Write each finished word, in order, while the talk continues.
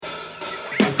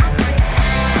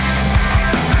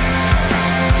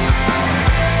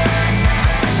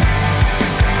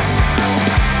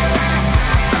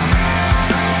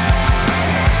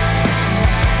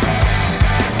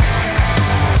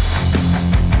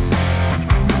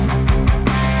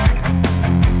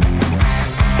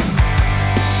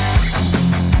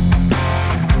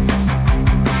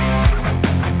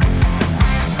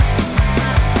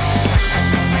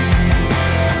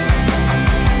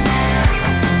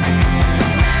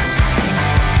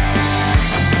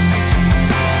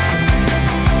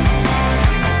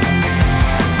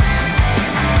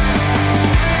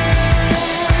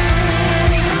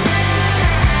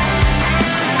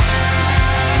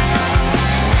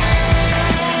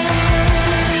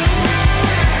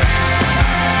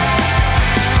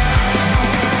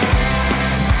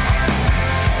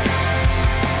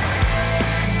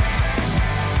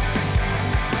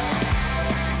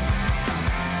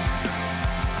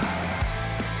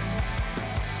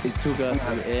It took us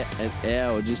an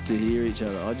hour just to hear each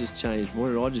other. I just changed. What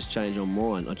did I just change on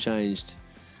mine? I changed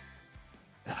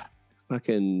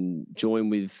fucking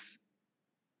join with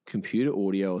computer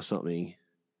audio or something.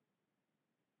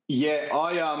 Yeah,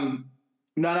 I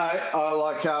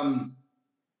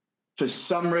for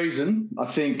some reason, I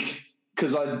think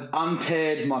because I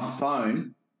unpaired my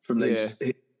phone from these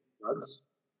earbuds.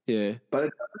 Yeah. But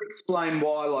it doesn't explain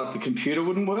why like the computer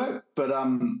wouldn't work. But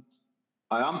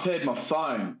I unpaired my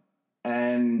phone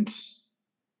and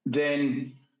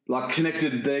then like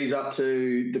connected these up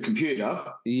to the computer.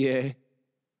 Yeah.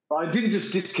 I didn't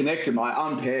just disconnect them, I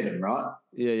unpaired them, right?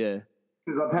 Yeah.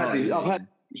 Because I've had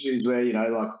issues where, you know,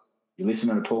 like you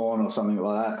listen to porn or something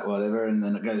like that, whatever, and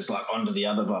then it goes like onto the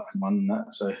other fucking one and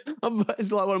that. So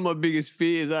it's like one of my biggest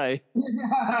fears, eh?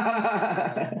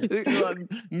 Like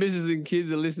missus and kids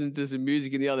are listening to some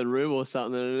music in the other room or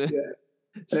something. Yeah.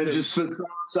 And it just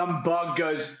some bug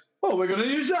goes, oh, we're going to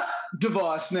use that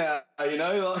device now, you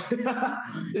know? Like,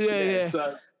 yeah.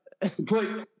 So complete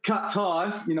cut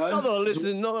tie, you know. Not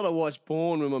that I watch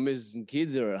porn when my missus and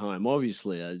kids are at home,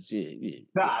 obviously.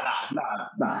 Nah.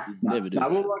 Never do.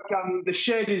 Well, like the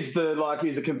shed is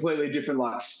a completely different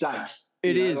like state.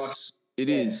 It is.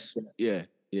 Yeah.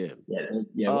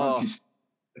 Once you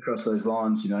across those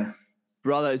lines, you know.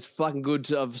 Brother, it's fucking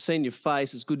good. I've seen your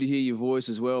face. It's good to hear your voice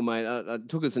as well, mate. It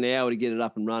took us an hour to get it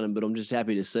up and running, but I'm just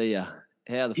happy to see you.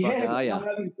 How the fuck are you? I'm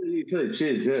happy to see you too.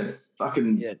 Cheers, yeah.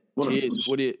 Fucking yeah. Cheers.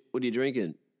 What are you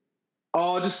drinking?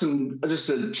 Oh, just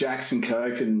a Jacks and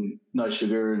Coke and no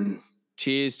sugar and.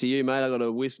 Cheers to you, mate. I got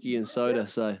a whiskey and soda,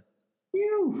 so.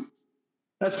 Ew.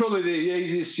 That's probably the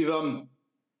easiest you've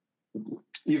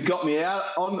got me out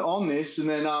on this, and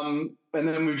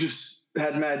then we've just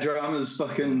had mad dramas,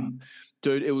 fucking.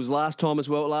 Dude, it was last time as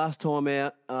well. Last time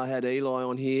out, I had Eli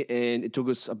on here, and it took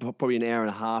us probably an hour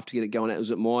and a half to get it going. It was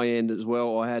at my end as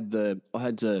well. I had to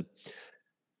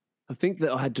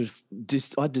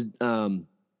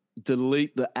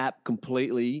delete the app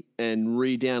completely and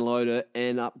re-download it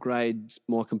and upgrade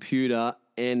my computer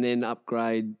and then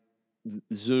upgrade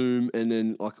Zoom. And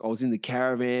then like I was in the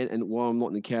caravan, and while I'm not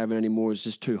in the caravan anymore, it's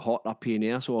just too hot up here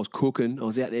now. So I was cooking. I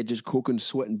was out there just cooking,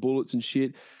 sweating bullets and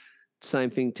shit.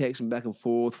 Same thing, texting back and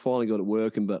forth. Finally got it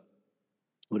working, but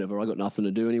whatever. I got nothing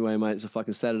to do anyway, mate. It's a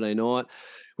fucking Saturday night.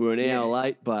 We're an hour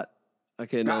late, but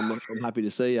okay, I'm happy to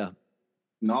see you.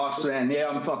 Nice, man. Yeah,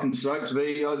 I'm fucking stoked to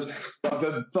be. It's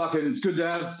good to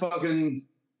have fucking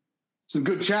some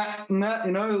good chat and that,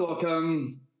 you know. Like,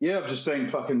 I've just been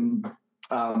fucking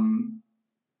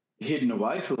hidden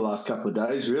away for the last couple of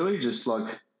days, really. Just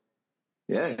like,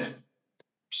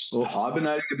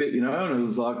 hibernating a bit, you know. And it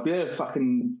was like,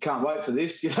 fucking can't wait for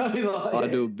this, you know. Like, I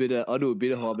do a bit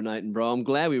of hibernating, bro. I'm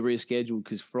glad we rescheduled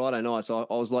because Friday night. So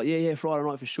I was like, Friday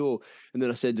night for sure. And then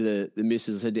I said to the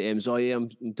missus, I said to Ems, I'm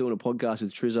doing a podcast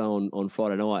with Trizo on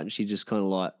Friday night, and she just kind of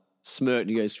like smirked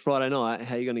and goes, Friday night,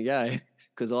 how you gonna go?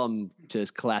 Because I'm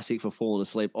just classic for falling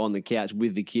asleep on the couch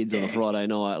with the kids on a Friday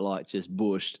night, like just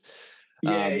bushed.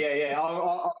 I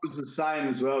was the same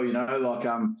as well, you know. Like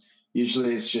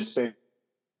usually it's just been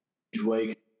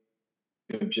week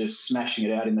of just smashing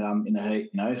it out in the heat,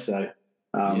 you know. So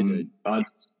I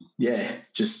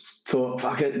just thought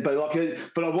fuck it. But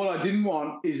what I didn't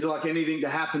want is like anything to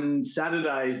happen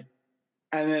Saturday,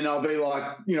 and then I'll be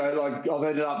like, you know, like I've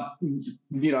ended up,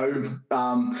 you know,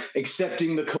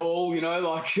 accepting the call, you know,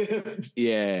 like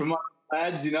from my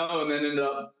lads, you know, and then ended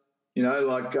up, you know,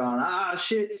 like going,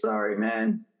 shit, sorry,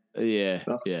 man. I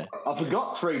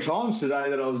forgot 3 times today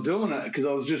that I was doing it because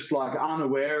I was just like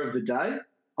unaware of the day.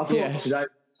 I thought today was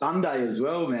Sunday as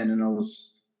well, man, and I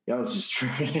was just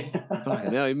tripping.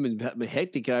 Fucking hell, you've been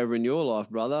hectic over in your life,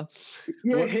 brother.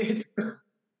 Yeah,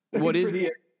 what has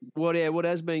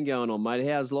been going on, mate?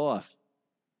 How's life?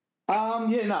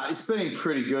 It's been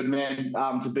pretty good, man.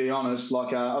 To be honest,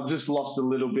 like I've just lost a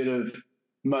little bit of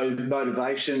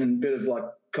motivation and a bit of like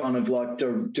kind of like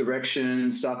direction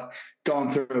and stuff.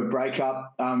 Gone through a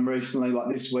breakup recently, like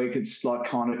this week. It's like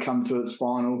kind of come to its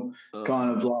final kind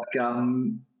of like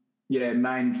main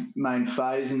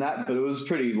phase in that. But it was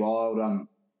pretty wild. I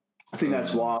think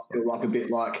that's why I feel like a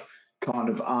bit like kind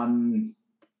of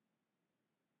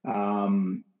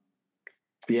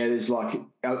there's like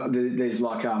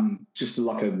just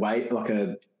like a weight, like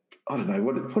a I don't know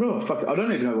what do I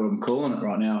don't even know what I'm calling it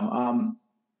right now.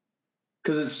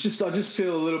 Because it's just I just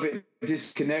feel a little bit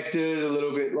disconnected, a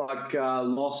little bit like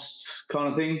lost kind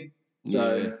of thing.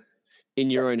 So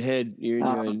in your own head, you're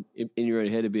in your own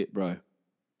head a bit, bro.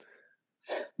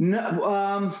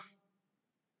 No,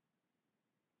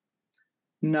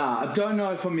 I don't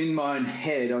know if I'm in my own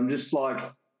head. I'm just like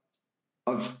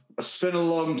I spent a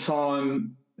long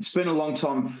time spent a long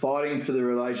time fighting for the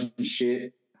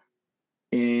relationship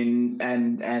and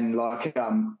then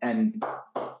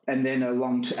and then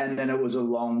it was a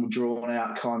long drawn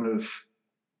out kind of,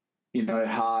 you know,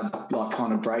 hard like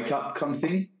kind of breakup kind of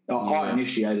thing. I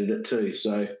initiated it too,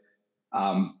 so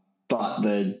but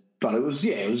it was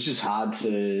just hard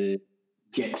to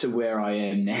get to where I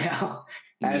am now.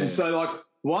 And so like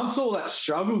once all that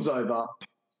struggle's over,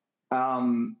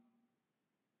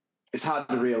 it's hard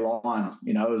to realign,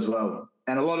 you know, as well.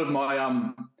 And a lot of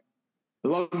my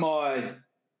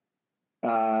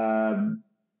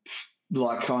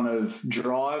like kind of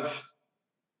drive.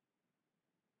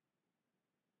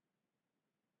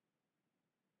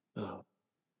 Oh,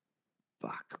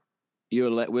 fuck!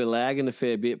 We're lagging a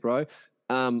fair bit, bro.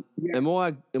 Am I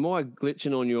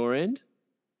glitching on your end?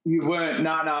 You weren't.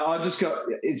 No. I just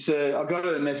got. I got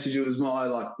a message. It was my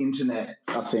like internet,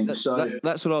 I think. That's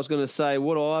what I was going to say.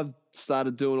 What I've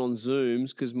started doing on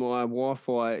Zooms, because my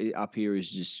Wi-Fi up here is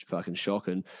just fucking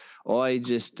shocking. I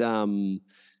just I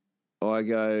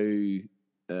go.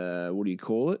 What do you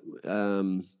call it?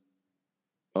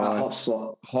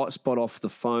 Hotspot off the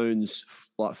phones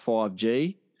like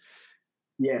 5G.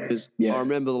 Yeah. I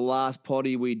remember the last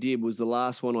potty we did was the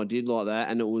last one I did like that,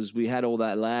 and we had all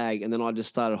that lag, and then I just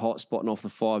started hotspotting off the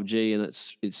 5G, and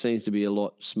it seems to be a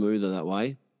lot smoother that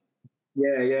way.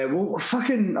 Yeah. Well,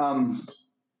 fucking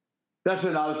that's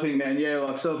another thing, man. Yeah,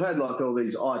 like so I've had like all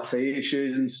these IT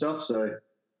issues and stuff, so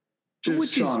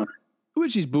which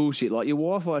is bullshit. Like your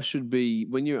Wi-Fi should be,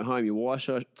 when you're at home, your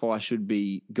Wi-Fi should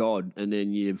be God, and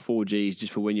then your 4G is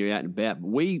just for when you're out and about. But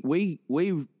we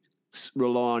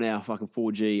rely on our fucking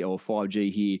 4G or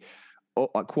 5G here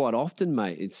like quite often,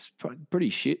 mate. It's pretty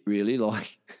shit, really.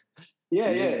 Like,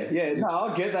 yeah. No,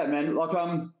 I get that, man. Like,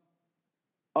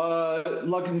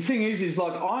 like the thing is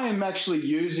like I am actually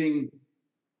using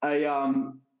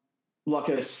a like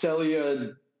a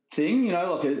cellular thing, you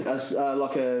know, like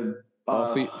a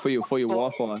for your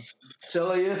Wi-Fi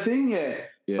cellular thing, yeah.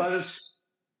 But it's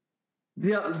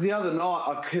the other night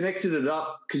I connected it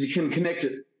up because you can connect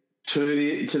it to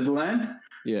the land.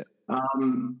 Yeah.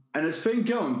 And it's been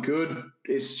going good.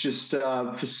 It's just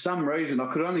for some reason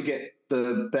I could only get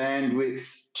the bandwidth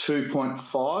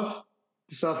 2.5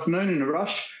 this afternoon in a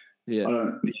rush. Yeah. I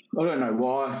don't know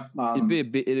why. It'd be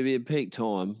a peak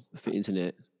time for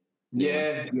internet.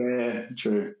 Yeah,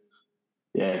 true.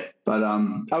 Yeah, but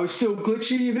are we still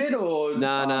glitchy a bit or?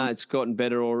 No, it's gotten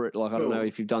better already. Like, I don't know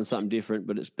if you've done something different,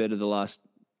 but it's better the last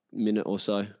minute or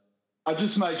so. I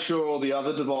just made sure all the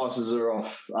other devices are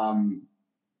off.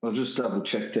 I'll just double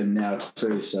check them now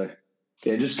too. So,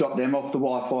 yeah, just got them off the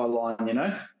Wi-Fi line, you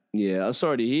know? Yeah, I'm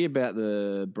sorry to hear about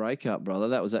the breakup, brother.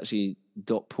 That was actually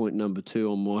dot point number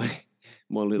 2 on my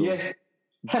little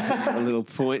my little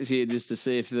points here, just to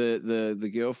see if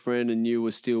the girlfriend and you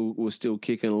were still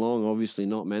kicking along. Obviously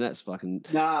not, man. That's fucking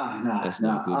that's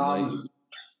not good,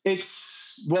 mate.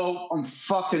 I'm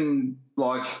fucking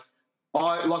like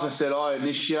I said, I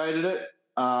initiated it.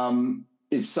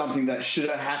 It's something that should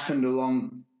have happened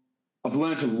I've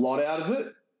learned a lot out of it,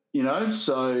 you know,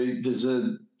 so there's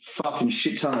a fucking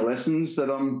shit ton of lessons that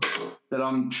I'm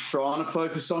trying to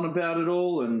focus on about it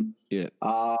all. And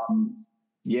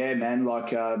man,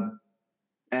 like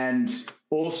and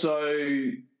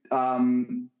also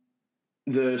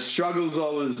the struggles I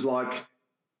was like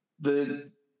the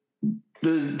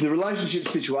relationship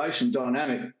situation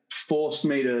dynamic forced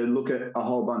me to look at a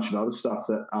whole bunch of other stuff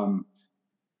that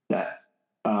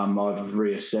I've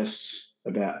reassessed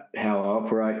about how I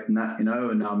operate and that, you know,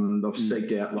 and I've ended up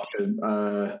seeking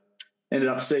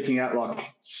out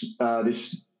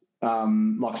this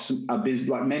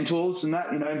like mentors and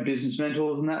that, you know, business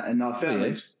mentors and that, and I found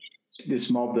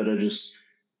this mob that are just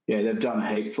they've done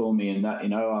a heap for me and that, you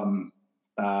know,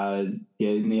 in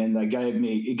the end they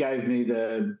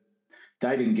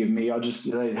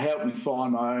helped me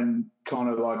find my own kind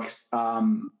of like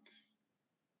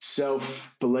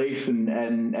self-belief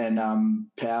and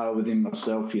power within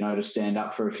myself, you know, to stand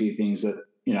up for a few things that,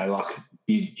 you know, like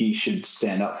you should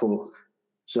stand up for.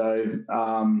 So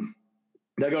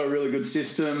they got a really good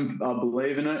system. I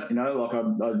believe in it, you know, like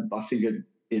I think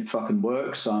it fucking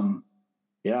works. And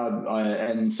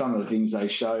some of the things they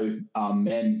show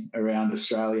men around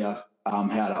Australia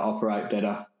how to operate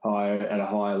better, at a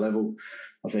higher level.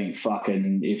 I think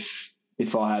fucking if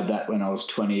I had that when I was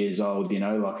 20 years old, you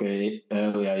know, like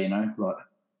earlier, you know, like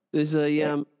there's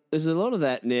a lot of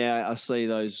that now. I see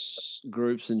those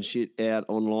groups and shit out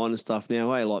online and stuff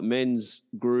now. Hey, like men's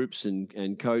groups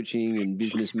and coaching and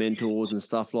business mentors and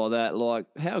stuff like that. Like,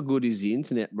 how good is the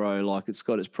internet, bro? Like, it's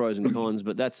got its pros and cons,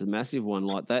 but that's a massive one.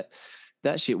 Like that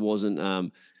shit wasn't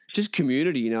just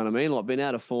community, you know what I mean? Like being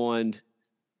able to find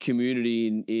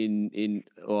community in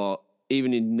or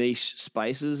even in niche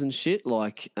spaces and shit.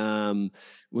 Like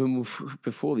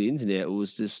before the internet, it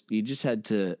was just you just had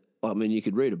to. I mean, you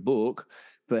could read a book,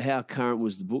 but how current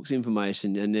was the book's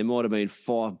information? And there might have been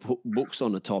 5 books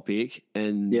on a topic,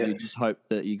 and you just hope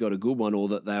that you got a good one or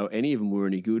that any of them were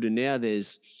any good. And now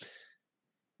there's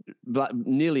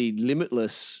nearly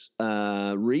limitless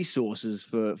resources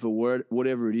for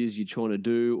whatever it is you're trying to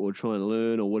do or trying to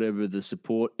learn or whatever the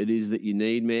support it is that you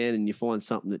need, man. And you find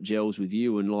something that gels with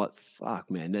you, and like,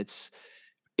 fuck, man, that's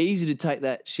easy to take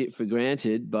that shit for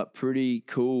granted, but pretty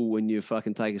cool when you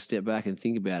fucking take a step back and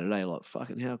think about it. Like,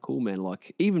 fucking how cool, man.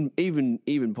 Like even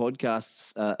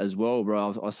podcasts as well,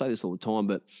 bro. I say this all the time,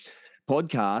 but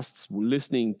podcasts,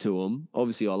 listening to them,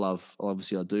 obviously I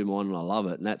do mine and I love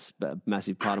it, and that's a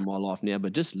massive part of my life now,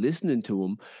 but just listening to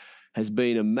them has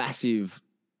been a massive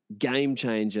game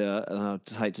changer. I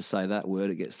hate to say that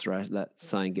word, that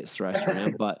saying gets thrashed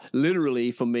around, but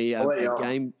literally for me, a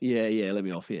game, let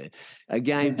me off here, a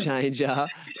game changer,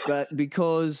 but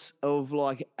because of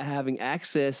like having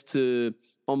access to,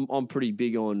 I'm pretty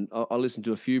big on, I listen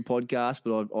to a few podcasts,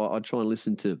 but I try and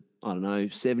listen to, I don't know,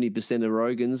 70% of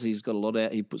Rogan's. He's got a lot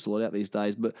out. He puts a lot out these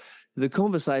days. But the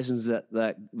conversations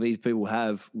that these people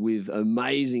have with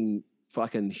amazing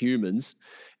fucking humans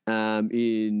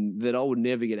that I would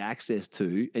never get access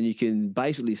to, and you can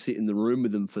basically sit in the room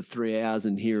with them for 3 hours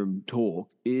and hear them talk,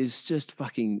 is just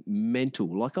fucking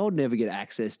mental. Like I would never get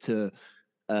access to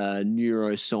a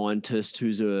neuroscientist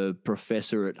who's a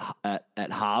professor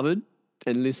at Harvard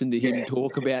and listen to him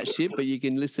talk about shit, but you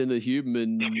can listen to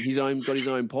Huberman. Got his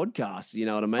own podcast. You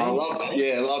know what I mean? I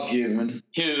love Huberman.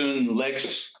 Huberman,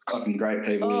 Lex, fucking great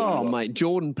people. Oh, mate,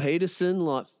 Jordan Peterson,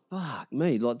 like, fuck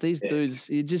me. Like these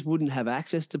dudes, you just wouldn't have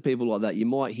access to people like that. You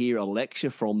might hear a lecture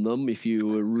from them if you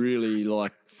were really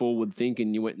like forward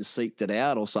thinking, you went and seeked it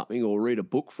out or something, or read a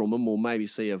book from them, or maybe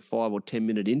see a 5 or 10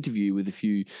 minute interview with a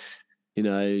few,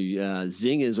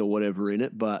 zingers or whatever in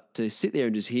it. But to sit there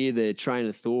and just hear their train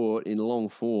of thought in long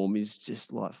form is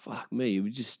just like, fuck me.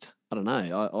 We just, I don't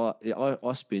know.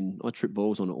 I trip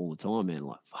balls on it all the time, man.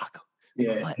 Like, fuck.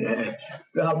 Yeah.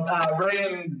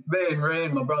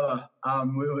 Rian, my brother,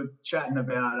 we were chatting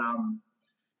about,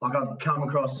 like I've come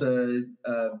across a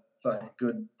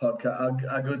good podcast,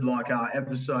 a good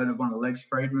episode of one of Lex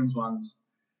Friedman's ones,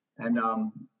 and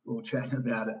we were chatting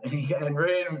about it. And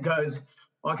Rian goes,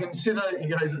 I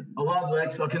love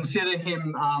Lex. I consider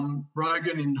him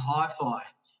Rogan in hi-fi.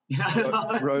 You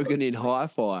know, Rogan in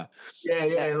hi-fi.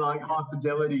 Yeah, like high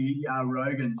fidelity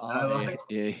Rogan.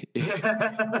 Yeah,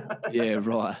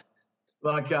 right.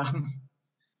 Like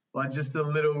just a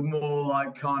little more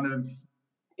like kind of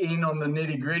in on the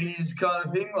nitty gritties kind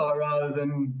of thing, like rather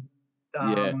than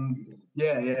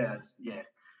yeah.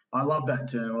 I love that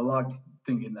term. I like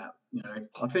thinking that.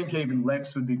 I think even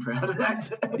Lex would be proud of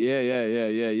that.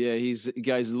 Yeah. He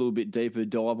goes a little bit deeper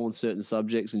dive on certain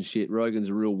subjects and shit. Rogan's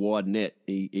a real wide net.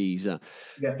 He's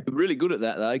really good at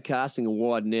that though, casting a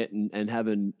wide net and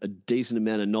having a decent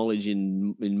amount of knowledge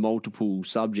in multiple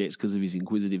subjects because of his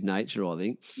inquisitive nature, I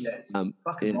think. Yeah, it's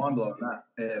fucking mind-blowing that.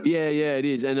 Yeah, it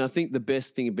is. And I think the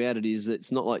best thing about it is that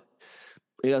it's not like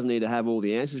he doesn't need to have all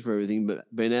the answers for everything, but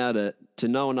being able to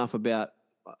know enough about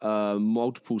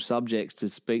multiple subjects to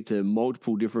speak to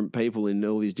multiple different people in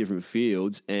all these different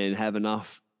fields and have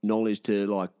enough knowledge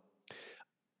to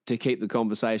keep the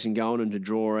conversation going and to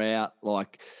draw out to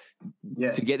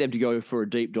get them to go for a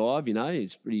deep dive.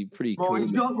 It's pretty cool. Well,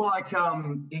 it's not like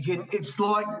it's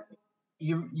like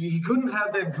you couldn't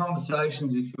have them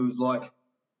conversations if it was like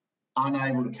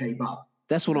unable to keep up.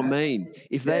 That's what I mean.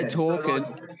 If they're talking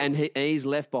and he's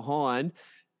left behind.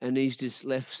 And he's just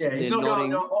left he's there not nodding.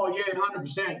 Going,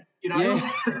 100%,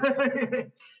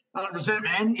 100%,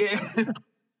 man, yeah.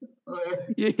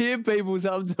 You hear people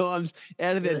sometimes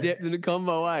out of their depth in the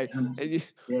convo, eh? And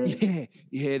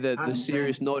the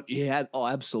serious nod. Yeah,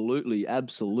 absolutely.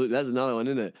 That's another one,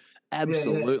 isn't it?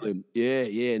 Absolutely.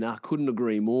 Yeah. No, I couldn't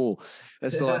agree more.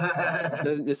 It's like,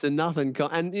 it's a nothing.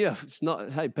 And it's not,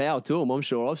 hey, power to him. I'm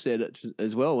sure I've said it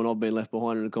as well when I've been left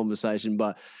behind in a conversation,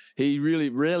 but he really,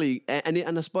 really, and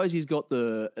I suppose he's got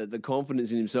the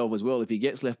confidence in himself as well. If he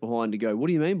gets left behind to go, what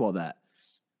do you mean by that?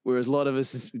 Whereas a lot of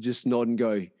us just nod and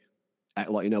go, act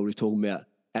like you know what he's talking about.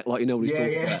 Act like you know what he's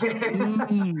talking about.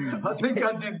 I think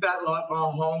I did that like my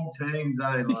whole team's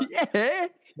yeah,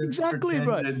 exactly,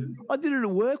 bro. I did it at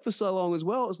work for so long as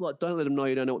well. It's like, don't let them know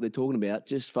you don't know what they're talking about.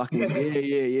 Just fucking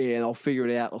yeah, and I'll figure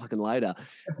it out fucking later.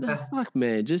 No, fuck,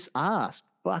 man, just ask.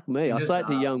 fuck me. You I just say it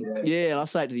to ask, and I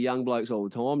say it to the young blokes all the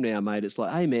time now, mate. It's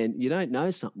like, hey man, you don't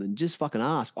know something, just fucking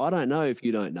ask. I don't know if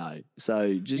you don't know.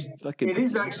 So just fucking. It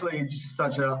is actually just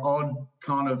such an odd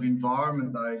kind of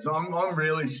environment though. So I'm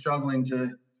really struggling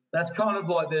to. That's kind of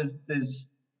like there's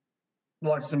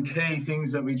like some key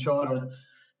things that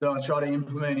I try to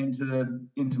implement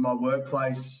into my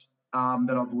workplace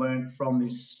that I've learned from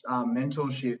this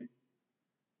mentorship,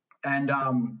 and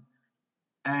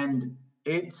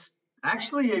it's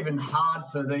actually even hard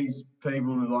for these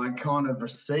people to like kind of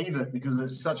receive it because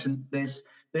it's such an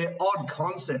they're odd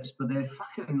concepts, but they're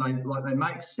fucking like they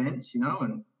make sense, you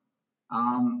know,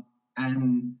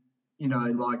 and you know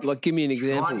like give me an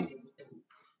example.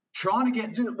 Trying to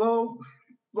get to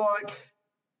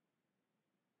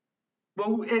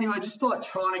anyway, just like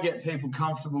trying to get people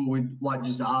comfortable with like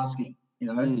just asking, you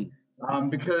know,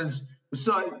 because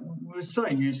we're so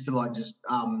used to like just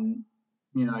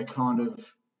you know, kind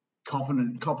of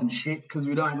copping shit because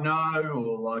we don't know,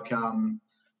 or like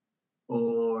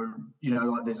or you know,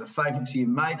 like there's a fake it till you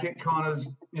make it kind of,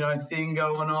 you know, thing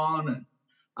going on,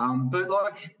 and but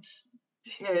like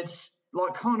it's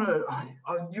like kind of I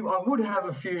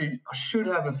should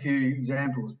have a few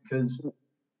examples because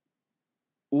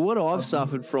what I've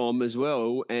suffered from as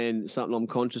well, and something I'm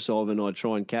conscious of, and I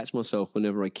try and catch myself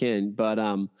whenever I can, but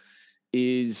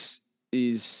is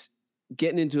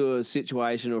getting into a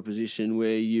situation or a position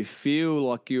where you feel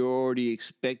like you're already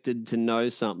expected to know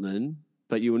something,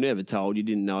 but you were never told, you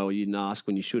didn't know, or you didn't ask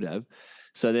when you should have.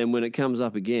 So then when it comes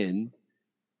up again,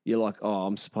 you're like, oh,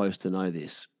 I'm supposed to know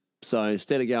this. So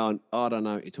instead of going, I don't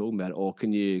know what you're talking about, or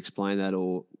can you explain that,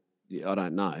 or I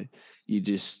don't know, you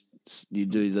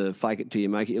do the fake it till you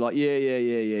make it. You're like,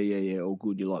 yeah, all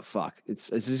good. You're like, fuck.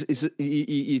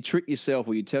 You trick yourself,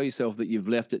 or you tell yourself that you've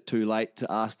left it too late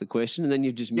to ask the question, and then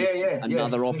you've just missed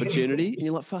another opportunity, and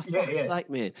you're like, for fuck's sake,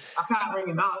 man. I can't ring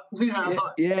him up. You know,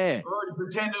 I already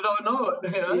pretended I know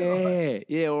it.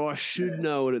 You know? Or I should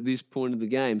know it at this point of the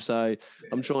game. So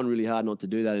I'm trying really hard not to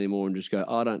do that anymore, and just go,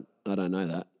 I don't know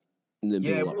that. And then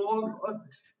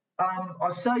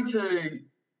I say to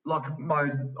like my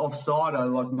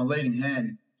offsider, like my leading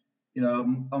hand, you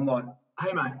know, I'm like,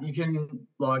 hey mate, you can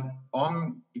like,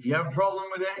 if you have a problem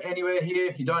with it anywhere here,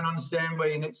 if you don't understand where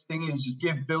your next thing is, just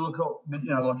give Bill a call, you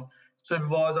know, like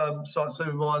site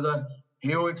supervisor,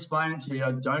 he'll explain it to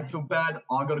you. Don't feel bad.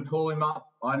 I got to call him up.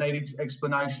 I need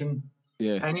explanation.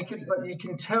 Yeah. And you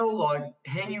can tell like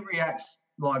he reacts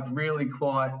like really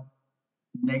quite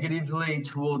negatively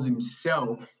towards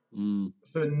himself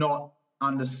for not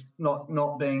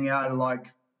being able to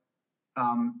like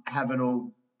have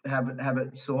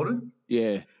it sorted.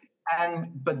 Yeah.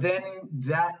 But then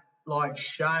that like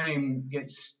shame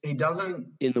he doesn't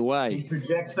in the way. He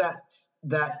projects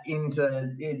that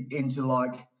into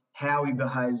like how he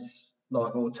behaves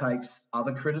like or takes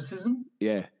other criticism.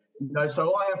 Yeah. You know,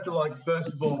 so I have to like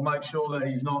first of all make sure that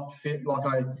he's not fit. Like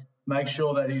I make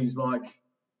sure that he's like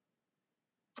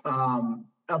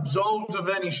absolved of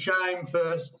any shame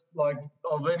first, like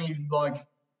of any like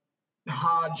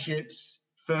hardships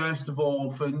first of all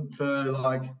for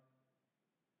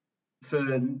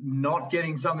not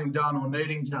getting something done or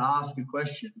needing to ask a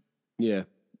question. Yeah.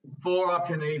 Before I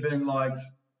can even like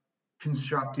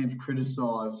constructive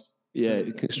criticize. Yeah,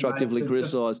 constructively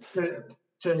criticize.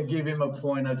 To give him a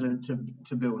pointer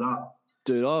to build up.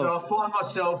 Dude, so I find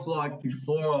myself like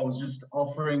before I was just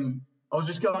going,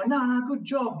 no, good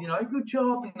job, you know, good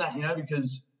job and that, you know,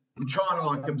 because I'm trying to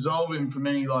like absolve him from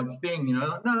any like thing, you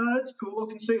know, no, it's cool. I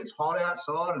can see it's hot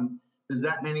outside and there's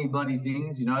that many bloody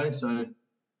things, you know, so,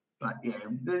 but yeah,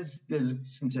 there's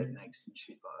some techniques and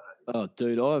shit like that. Oh,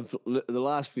 dude, the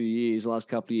last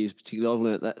couple of years particularly, I've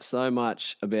learned that so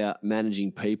much about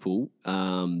managing people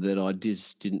that I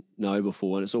just didn't know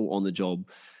before, and it's all on the job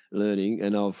learning.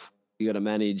 And you got to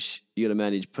manage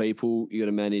people, you got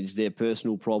to manage their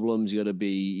personal problems, you got to be,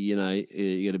 you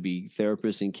got to be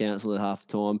therapist and counselor half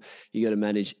the time. You got to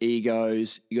manage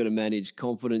egos, you got to manage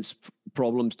confidence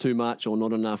problems, too much or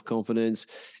not enough confidence.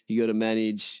 You got to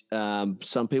manage.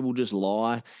 Some people just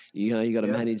lie. You got to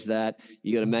manage that.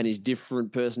 You got to manage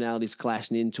different personalities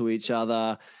clashing into each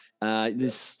other.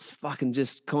 This fucking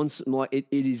just constant. Like it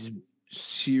is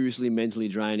seriously mentally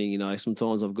draining. You know,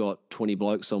 sometimes I've got 20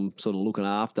 blokes I'm sort of looking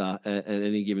after at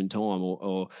any given time,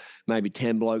 or maybe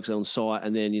 10 blokes on site,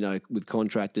 and then with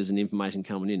contractors and information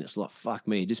coming in, it's like fuck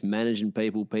me, just managing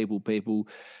people.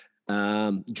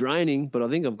 Draining, but I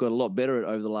think I've got a lot better at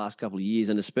over the last couple of years,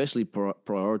 and especially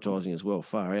prioritizing as well.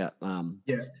 Far out.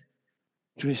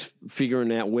 just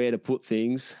figuring out where to put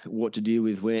things, what to deal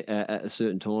with where at a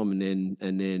certain time, and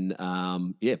then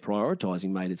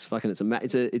prioritizing, mate.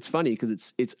 It's funny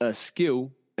because it's a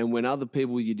skill, and when other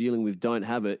people you're dealing with don't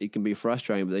have it, it can be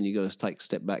frustrating. But then you got to take a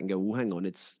step back and go, well, hang on,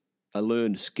 it's a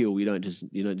learned skill. You don't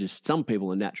just some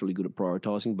people are naturally good at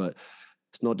prioritizing, but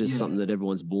it's not just something that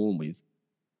everyone's born with.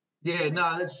 Yeah,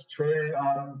 no, that's true.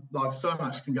 Like so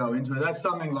much can go into it. That's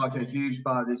something like a huge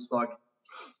part of this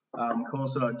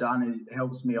course that I've done. It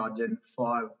helps me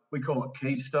identify, we call it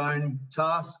keystone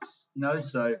tasks,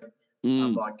 so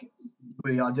like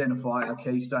we identify our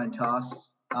keystone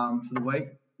tasks for the week.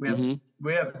 We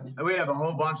have a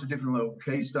whole bunch of different little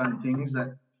keystone things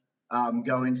that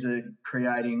go into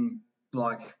creating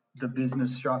like the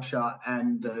business structure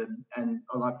and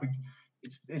like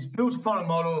it's built upon a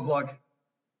model of like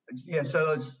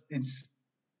so it's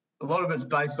a lot of it's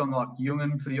based on like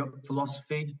Jungian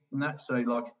philosophy and that. So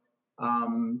like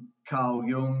Carl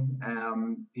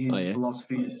Jung, his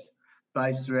philosophy is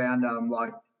based around the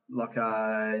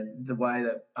way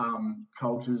that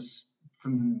cultures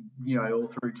from all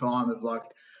through time have like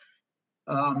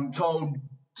told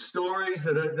stories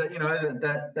that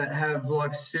have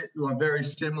like very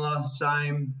similar,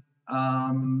 same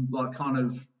like kind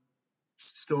of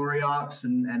story arcs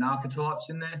and archetypes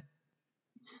in there.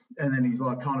 And then he's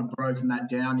like kind of broken that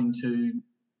down into,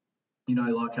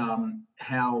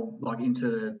 how like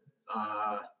into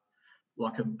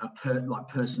like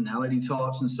personality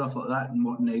types and stuff like that, and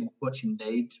what you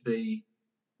need to be,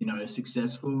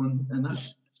 successful and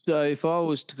that. So if I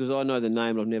was to, because I know the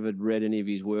name, I've never read any of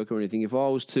his work or anything. If I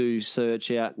was to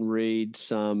search out and read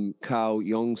some Carl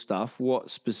Jung stuff, what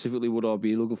specifically would I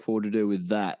be looking forward to do with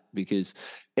that? Because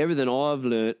everything I've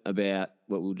learnt about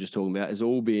what we were just talking about has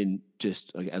all been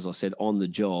just, as I said, on the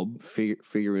job,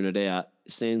 figuring it out.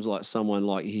 It seems like someone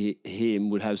like him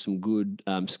would have some good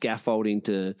scaffolding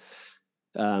to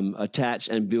attach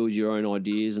and build your own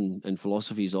ideas and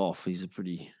philosophies off. He's a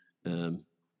pretty...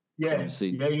 you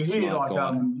hear like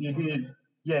guy.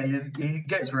 He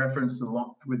gets referenced a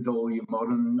lot with all your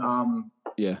modern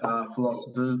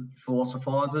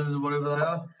philosophizers or whatever they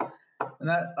are, and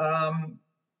that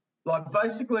like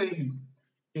basically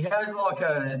he has like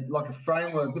a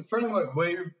framework. The framework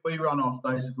we run off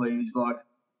basically is like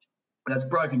that's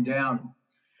broken down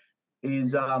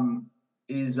is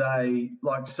a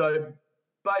like so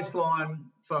baseline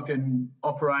fucking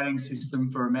operating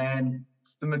system for a man.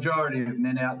 It's the majority of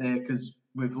men out there because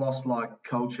we've lost like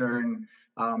culture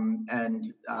and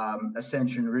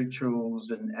ascension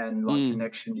rituals and like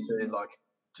connection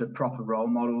to proper role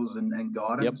models and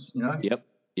guidance. Yep.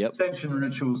 Ascension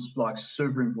rituals like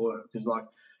super important because like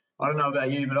I don't know about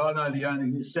you, but I know the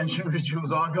only ascension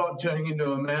rituals I got turning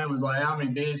into a man was like how many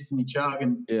beers can you chug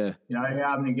and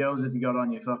how many girls have you got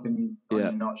on your fucking on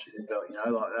your notch of your belt,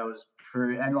 like that was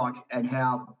true. And like and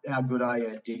how good are you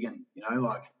at digging,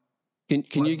 like.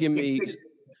 Can you give me?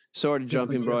 Sorry to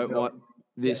jump in, bro.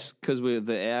 Because we're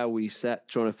the hour we sat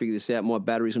trying to figure this out. My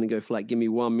battery's going to go flat. Give me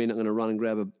 1 minute. I'm going to run and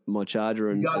grab my charger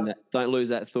and don't lose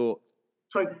that thought.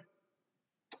 Sweet.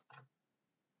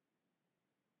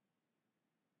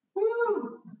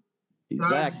 Woo! He's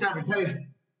back.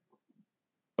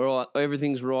 All right,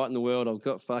 everything's right in the world. I've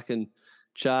got fucking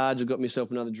charge. I've got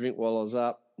myself another drink while I was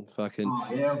up. Fucking. Oh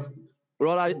yeah.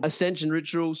 Right, ascension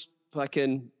rituals.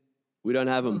 Fucking. We don't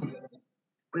have them.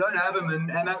 We don't have them, and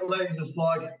that leaves us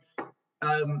like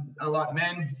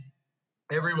men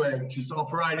everywhere, just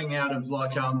operating out of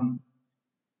like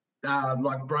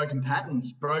broken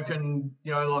patterns, like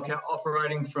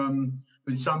operating from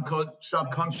with some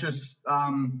subconscious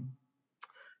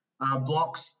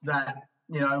blocks that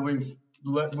we've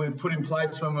put in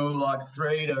place when we were like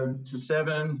 3 to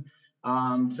 7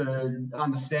 to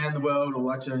understand the world or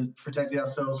like to protect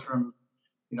ourselves from.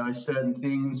 Certain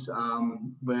things.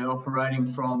 We're operating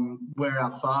from where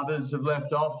our fathers have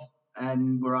left off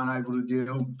and we're unable to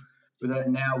deal with it.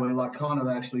 Now we're like kind of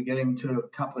actually getting to a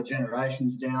couple of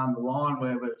generations down the line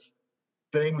where we've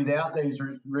been without these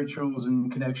rituals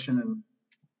and connection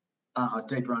and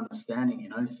deeper understanding,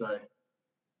 So,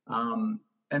 and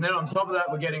then on top of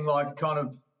that, we're getting like kind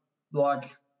of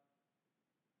like,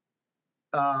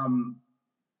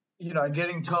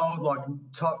 getting told like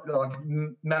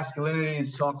masculinity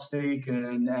is toxic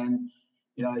and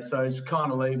so it's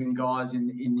kind of leaving guys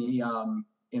in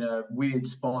a weird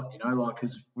spot, like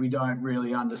because we don't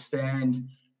really understand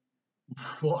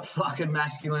what fucking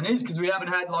masculine is because we haven't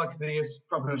had like the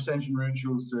proper ascension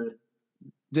rituals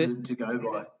to go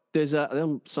by. There's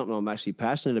something I'm actually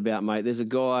passionate about, mate. There's a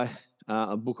guy,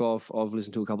 a book I've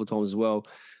listened to a couple of times as well.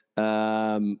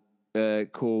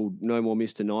 called No More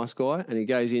Mr. Nice Guy, and he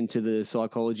goes into the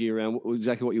psychology around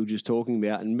exactly what you were just talking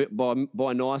about. And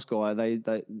by nice guy,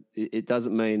 it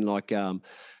doesn't mean like a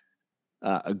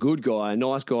good guy. A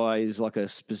nice guy is like a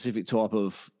specific type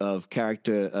of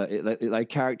character. They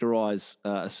characterize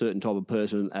a certain type of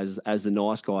person as the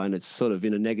nice guy, and it's sort of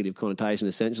in a negative connotation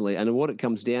essentially. And what it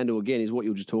comes down to again is what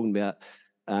you were just talking about.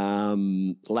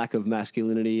 Lack of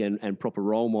masculinity and proper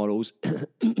role models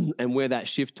and where that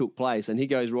shift took place. And he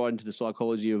goes right into the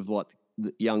psychology of like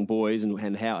the young boys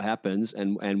and how it happens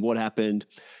and what happened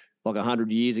like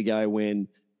 100 years ago when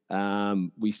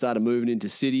we started moving into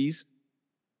cities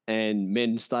and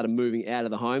men started moving out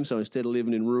of the home. So instead of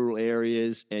living in rural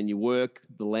areas and you work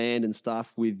the land and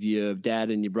stuff with your dad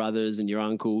and your brothers and your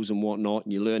uncles and whatnot,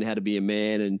 and you learn how to be a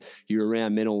man and you're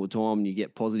around men all the time and you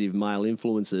get positive male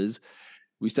influences,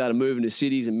 we started moving to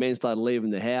cities and men started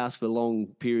leaving the house for long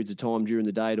periods of time during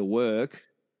the day to work.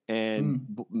 And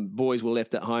boys were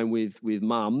left at home with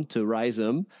mum to raise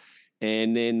them.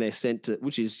 And then they're sent to,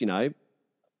 which is,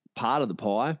 part of the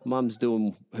pie. Mum's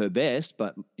doing her best,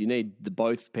 but you need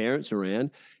both parents around.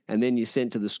 And then you're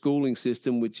sent to the schooling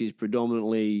system, which is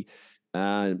predominantly,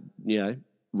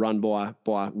 run by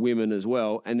women as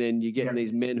well. And then you're getting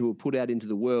these men who are put out into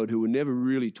the world who were never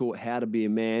really taught how to be a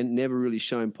man, never really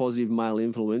shown positive male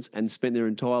influence, and spent their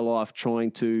entire life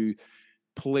trying to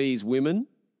please women,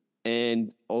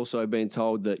 and also being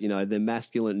told that,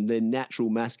 their natural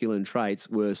masculine traits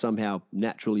were somehow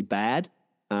naturally bad,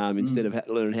 instead of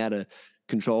learning how to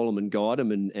control them and guide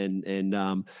them and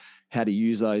how to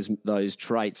use those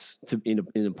traits in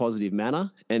a positive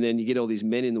manner. And then you get all these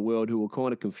men in the world who are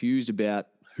kind of confused about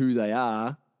who they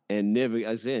are and never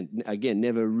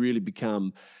really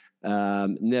become,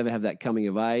 never have that coming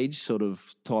of age sort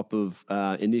of type of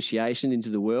initiation into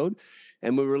the world.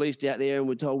 And we're released out there and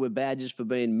we're told we're bad just for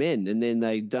being men. And then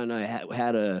they don't know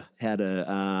how to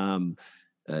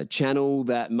channel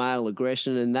that male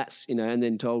aggression. And that's, and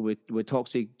then told we're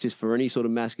toxic just for any sort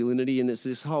of masculinity. And it's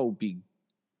this whole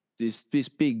this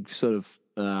big sort of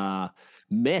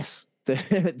mess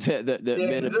that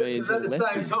men are being. Because at the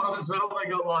same time as well, they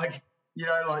got like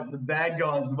the bad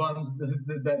guys, the ones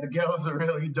that the girls are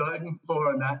really doting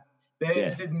for, and that they're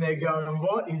sitting there going,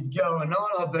 "What is going on?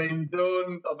 I've been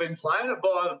playing it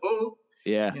by the book."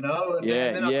 Yeah. And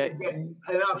then I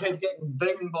keep getting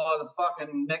beaten by the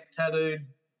fucking neck tattooed.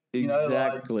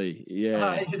 Exactly.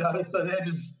 So they're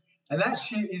just, and that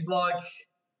shit is like,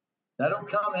 that'll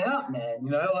come out, man.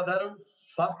 Like that'll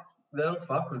fuck with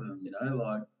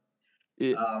them.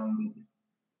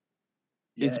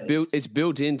 It's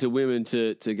built into women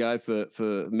to go for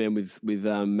men with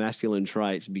masculine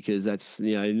traits, because that's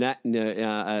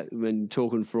when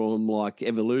talking from like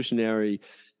evolutionary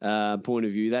point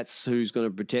of view, that's who's going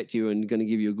to protect you and going to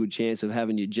give you a good chance of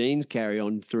having your genes carry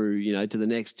on through to the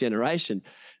next generation.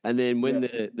 And then when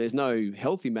there's no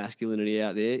healthy masculinity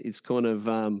out there, it's kind of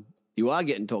you are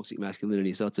getting toxic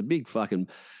masculinity. So it's a big fucking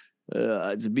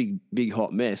it's a big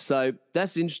hot mess. So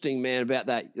that's interesting, man, about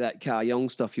that Carl Jung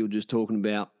stuff you were just talking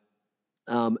about.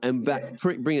 And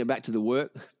bringing it back to the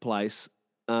workplace.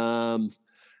 It's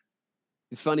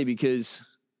funny because,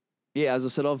 as I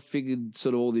said, I've figured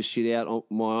sort of all this shit out on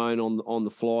my own on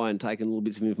the fly and taken little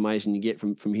bits of information you get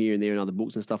from here and there and other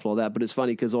books and stuff like that. But it's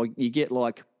funny because you get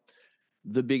like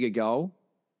the bigger goal,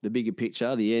 the bigger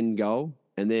picture, the end goal,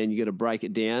 and then you got to break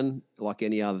it down like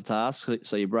any other task.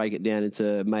 So you break it down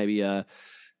into maybe a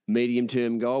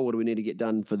medium-term goal. What do we need to get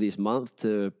done for this month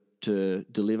to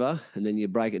deliver? And then you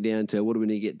break it down to what do we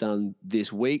need to get done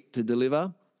this week to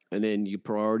deliver? And then your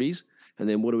priorities. And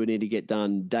then what do we need to get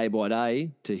done day by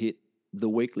day to hit the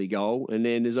weekly goal? And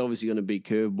then there's obviously going to be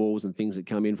curveballs and things that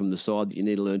come in from the side that you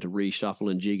need to learn to reshuffle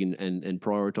and jig and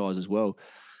prioritize as well.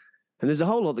 And there's a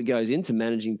whole lot that goes into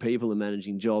managing people and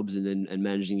managing jobs and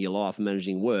managing your life and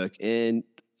managing work. And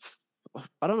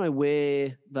I don't know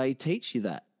where they teach you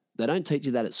that. They don't teach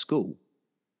you that at school.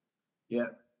 Yeah.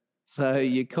 So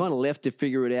you're kind of left to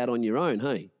figure it out on your own,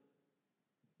 hey?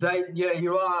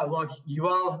 You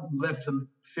are left to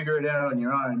figure it out on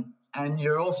your own. And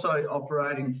you're also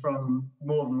operating from,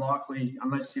 more than likely,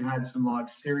 unless you've had some like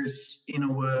serious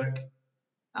inner work,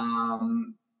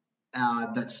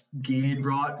 that's geared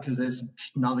right, because there's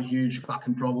another huge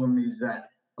fucking problem is that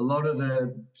a lot of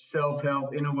the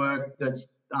self-help inner work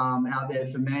that's out there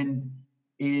for men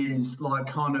is like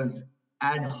kind of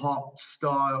ad hoc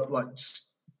style, like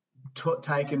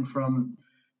taken from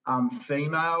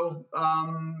female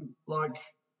like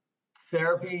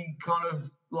therapy kind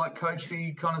of like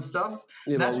coachy kind of stuff.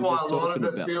 That's why a lot of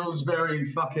it feels very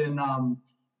fucking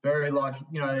very like,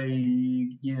 you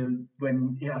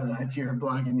when, I don't know, if you're a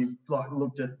bloke and you've like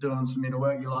looked at doing some inner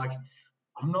work, you're like,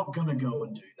 I'm not going to go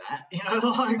and do that,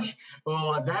 like, or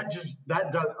like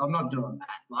I'm not doing that.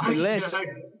 Like,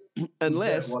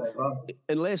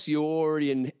 unless you're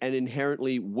already an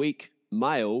inherently weak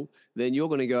male, then you're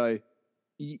going to go,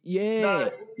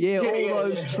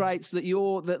 those traits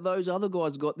that those other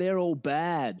guys got, they're all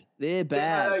bad. They're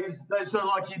bad. So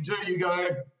like you go,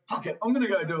 fuck it, I'm going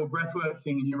to go do a breathwork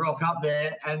thing, and you rock up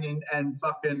there and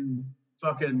fucking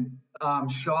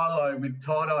Shiloh with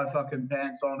tie-dye fucking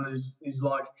pants on is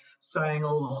like saying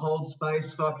all the hold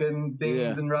space fucking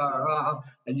things and rah,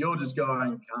 and you're just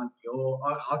going, cunt,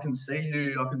 I can see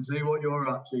you, I can see what you're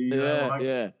up to, you know,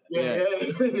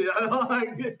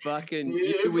 like fucking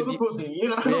you with the pussy,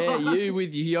 you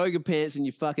with your yoga pants and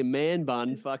your fucking man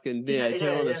bun, fucking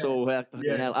telling us all how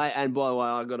fucking hell. And by the way,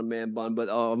 I got a man bun, but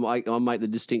I make the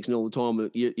distinction all the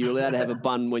time. You're allowed to have a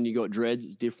bun when you got dreads.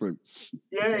 It's different.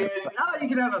 No, you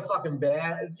can have a fucking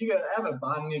band. You can have a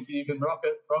bun if you can rock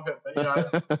it.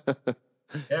 But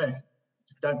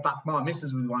don't fuck my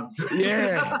missus with one.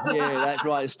 That's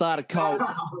right. Start a cult,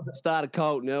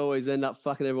 and they always end up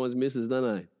fucking everyone's missus,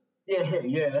 don't they?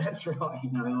 Yeah, that's right.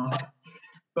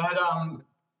 But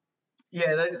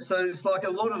so it's like a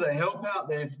lot of the help out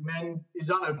there for men is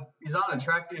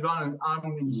unattractive,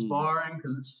 uninspiring,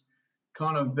 because it's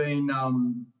kind of been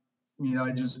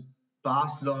just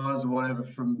bastardized or whatever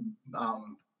from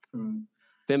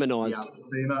feminized,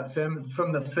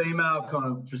 from the female kind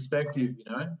of perspective,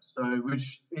 so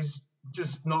which is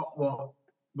just not what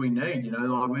we need,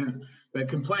 like we're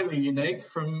completely unique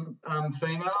from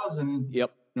females, and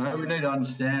we need to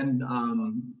understand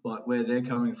like where they're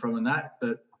coming from and that,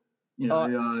 but we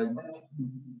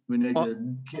need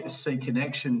to see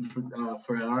connection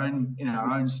for our own, in our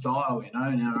own style, in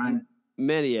our own.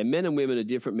 Men and women are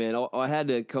different, man. I had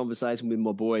a conversation with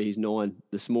my boy, he's 9,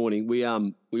 this morning. We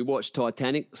watched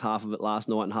Titanic, half of it last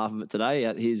night and half of it today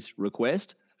at his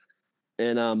request.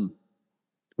 And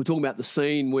we're talking about the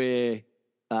scene where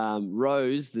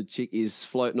Rose, the chick, is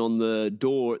floating on the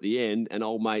door at the end, and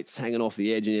old mate's hanging off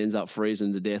the edge and ends up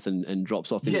freezing to death and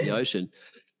drops off into the ocean.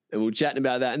 And we were chatting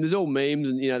about that. And there's all memes,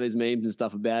 and, there's memes and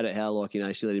stuff about it, how, like,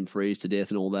 she let him freeze to death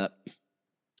and all that.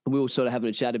 We were sort of having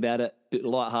a chat about it, a bit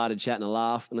lighthearted chat and a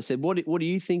laugh. And I said, what do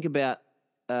you think about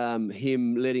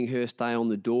him letting her stay on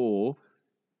the door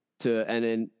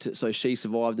so she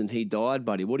survived and he died,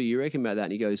 buddy? What do you reckon about that?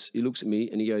 And he looks at me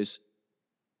and he goes,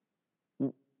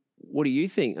 what do you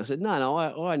think? I said, no,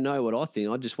 I know what I think.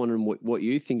 I just wondering what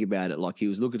you think about it. Like, he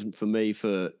was looking to me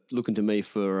for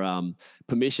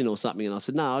permission or something. And I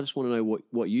said, no, I just want to know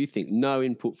what you think. No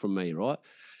input from me, right?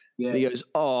 Yeah. And he goes,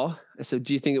 I said,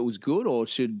 do you think it was good, or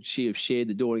should she have shared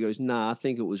the door? And he goes, I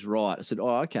think it was right. I said,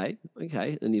 okay.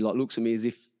 And he looks at me as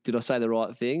if, did I say the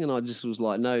right thing? And I just was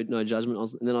like, no judgment.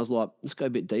 And then I was like, let's go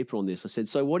a bit deeper on this. I said,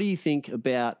 so what do you think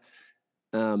about,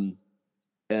 so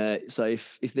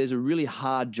if there's a really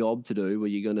hard job to do where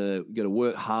you're going to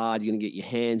work hard, you're going to get your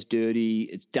hands dirty,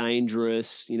 it's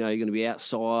dangerous, you're going to be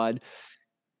outside,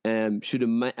 should a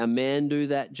man do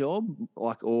that job,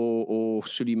 or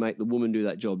should he make the woman do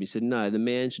that job? He said, no, the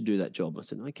man should do that job. I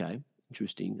said, okay,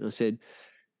 interesting. I said,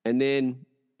 and then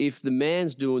if the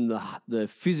man's doing the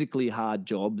physically hard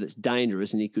job that's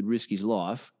dangerous and he could risk his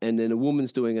life, and then a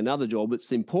woman's doing another job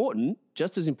that's important,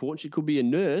 just as important, she could be a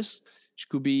nurse, she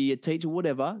could be a teacher,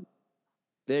 whatever,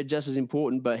 they're just as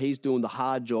important, but he's doing the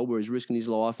hard job where he's risking his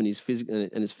life and it's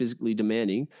physically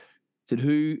demanding. I said,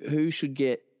 who should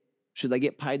they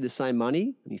get paid the same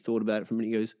money? And he thought about it for a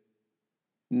minute. He goes,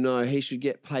 no, he should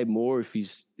get paid more if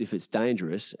it's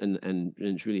dangerous and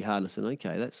it's really hard. And I said,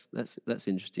 okay, that's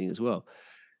interesting as well.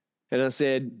 And I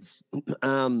said,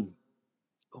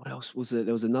 what else was it?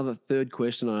 There was another third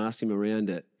question I asked him around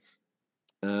it.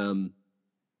 I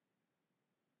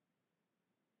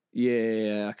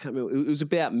can't remember. It was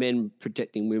about men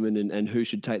protecting women and who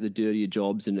should take the dirtier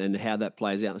jobs and how that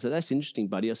plays out. I said, that's interesting,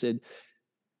 buddy. I said,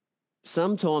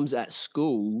 sometimes at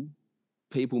school,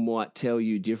 people might tell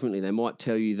you differently. They might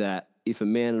tell you that if a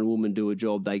man and a woman do a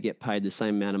job, they get paid the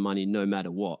same amount of money no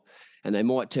matter what. And they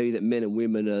might tell you that men and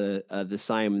women are the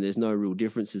same and there's no real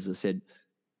differences. I said,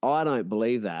 I don't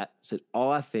believe that. I said,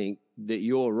 I think that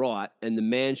you're right, and the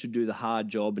man should do the hard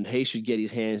job and he should get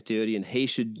his hands dirty and he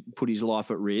should put his life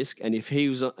at risk. And if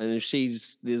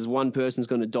there's one person's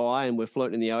going to die and we're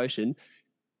floating in the ocean,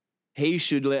 he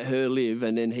should let her live,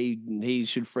 and then he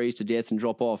should freeze to death and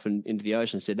drop off into the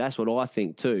ocean. I said, that's what I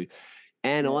think too.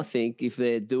 And I think if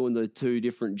they're doing the two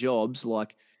different jobs,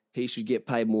 like, he should get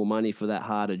paid more money for that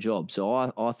harder job. So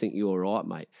I think you're right,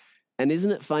 mate. And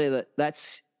isn't it funny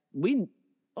that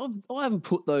I haven't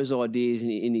put those ideas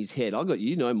in his head. I got,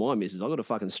 my missus. I got a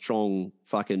fucking strong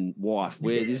fucking wife.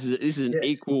 Where this is an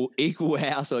equal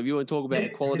household. If you want to talk about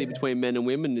equality between men and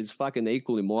women, it's fucking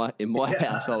equal in my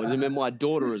household. And then my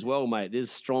daughter as well, mate. There's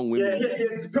strong women. Yeah,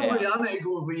 it's probably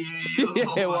unequal for you.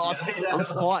 Well,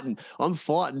 I'm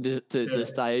fighting to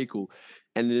stay equal.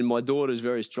 And then my daughter's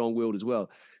very strong-willed as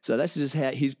well. So that's just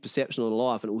how his perception of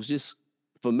life. And it was just,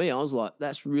 for me, I was like,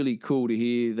 that's really cool to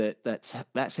hear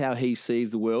that's how he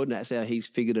sees the world, and that's how he's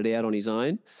figured it out on his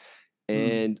own.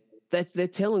 And they're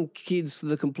telling kids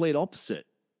the complete opposite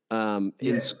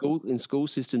in school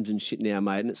systems and shit now,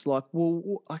 mate. And it's like,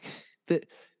 well, like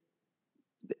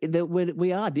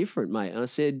we are different, mate. And I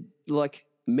said, like,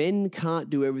 men can't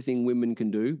do everything women can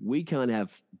do. We can't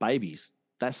have babies.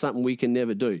 That's something we can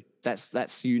never do.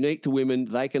 That's unique to women.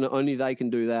 They can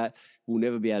do that. We'll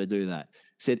never be able to do that.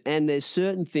 Said, and there's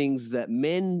certain things that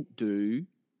men do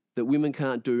that women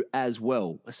can't do as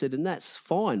well. I said, and that's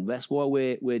fine. That's why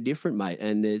we're different, mate.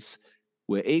 And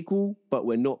we're equal, but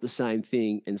we're not the same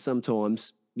thing. And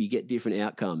sometimes you get different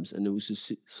outcomes. And it was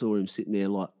just saw him sitting there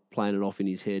like playing it off in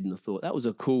his head, and I thought that was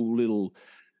a cool little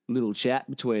chat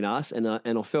between us. And I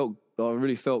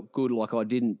really felt good. Like I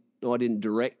didn't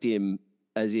direct him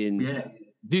as in.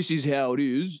 This is how it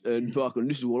is, and fucking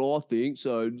this is what I think.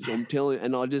 So I'm telling,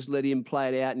 and I just let him play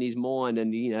it out in his mind,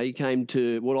 and he came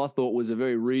to what I thought was a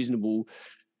very reasonable,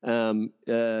 sort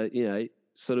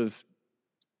of.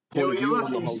 You're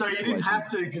lucky, so you didn't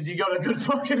have to because you got a good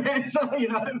fucking answer,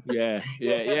 Yeah.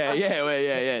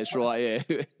 That's right. Yeah.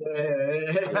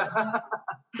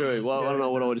 True. Well, I don't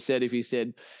know what I would have said if he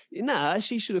said, "No,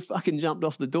 she should have fucking jumped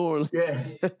off the door."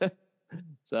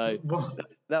 So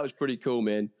that was pretty cool,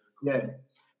 man. Yeah.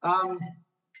 Well,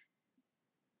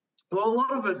 a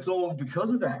lot of it's all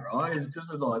because of that, right? It's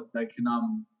because of like they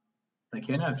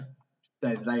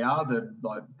are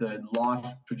the life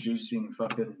producing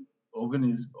fucking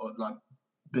organism, or like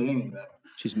being that.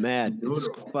 She's mad. It's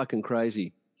fucking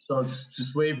crazy. So it's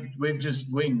just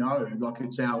we know, like,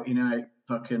 it's our innate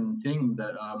fucking thing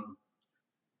that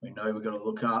we know we've got to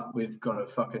look up. We've got to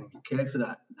fucking care for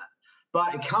that.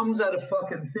 But it comes at a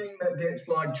fucking thing that gets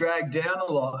like dragged down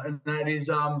a lot, and that is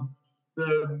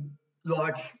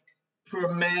for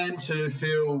a man to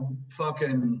feel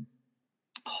fucking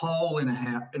whole in a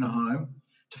home,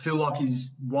 to feel like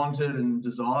he's wanted and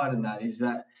desired, and that is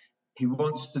that he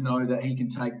wants to know that he can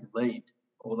take the lead,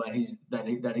 or that he's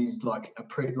like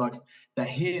that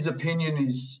his opinion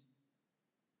is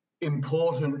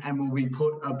important and will be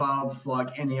put above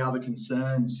like any other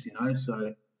concerns,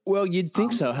 so. Well, you'd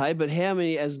think so, hey, but how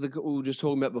many, we were just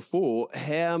talking about before,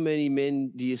 how many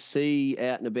men do you see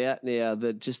out and about now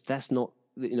that just that's not,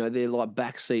 they're like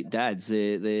backseat dads.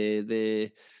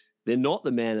 They're not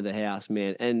the man of the house,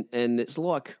 man. And it's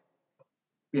like,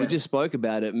 we just spoke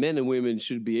about it. Men and women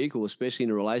should be equal, especially in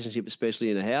a relationship,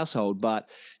 especially in a household. But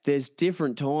there's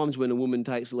different times when a woman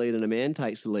takes the lead and a man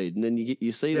takes the lead. And then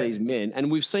you see these men, and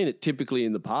we've seen it typically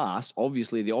in the past,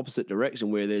 obviously the opposite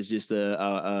direction, where there's just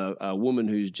a woman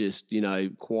who's just,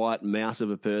 quiet mouse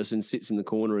of a person, sits in the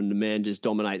corner, and the man just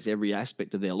dominates every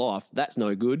aspect of their life. That's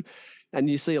no good. And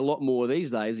you see a lot more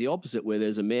these days, the opposite, where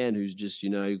there's a man who's just,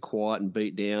 quiet and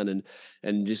beat down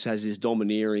and just has this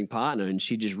domineering partner, and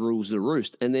she just rules the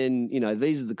roost. And then,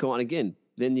 these are the kind, again,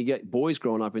 then you get boys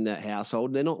growing up in that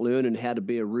household. They're not learning how to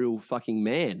be a real fucking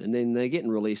man. And then they're getting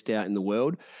released out in the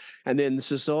world. And then the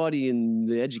society and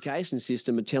the education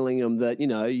system are telling them that,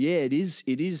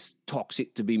 it is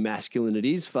toxic to be masculine. It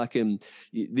is fucking,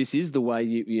 this is the way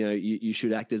you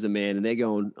should act as a man. And they're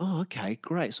going, oh, okay,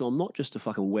 great. So I'm not just a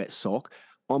fucking wet sock.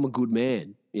 I'm a good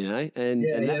man, and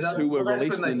that's who we're releasing.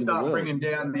 That's when they start bringing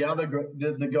down the other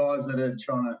the guys that are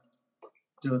trying to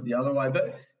do it the other way.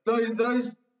 But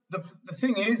the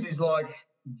thing is like,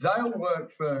 they'll work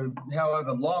for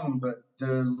however long, but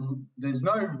there's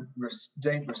no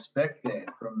deep respect there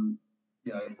from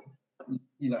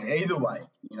either way,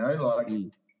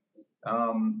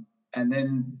 and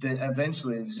then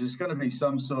eventually there's just going to be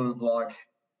some sort of like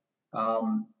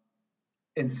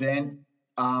event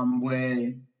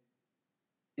where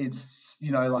it's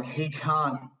like he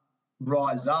can't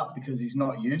rise up because he's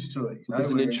not used to it.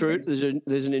 There's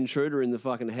an intruder in the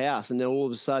fucking house, and then all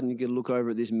of a sudden you get to look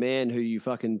over at this man who you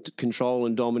fucking control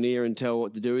and domineer and tell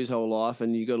what to do his whole life,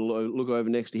 and you got to look over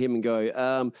next to him and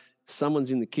go,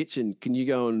 someone's in the kitchen. Can you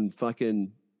go and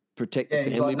fucking protect the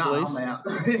family, like, please? I'm out.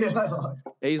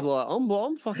 He's like,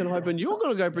 I'm fucking hoping you're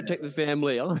going to go protect the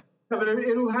family. No, but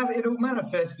it'll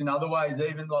manifest in other ways.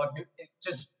 Even like it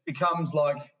just becomes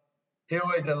like he'll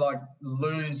either like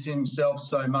lose himself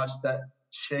so much that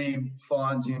she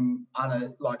finds him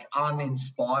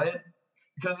uninspired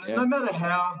because no matter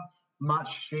how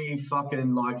much she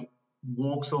fucking like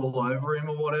walks all over him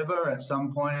or whatever at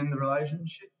some point in the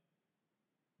relationship,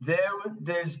 there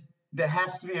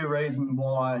has to be a reason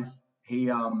why he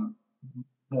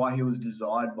was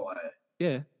desired by it.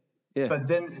 Yeah. Yeah. But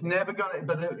then it's never gonna.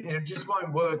 But it just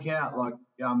won't work out. Like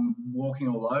walking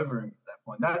all over him at that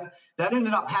point. That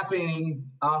ended up happening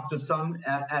after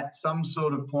at some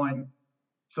sort of point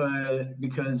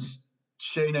because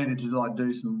she needed to like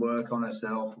do some work on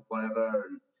herself or whatever,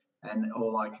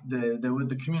 or like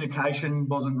the communication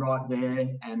wasn't right there,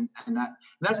 and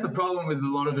that's the problem with a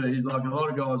lot of it. Is like a lot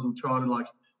of guys will try to like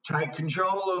take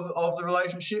control of the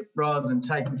relationship rather than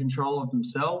taking control of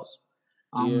themselves.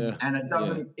 And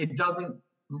it doesn't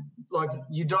like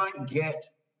you don't get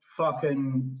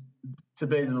fucking to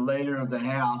be the leader of the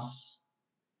house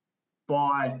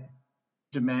by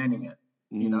demanding it,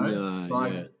 you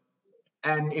know?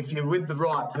 And if you're with the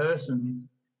right person,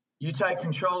 you take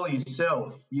control of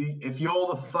yourself. If you're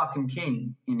the fucking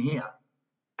king in here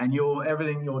and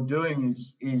everything you're doing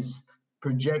is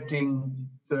projecting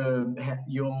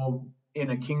your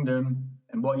inner kingdom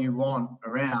and what you want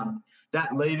around,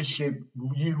 that leadership,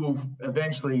 you will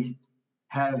eventually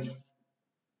have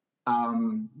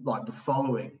like the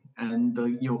following, and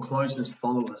your closest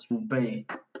followers will be,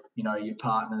 you know, your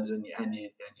partners and your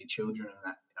children and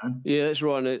that. You know? Yeah, that's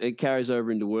right. And it carries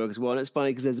over into work as well. And it's funny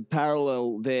because there's a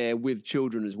parallel there with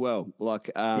children as well. Like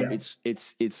it's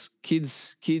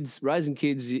kids raising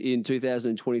kids in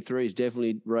 2023 is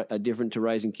definitely different to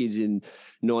raising kids in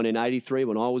 1983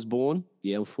 when I was born.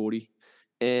 Yeah, I'm 40.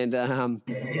 And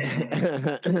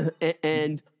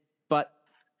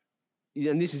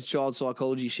this is child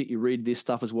psychology shit. You read this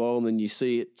stuff as well, and then you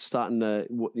see it starting to,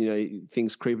 you know,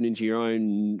 things creeping into your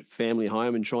own family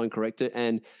home and try and correct it.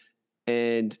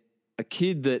 And a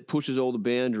kid that pushes all the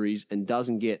boundaries and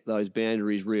doesn't get those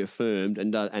boundaries reaffirmed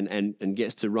and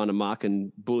gets to run amok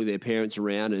and bully their parents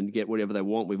around and get whatever they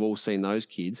want. We've all seen those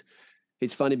kids.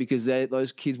 It's funny because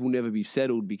those kids will never be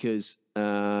settled because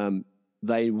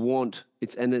they want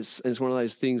it's one of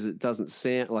those things that doesn't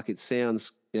sound like it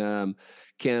sounds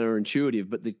counterintuitive,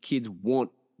 but the kids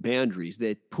want boundaries.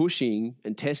 They're pushing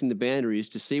and testing the boundaries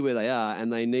to see where they are,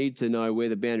 and they need to know where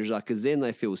the boundaries are because then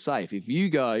they feel safe. If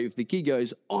the kid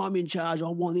goes, I'm in charge, I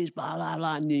want this, blah, blah,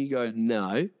 blah, and you go,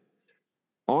 no,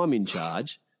 I'm in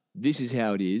charge, this is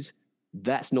how it is,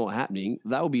 that's not happening,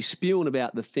 they'll be spewing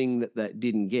about the thing that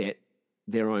didn't get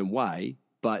their own way,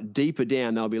 but deeper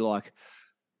down they'll be like,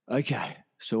 okay,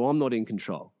 so I'm not in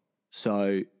control.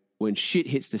 So when shit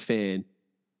hits the fan,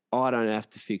 I don't have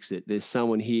to fix it. There's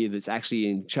someone here that's actually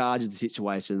in charge of the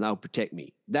situation and they'll protect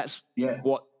me. That's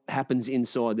what happens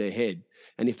inside their head.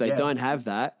 And if they don't have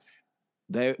that,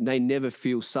 they never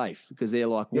feel safe because they're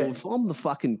like, well, if I'm the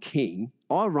fucking king,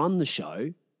 I run the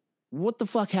show, what the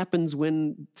fuck happens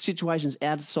when situation's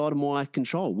outside of my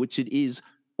control, which it is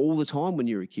all the time when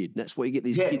you're a kid. And that's why you get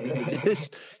these kids that are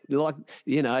just like,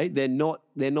 you know, they're not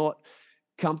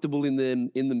comfortable in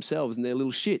themselves and their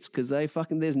little shits because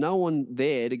there's no one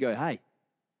there to go, hey,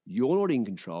 you're not in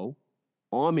control,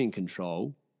 I'm in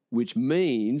control, which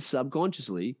means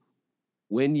subconsciously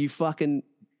when something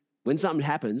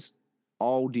happens,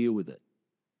 I'll deal with it.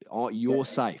 You're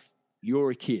safe.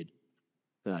 You're a kid.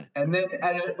 No. And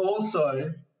it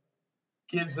also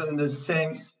gives them the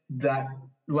sense that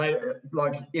later,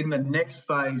 like in the next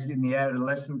phase, in the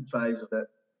adolescent phase of it,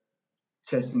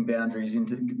 testing boundaries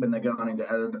when they're going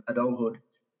into adulthood,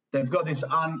 they've got this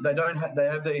they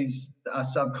have these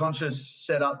subconscious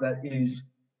setup that is,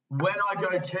 when I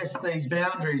go test these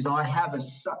boundaries,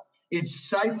 it's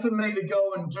safe for me to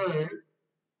go and do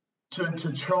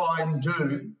to try and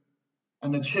do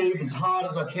and achieve as hard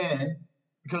as I can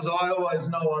because I always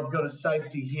know I've got a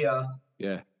safety here.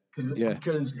 Yeah. Because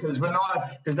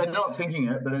they're not thinking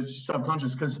it, but it's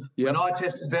subconscious. Because when I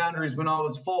tested boundaries when I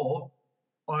was 4,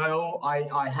 I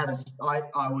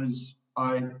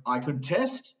could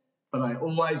test, but I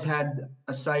always had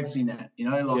a safety net. You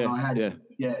know, like I had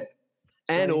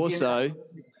And also,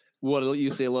 what you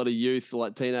see a lot of youth,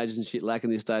 like teenagers and shit, lacking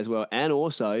this day as well. And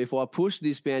also, if I push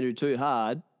this boundary too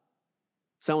hard,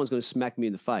 someone's going to smack me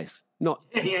in the face. You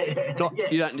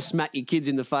don't just smack your kids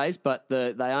in the face, but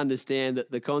they understand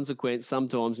that the consequence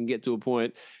sometimes can get to a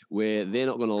point where they're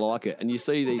not going to like it. And you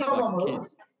see these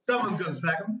kids. Someone's going to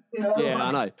smack them. You know? Yeah,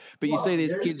 I know. But you see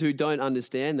these kids who don't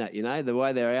understand that, you know, the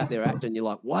way they're out there acting, you're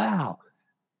like, wow,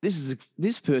 this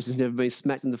person's never been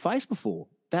smacked in the face before.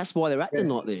 That's why they're acting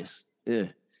like this. Yeah.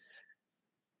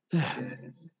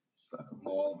 It's fucking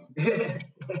wild.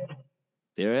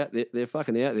 They're out there. They're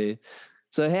fucking out there.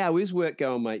 So how is work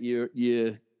going, mate?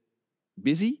 You're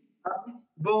busy?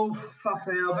 Well, fuck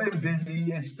man, I've been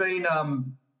busy. It's been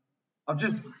I've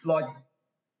just like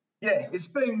it's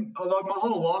been like my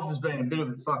whole life has been a bit of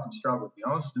a fucking struggle, to be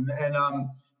honest.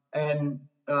 And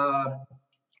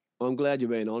I'm glad you're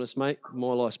being honest, mate. My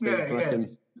life's been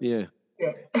fucking yeah.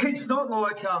 It's not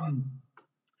like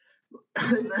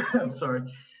sorry.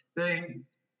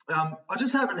 I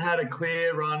just haven't had a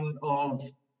clear run of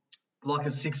like a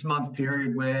 6-month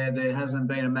period where there hasn't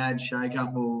been a mad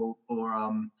shake-up or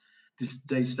this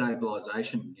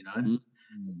destabilization, you know. Mm-hmm.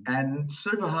 And it's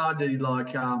super hard to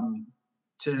like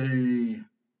to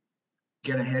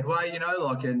get a headway, you know,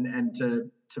 like and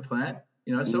to plan,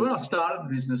 you know. So when I started the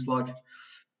business, like,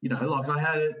 you know, like I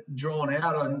had it drawn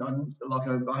out on like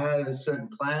I had a certain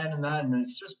plan and that, and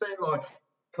it's just been like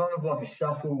kind of like a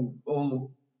shuffle.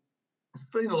 It's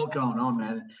been a lot going on,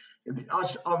 man.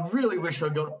 I really wish I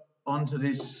got onto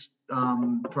this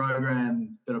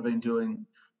program that I've been doing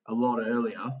a lot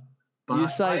earlier. But you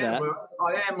say that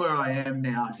I am where I am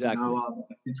now. Exactly. You know,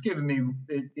 it's given me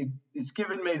it's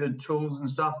given me the tools and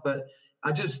stuff, but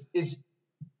it's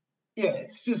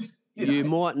just you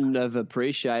mightn't have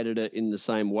appreciated it in the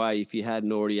same way if you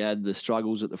hadn't already had the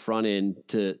struggles at the front end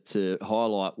to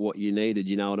highlight what you needed.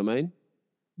 You know what I mean?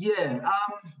 Yeah.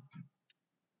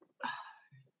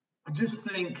 I just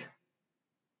think,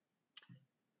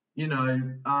 you know,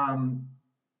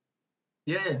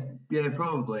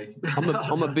 probably.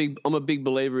 I'm a big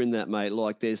believer in that, mate.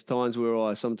 Like there's times where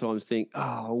I sometimes think,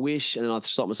 oh, I wish, and then I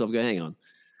stop myself and go, hang on.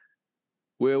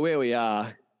 We're where we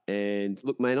are, and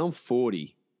look, man, I'm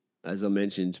 40, as I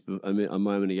mentioned a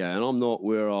moment ago, and I'm not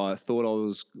where I thought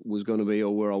I was going to be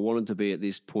or where I wanted to be at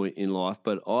this point in life,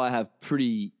 but I have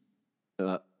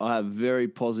I have a very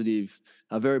positive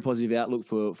outlook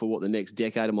for what the next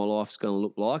decade of my life is going to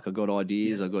look like. I've got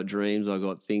ideas, I've got dreams, I've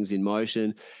got things in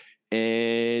motion,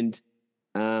 and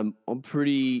I'm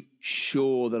pretty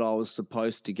sure that I was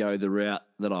supposed to go the route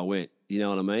that I went. You know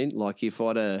what I mean? Like if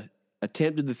I'd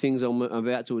attempted the things I'm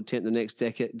about to attempt the next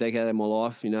decade of my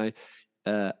life, you know,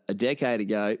 a decade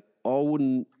ago, I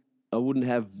wouldn't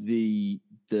have the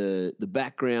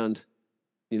background,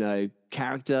 you know,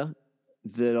 character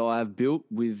that I have built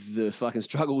with the fucking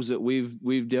struggles that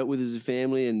we've dealt with as a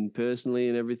family and personally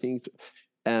and everything.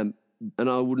 And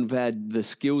I wouldn't have had the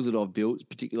skills that I've built,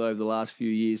 particularly over the last few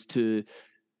years, to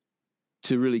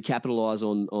really capitalize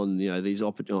on you know these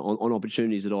on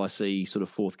opportunities that I see sort of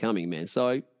forthcoming, man.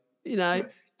 So, you know,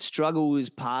 struggle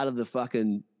is part of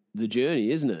the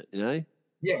journey, isn't it? You know?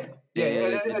 Yeah.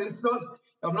 And it's not.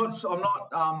 I'm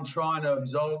not trying to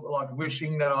absolve, like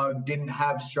wishing that I didn't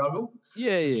have struggle.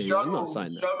 Yeah. I'm not saying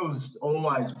that. Struggle's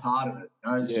always part of it.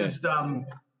 You know? It's just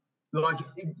like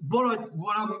what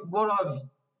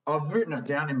I've written it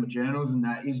down in my journals, and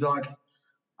that is like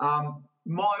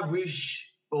my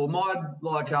wish or my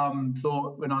like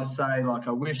thought when I say like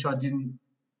I wish I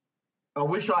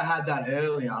had that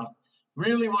earlier.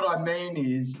 Really, what I mean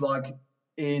is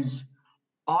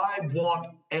I want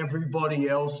everybody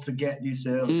else to get this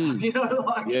early. You know,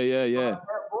 like like,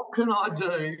 what can I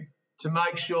do to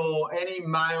make sure any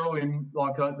male in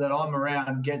like that I'm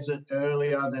around gets it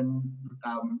earlier than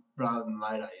rather than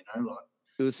later? You know, like.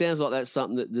 It sounds like that's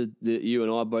something that you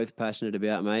and I are both passionate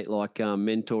about, mate. Like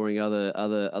mentoring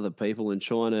other people and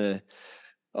trying to.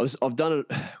 I've done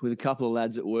it with a couple of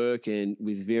lads at work and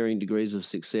with varying degrees of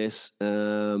success.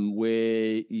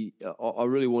 Where I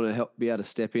really want to be able to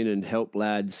step in and help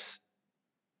lads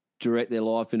direct their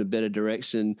life in a better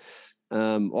direction.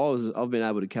 I've been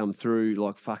able to come through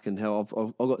like fucking hell.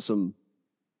 I've got some.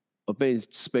 I've been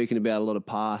speaking about a lot of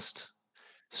past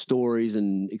stories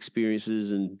and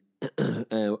experiences and.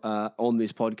 On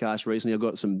this podcast recently, I've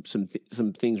got some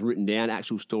things written down,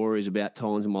 actual stories about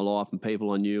times in my life and people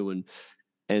I knew, and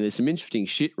there's some interesting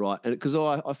shit, right? And because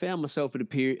I found myself at a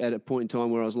point in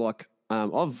time where I was like,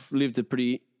 I've lived a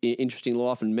pretty interesting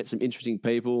life and met some interesting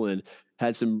people and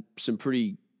had some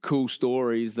pretty cool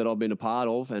stories that I've been a part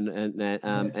of, and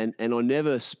I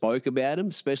never spoke about them,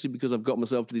 especially because I've got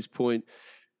myself to this point,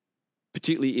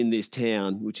 particularly in this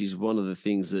town, which is one of the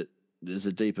things that. There's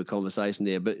a deeper conversation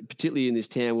there, but particularly in this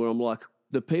town where I'm like,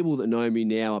 the people that know me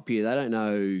now up here, they don't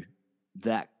know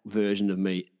that version of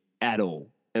me at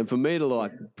all. And for me to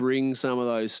like bring some of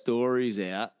those stories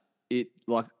out, it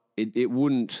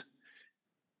wouldn't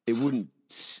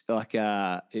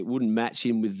match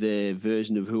in with their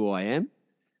version of who I am.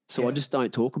 So I just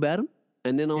don't talk about them.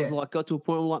 And then I was like, got to a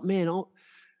point where I'm like, man,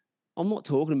 I'm not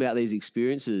talking about these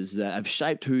experiences that have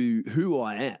shaped who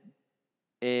I am.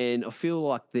 And I feel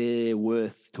like they're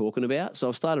worth talking about. So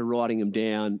I've started writing them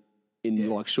down in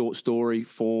like short story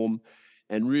form.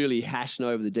 and really hashing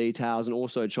over the details, and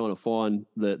also trying to find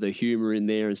the humor in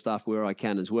there and stuff where I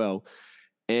can as well.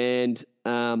 And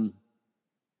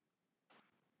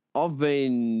I've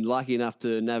been lucky enough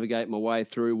to navigate my way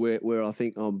through where I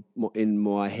think I'm in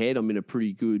my head. I'm in a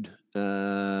pretty good.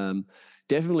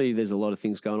 Definitely, there's a lot of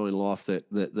things going on in life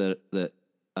that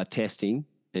are testing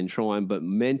and trying, but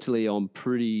mentally, I'm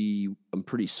pretty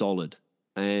solid,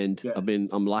 and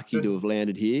I'm lucky to have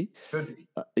landed here.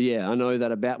 Yeah, I know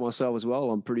that about myself as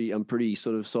well. I'm pretty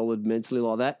sort of solid mentally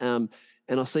like that.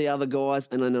 And I see other guys,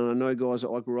 and I know guys that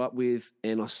I grew up with,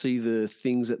 and I see the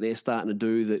things that they're starting to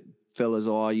do that fellas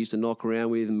I used to knock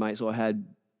around with and mates I had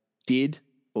did,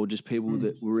 or just people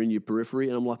that were in your periphery.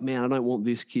 And I'm like, man, I don't want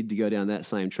this kid to go down that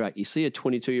same track. You see a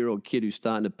 22-year-old kid who's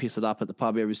starting to piss it up at the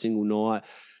pub every single night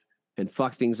and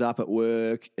fuck things up at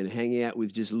work and hang out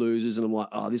with just losers. And I'm like,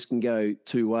 oh, this can go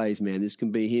two ways, man. This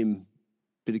can be him,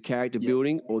 bit of character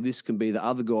building, or this can be the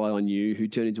other guy I knew who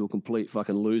turned into a complete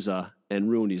fucking loser and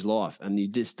ruined his life. And you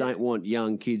just don't want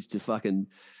young kids to fucking...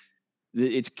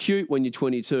 It's cute when you're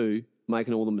 22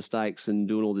 making all the mistakes and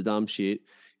doing all the dumb shit.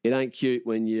 It ain't cute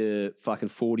when you're fucking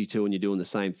 42 and you're doing the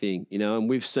same thing, you know? And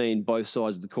we've seen both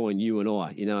sides of the coin, you and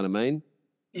I, you know what I mean?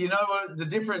 You know what the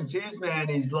difference is, man,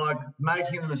 is like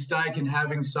making the mistake and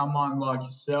having someone like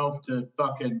yourself to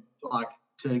fucking like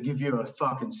to give you a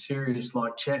fucking serious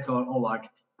like check on or like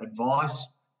advice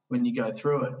when you go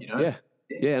through it, you know?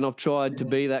 Yeah, and I've tried to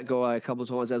be that guy a couple of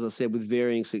times, as I said, with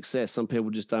varying success. Some people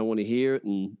just don't want to hear it,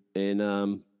 and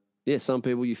some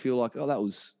people you feel like, oh,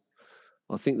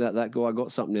 I think that guy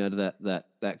got something out of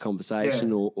that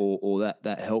conversation or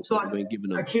that help that I've been giving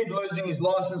them. A kid losing his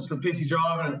license for pissy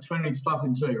driving at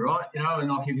 22, right? You know, and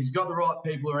like if he's got the right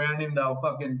people around him, they'll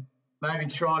fucking maybe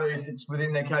try to, if it's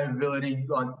within their capability,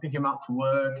 like pick him up for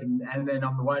work and then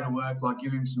on the way to work, like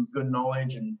give him some good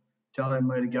knowledge and tell him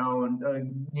where to go and,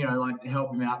 like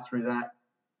help him out through that.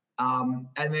 And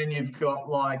then you've got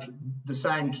like the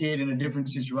same kid in a different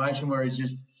situation where he's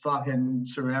just fucking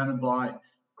surrounded by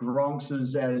gronks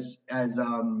as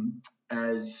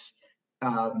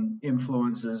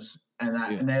influencers and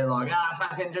that, and they're like,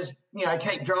 fucking just,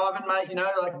 keep driving, mate,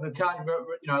 like the car,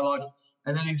 like,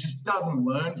 and then he just doesn't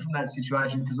learn from that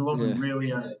situation because it wasn't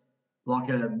really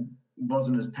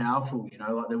wasn't as powerful,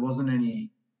 like there wasn't any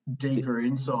deeper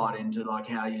insight into like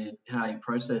how you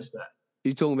process that.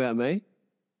 You talking about me?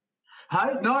 Hey,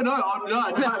 no.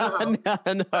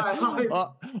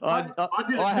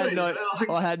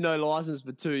 I had no license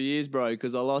for 2 years, bro,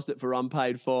 because I lost it for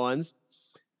unpaid fines,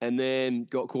 and then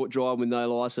got caught driving with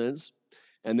no license,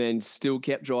 and then still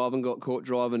kept driving, got caught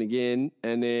driving again,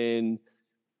 and then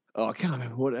I can't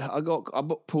remember what I got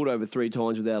pulled over 3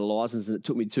 times without a license, and it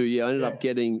took me 2 years. I ended up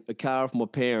getting a car off my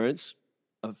parents,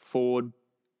 a Ford.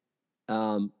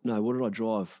 What did I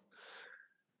drive?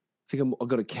 I think I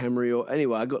got a Camry, or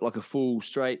anyway, I got like a full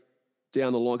straight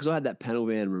down the line because I had that panel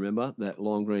van, remember that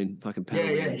lime green fucking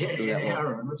panel van?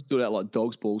 Stood out like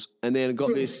dog's balls, and then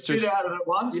got this spit out of it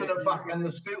once, and it fucking the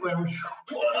spit went.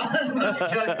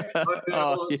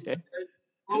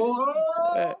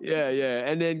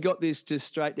 And then got this just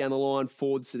straight down the line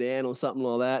Ford sedan or something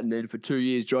like that, and then for 2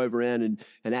 years drove around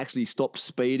and actually stopped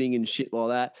speeding and shit like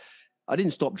that. I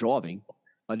didn't stop driving.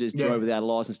 I just drove without a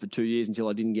license for 2 years until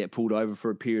I didn't get pulled over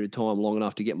for a period of time long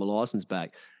enough to get my license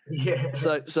back. Yeah.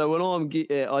 So when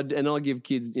I give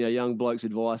kids, young blokes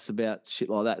advice about shit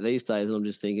like that these days, and I'm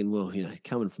just thinking, well,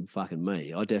 coming from fucking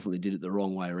me, I definitely did it the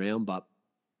wrong way around, but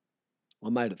I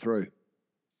made it through.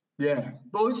 Yeah.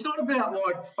 Well, it's not about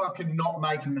like fucking not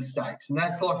making mistakes, and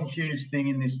that's like a huge thing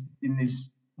in this,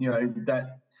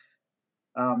 that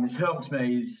has helped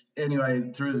me is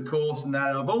anyway through the course and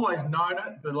that. I've always known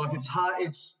it, but like it's hard.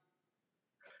 It's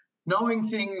knowing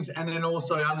things and then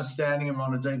also understanding them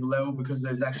on a deeper level because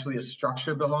there's actually a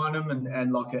structure behind them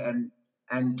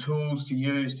and tools to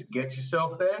use to get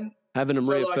yourself there. Having them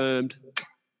reaffirmed.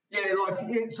 The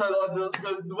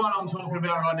one I'm talking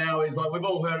about right now is like we've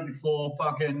all heard it before.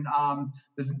 Fucking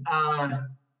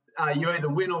you either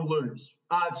win or lose.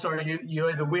 You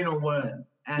either win or learn.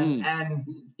 And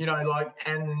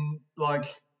the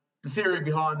theory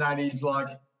behind that is like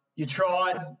you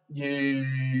tried, you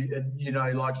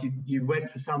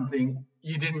went for something,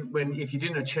 you didn't if you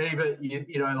didn't achieve it, you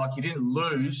didn't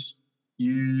lose,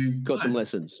 you got some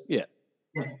lessons. Yeah.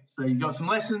 So you got some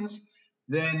lessons,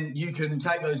 then you can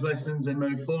take those lessons and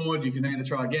move forward. You can either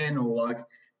try again or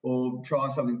try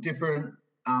something different.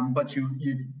 But you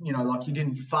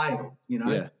didn't fail,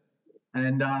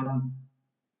 and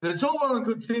but it's all well and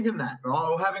good thinking that, right?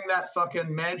 Or having that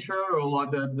fucking mantra or like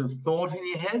the thought in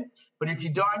your head. But if you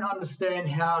don't understand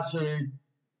how to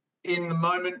in the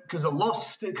moment because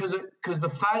the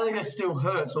failure still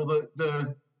hurts, or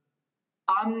the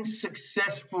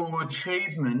unsuccessful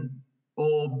achievement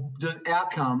or the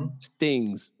outcome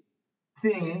stings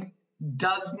thing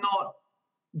does not.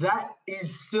 That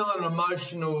is still an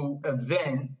emotional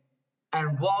event.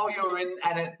 And while you're in,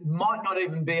 and it might not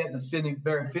even be at the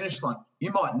very finish line,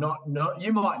 you might not know.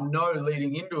 You might know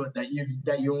leading into it that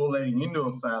you're leading into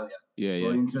a failure,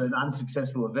 or into an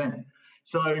unsuccessful event.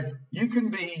 So you can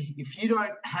be, if you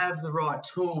don't have the right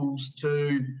tools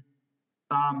to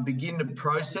begin to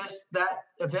process that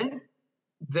event,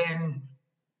 then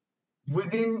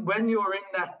when you're in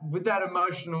that with that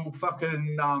emotional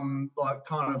fucking like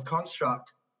kind of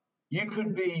construct, you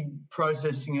could be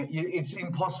processing it. It's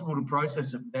impossible to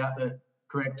process it without the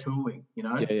correct tooling, you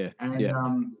know.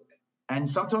 And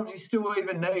sometimes you still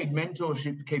even need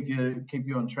mentorship to keep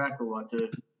you on track, or like to.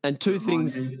 And two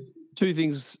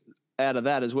things out of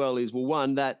that as well is, well,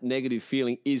 one, that negative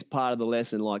feeling is part of the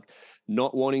lesson. Like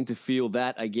not wanting to feel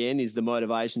that again is the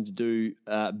motivation to do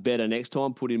better next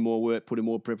time. Put in more work, put in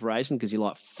more preparation, because you're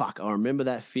like, fuck, I remember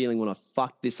that feeling when I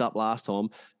fucked this up last time.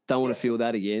 Don't want to feel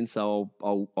that again, so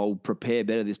I'll prepare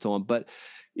better this time. But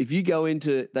if you go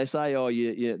into, they say, oh,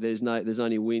 there's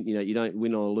only win. You know, you don't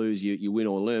win or lose. You win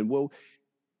or learn. Well,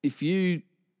 if you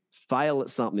fail at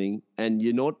something and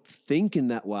you're not thinking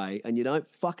that way, and you don't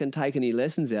fucking take any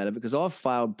lessons out of it, because I've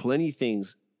failed plenty of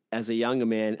things as a younger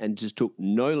man and just took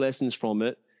no lessons from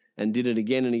it and did it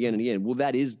again and again and again. Well,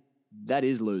 that is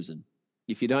losing.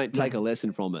 If you don't take a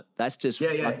lesson from it, that's just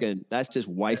that's just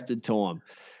wasted time.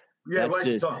 Yeah, that's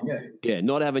wasted time.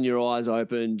 Not having your eyes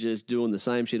open, just doing the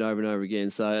same shit over and over again.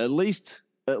 So at least.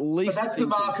 But that's the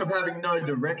mark of having no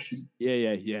direction.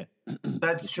 Yeah.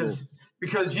 That's just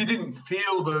because you didn't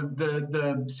feel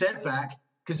the setback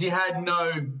because you had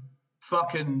no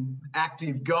fucking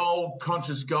active goal,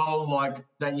 conscious goal like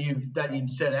that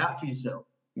you'd set out for yourself.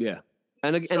 Yeah,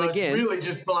 and again, it's really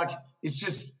just like it's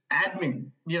just admin.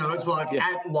 You know, it's like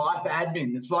life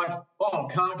admin. It's like, oh,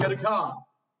 can't get a car.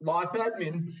 Life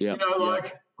admin,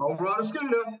 like I'll ride a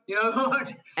scooter,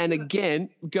 like. And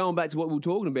again, going back to what we were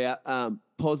talking about,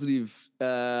 positive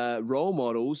role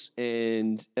models,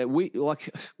 and we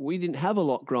didn't have a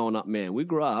lot growing up, man. We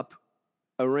grew up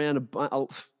around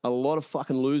a lot of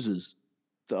fucking losers.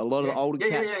 A lot of the older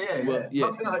cats,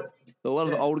 a lot of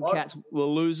the older cats were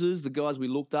losers. The guys we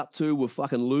looked up to were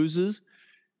fucking losers.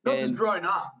 Not just growing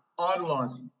up,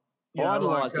 idolizing.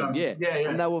 Idolized them,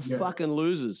 and they were fucking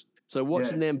losers. So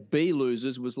watching them be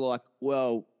losers was like,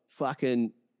 well,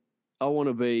 fucking, I want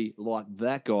to be like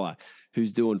that guy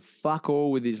who's doing fuck all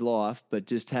with his life, but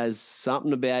just has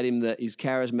something about him that is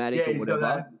charismatic or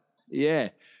whatever. Yeah.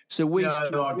 So we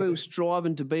were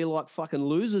striving to be like fucking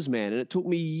losers, man. And it took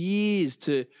me years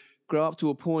to grow up to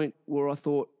a point where I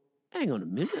thought, hang on a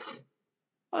minute,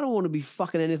 I don't want to be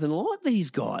fucking anything like these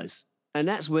guys. And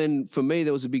that's when, for me,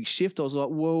 there was a big shift. I was like,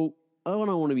 well, I don't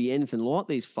want to be anything like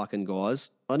these fucking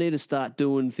guys. I need to start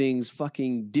doing things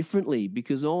fucking differently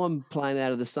because I'm playing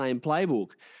out of the same playbook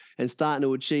and starting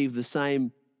to achieve the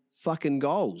same fucking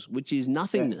goals, which is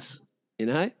nothingness, you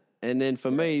know? And then for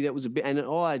me, that was a bit, and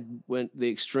I went the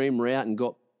extreme route and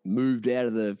got moved out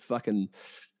of the fucking,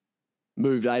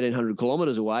 moved 1,800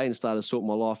 kilometers away and started sorting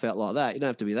my life out like that. You don't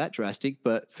have to be that drastic,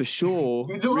 but for sure.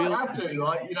 You don't have to,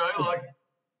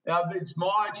 it's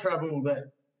my travel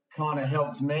that kind of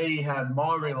helped me have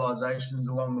my realizations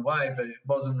along the way, but it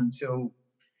wasn't until,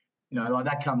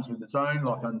 that comes with its own,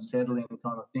 like, unsettling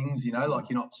kind of things, like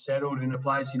you're not settled in a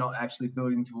place, you're not actually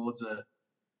building towards a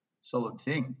solid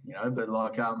thing, but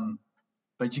like,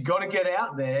 but you got to get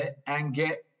out there and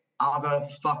get other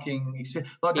fucking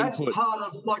experience. Like, that's part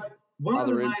of, like, one of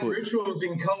the main rituals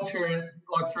in culture,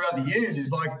 like, throughout the years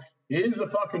is like, here's a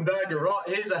fucking bag of rice.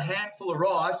 Here's a handful of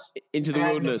rice into the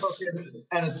wilderness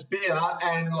and a spear,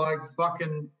 and like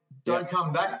fucking don't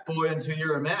come back, boy, until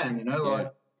you're a man. And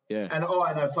and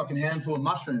a fucking handful of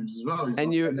mushrooms as well.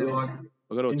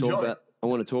 I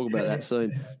want to talk about that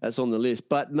soon. That's on the list.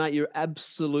 But mate, you're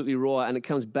absolutely right, and it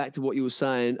comes back to what you were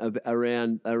saying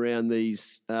around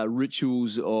these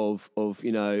rituals of what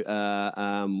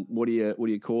do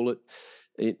you call it?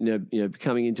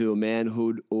 Becoming into a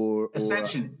manhood or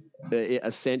ascension.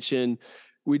 Ascension.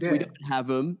 We don't have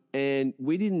them, and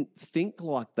we didn't think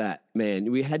like that,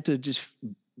 man. We had to just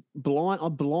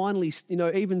blindly,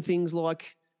 even things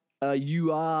like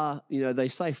you are, they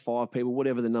say 5 people,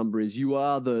 whatever the number is, you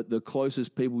are the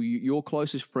closest people, your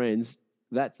closest friends.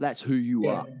 That's who you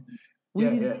are.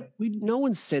 No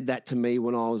one said that to me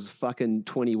when I was fucking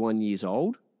 21 years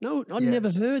old. No, I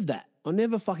never heard that. I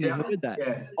never fucking heard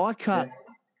that. I cut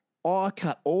I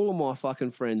cut all of my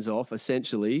fucking friends off,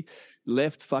 essentially,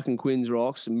 left fucking Quinns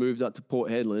Rocks and moved up to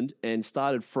Port Hedland and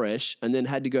started fresh, and then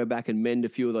had to go back and mend a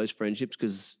few of those friendships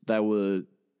because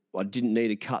I didn't need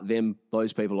to cut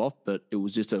those people off, but it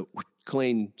was just a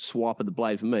clean swipe of the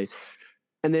blade for me.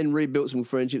 And then rebuilt some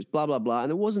friendships, blah, blah, blah.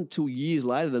 And it wasn't until years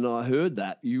later that I heard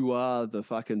that you are the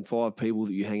fucking 5 people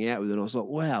that you hang out with. And I was like,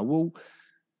 wow, well,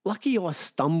 lucky I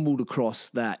stumbled across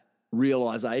that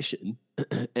realization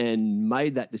and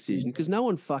made that decision because no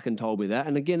one fucking told me that.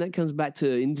 And again, that comes back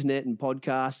to internet and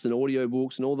podcasts and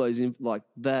audiobooks and all those like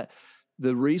that.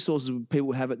 The resources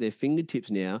people have at their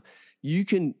fingertips now, you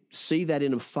can see that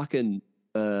in a fucking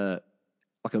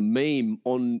like a meme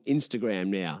on Instagram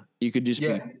now. You could just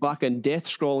be fucking death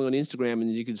scrolling on Instagram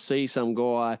and you could see some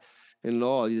guy and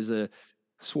there's a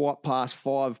swipe past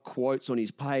 5 quotes on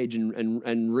his page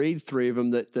and read 3 of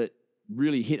them that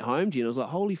really hit home to you. And I was like,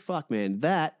 holy fuck, man,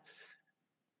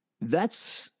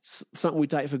 that's something we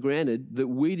take for granted that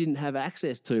we didn't have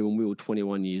access to when we were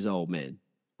 21 years old, man,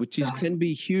 which can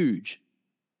be huge.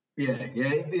 Yeah.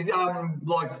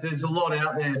 Like there's a lot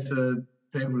out there for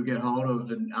people to get hold of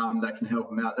and that can help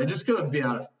them out. They just got to be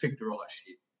able to pick the right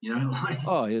shit, you know?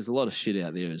 Like, there's a lot of shit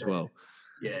out there as well.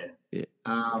 Yeah.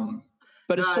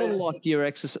 But it's sort of like your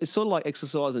exercise. It's sort of like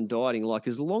exercise and dieting. Like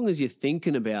as long as you're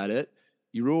thinking about it,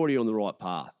 you're already on the right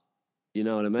path. You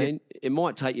know what I mean? Yeah. It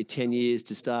might take you 10 years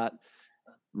to start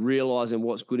realizing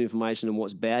what's good information and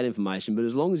what's bad information. But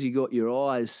as long as you got your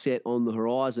eyes set on the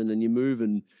horizon and you're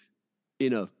moving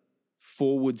in a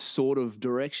forward sort of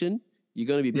direction, you're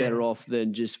going to be better off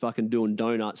than just fucking doing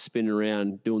donuts, spinning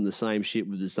around, doing the same shit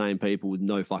with the same people with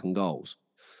no fucking goals.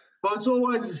 But it's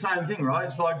always the same thing, right?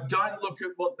 It's like don't look at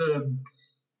what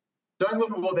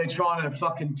they're trying to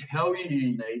fucking tell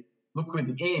you need. Look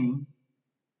within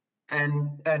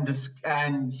and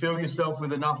fill yourself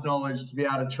with enough knowledge to be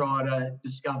able to try to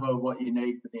discover what you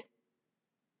need within.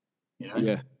 You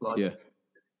know?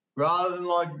 Rather than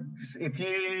like if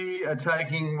you are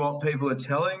taking what people are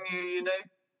telling you need,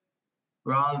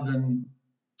 rather than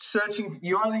searching,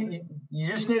 you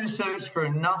just need to search for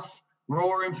enough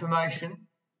raw information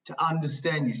to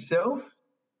understand yourself.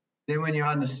 Then when you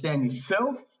understand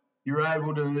yourself, you're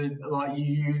able to like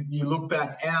you look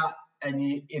back out and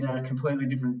you're in a completely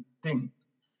different thing.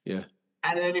 Yeah.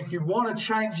 And then if you want to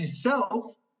change yourself,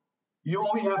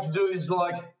 all you have to do is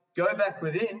like go back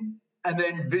within and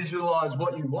then visualize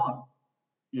what you want,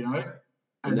 you know,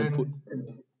 and then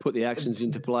put the actions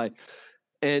into play.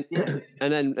 And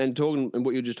and talking and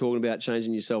what you're just talking about,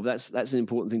 changing yourself, that's an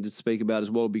important thing to speak about as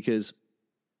well, because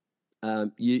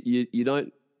you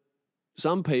don't.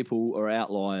 Some people are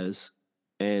outliers,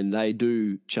 and they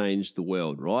do change the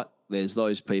world, right? There's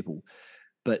those people,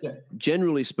 but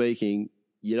generally speaking,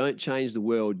 you don't change the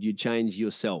world. You change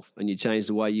yourself, and you change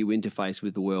the way you interface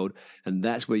with the world, and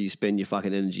that's where you spend your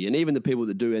fucking energy. And even the people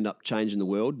that do end up changing the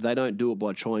world, they don't do it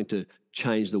by trying to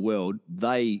change the world.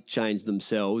 They change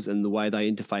themselves, and the way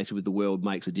they interface with the world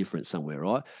makes a difference somewhere,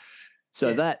 right?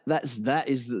 So that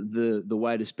is the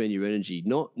way to spend your energy.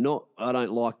 Not I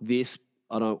don't like this.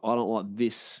 I don't like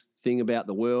this thing about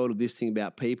the world, or this thing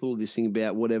about people, this thing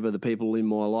about whatever the people in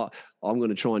my life. I'm going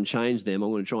to try and change them.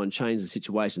 I'm going to try and change the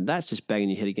situation. That's just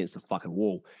banging your head against the fucking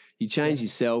wall. You change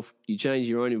yourself, you change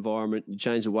your own environment, you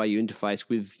change the way you interface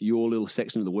with your little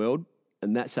section of the world,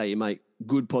 and that's how you make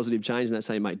good, positive change, and that's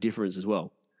how you make difference as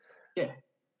well. Yeah.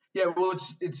 Well,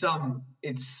 it's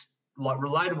like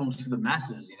relatable to the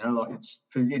masses, you know, like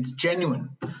it's genuine,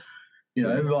 you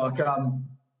know, like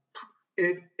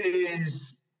it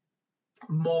is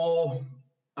more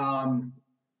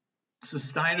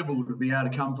sustainable to be able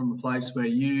to come from a place where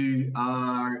you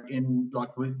are in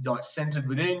like centered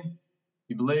within.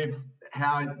 You believe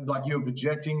how like you're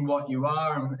projecting what you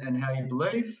are and how you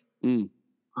believe, and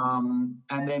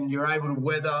then you're able to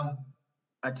weather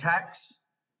attacks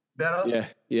better.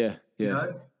 Yeah. You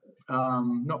know,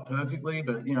 not perfectly,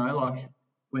 but you know, like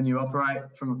when you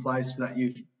operate from a place that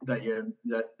you're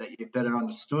better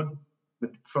understood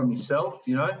from yourself,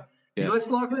 you know. You're less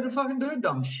likely to fucking do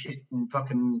dumb shit and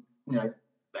fucking, you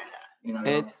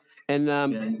know. And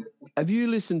have you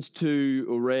listened to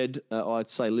or read? I'd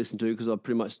say listen to, because I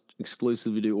pretty much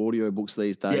exclusively do audiobooks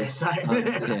these days. Yeah, same.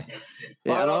 And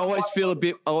I always feel a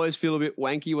bit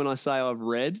wanky when I say I've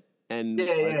read.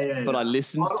 But I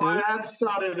listened to. I have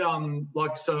started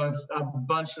a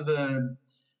bunch of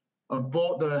I've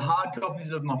bought the hard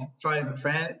copies of my favourite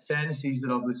fantasies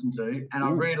that I've listened to, and I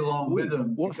read along with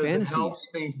them. What fantasies? It helps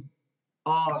me.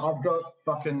 Oh, I've got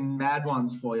fucking mad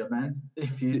ones for you, man.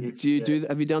 Have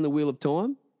you done the Wheel of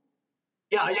Time?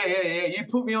 Yeah. You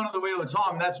put me onto the Wheel of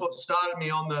Time. That's what started me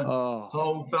on the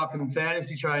whole fucking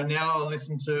fantasy train. Now I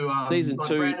listen to season like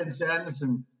 2. Brandon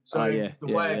Sanderson. So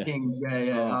the Way of Kings.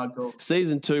 Hardcore.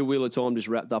 Season 2 Wheel of Time just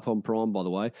wrapped up on Prime, by the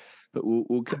way. But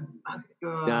we'll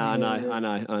I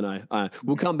know.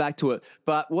 We'll come back to it.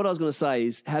 But what I was going to say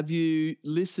is, have you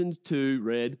listened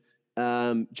to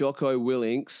Jocko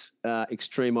Willink's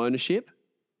Extreme Ownership?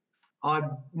 I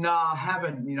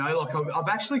haven't. You know, like I've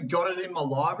actually got it in my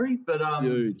library, but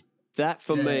dude, that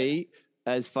for me,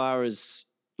 as far as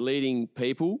leading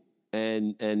people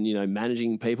and you know,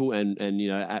 managing people and you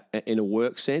know, in a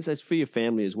work sense, that's for your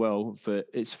family as well.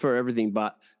 It's for everything,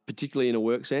 but particularly in a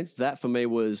work sense, that for me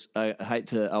was, I'm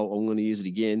going to use it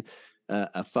again,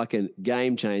 a fucking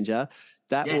game changer.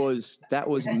 That was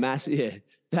massive. Yeah,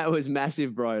 that was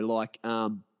massive, bro. Like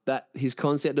that his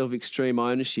concept of extreme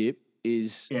ownership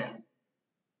is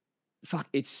fuck.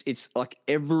 It's like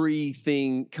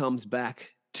everything comes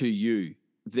back to you.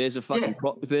 If there's a fucking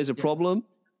if there's a problem,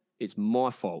 it's my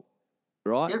fault,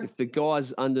 right? If the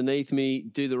guys underneath me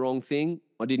do the wrong thing,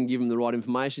 I didn't give them the right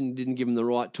information, didn't give them the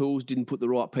right tools, didn't put the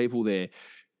right people there.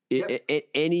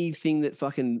 Anything that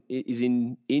fucking is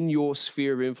in your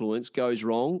sphere of influence goes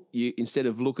wrong, you, instead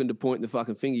of looking to point the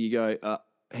fucking finger, you go,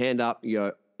 hand up, you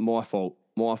go, my fault.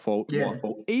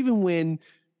 Even when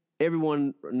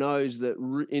everyone knows that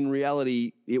in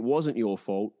reality it wasn't your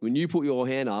fault, when you put your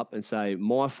hand up and say,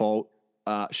 my fault,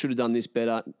 should have done this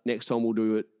better, next time we'll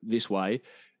do it this way,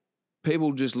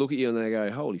 people just look at you and they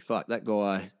go, holy fuck, that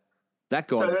guy's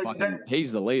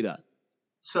he's the leader.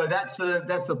 So that's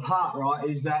the part, right?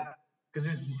 Is that because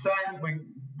it's the same?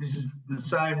 This is the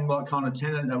same like kind of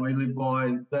tenet that we live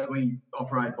by, that we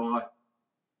operate by,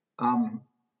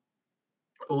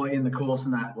 or in the course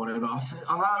and that whatever.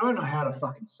 I don't know how to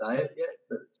fucking say it yet,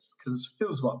 but because it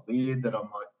feels like weird that I'm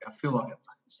like, I feel like a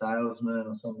fucking salesman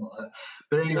or something like that.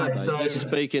 But anyway, so just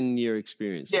speaking your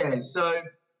experience. Yeah. So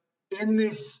in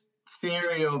this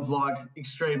theory of like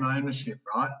extreme ownership,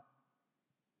 right?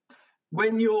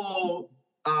 When you're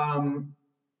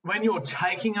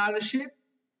taking ownership,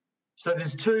 so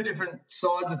there's two different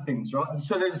sides of things, right?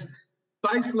 So there's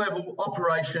base level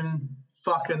operation,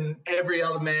 fucking every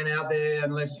other man out there,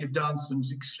 unless you've done some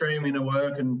extreme inner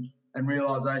work and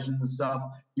realizations and stuff,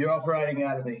 you're operating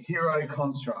out of the hero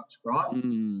construct, right?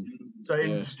 So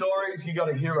in stories, you got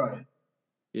a hero.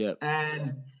 Yeah.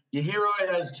 And your hero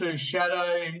has two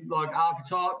shadow like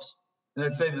archetypes, and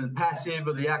it's either the passive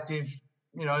or the active,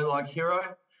 you know, like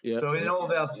hero. So in all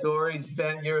of our stories,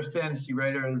 you're a fantasy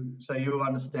reader, so you'll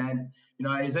understand, you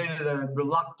know, he's either the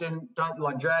reluctant,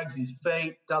 drags his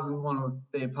feet, doesn't want to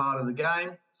be a part of the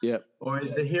game, or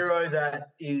is the hero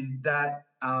that is that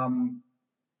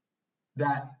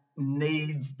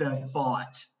needs the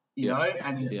fight, you know,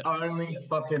 and is only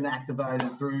fucking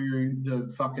activated through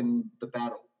the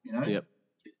battle, you know.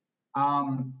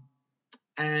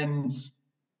 And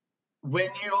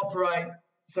when you operate.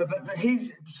 So, but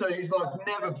he's like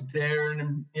never preparing,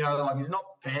 and you know, like he's not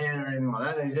preparing or anything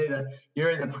like that.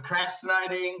 You're either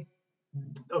procrastinating,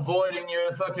 avoiding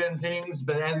your fucking things,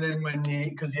 and then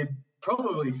because you're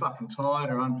probably fucking tired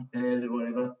or unprepared or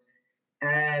whatever,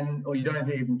 or you don't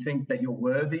even think that you're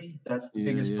worthy. That's the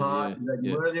biggest part, is that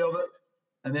you're worthy of it.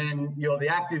 And then you're the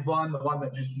active one, the one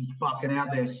that just is fucking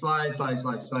out there, slay.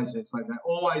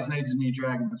 Always needs a new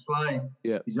dragon to slay.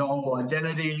 His whole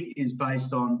identity is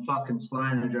based on fucking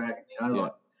slaying a dragon, you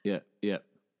know?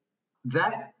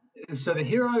 So the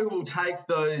hero will take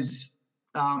those,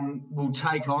 will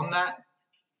take on that,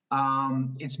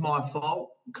 it's my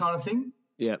fault kind of thing.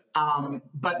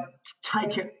 But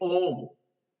take it all,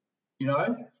 you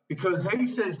know? Because he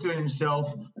says to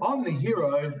himself, I'm the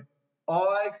hero,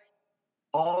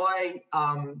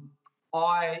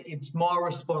 it's my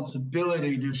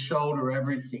responsibility to shoulder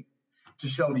everything, to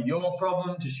shoulder your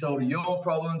problem, to shoulder your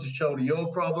problem, to shoulder your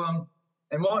problem.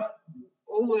 And what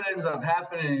all that ends up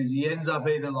happening is he ends up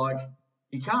either like,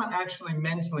 he can't actually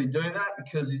mentally do that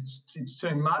because it's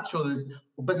too much, or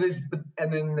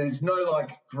then there's no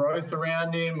like growth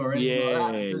around him or anything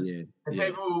like that. And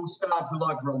people will start to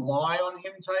like rely on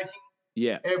him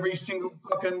taking every single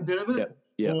fucking bit of it,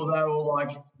 or they will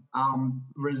like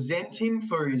resent him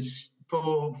for his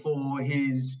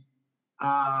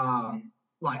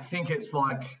like think it's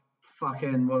like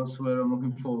fucking, what's the word I'm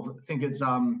looking for? Think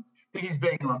he's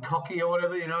being like cocky or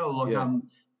whatever, you know,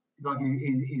 like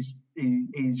he's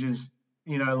just,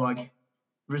 you know, like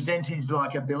resent his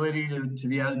like ability to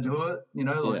be able to do it, you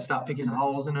know, like start picking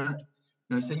holes in it,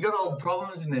 you know. So you got all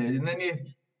problems in there, and then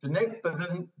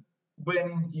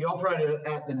when you operate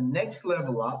at the next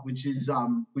level up, which is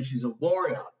a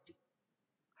warrior,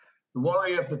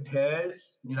 warrior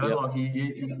prepares, like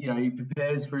he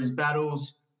prepares for his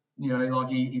battles, like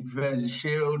he prepares his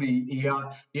shield. He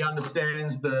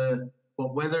understands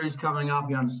what weather is coming up.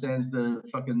 He understands the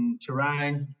fucking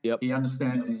terrain. Yep. He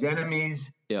understands his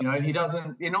enemies. Yep. He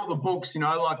doesn't, in all the books,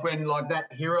 like when like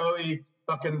that hero,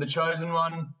 the chosen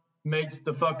one meets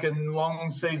the fucking long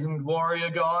seasoned warrior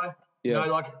guy. Yeah.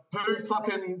 Like who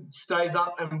fucking stays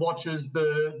up and watches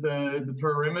the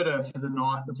perimeter for the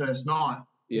night, the first night?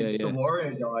 It's the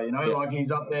warrior guy, like he's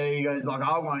up there, he goes like,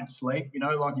 I won't sleep,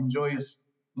 like enjoy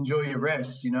your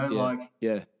rest, he's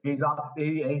up,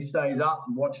 he stays up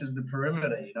and watches the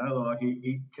perimeter, like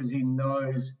because he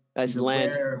knows that's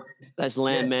land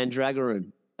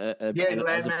Mandragoran.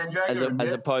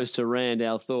 As opposed to Rand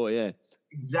al'Thor,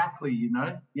 exactly,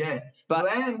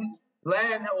 But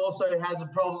Lan also has a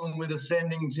problem with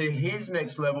ascending to his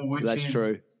next level, which is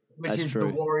the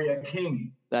warrior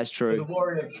king. That's true. So the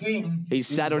warrior king, he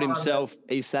saddled himself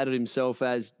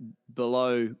as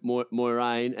below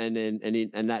Moiraine,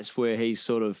 and that's where he's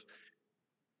sort of,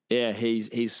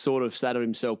 he's sort of saddled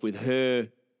himself with her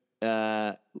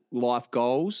life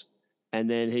goals, and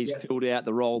then he's filled out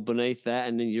the role beneath that.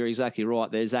 And then you're exactly right.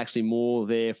 There's actually more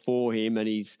there for him, and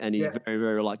he's very,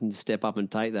 very reluctant to step up and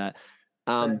take that.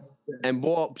 And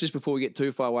just before we get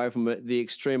too far away from it, the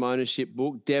Extreme Ownership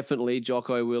book, definitely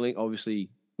Jocko Willing, obviously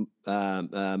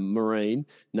Marine,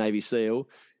 Navy SEAL.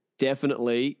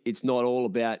 Definitely, it's not all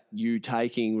about you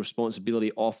taking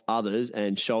responsibility off others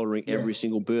and shouldering every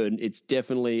single burden. It's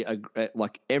definitely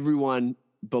like everyone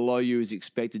below you is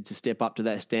expected to step up to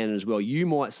that standard as well. You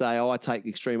might say, I take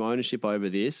extreme ownership over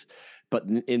this, but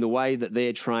in the way that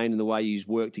they're trained and the way you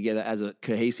work together as a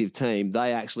cohesive team,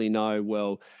 they actually know,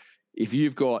 well, if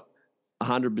you've got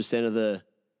 100% of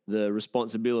the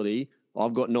responsibility,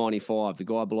 I've got 95. The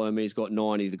guy below me's got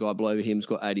 90. The guy below him's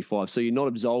got 85. So you're not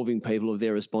absolving people of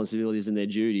their responsibilities and their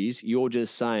duties. You're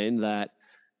just saying that.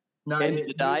 No, end of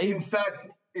the day, in fact,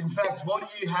 what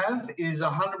you have is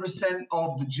 100%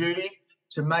 of the duty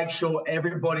to make sure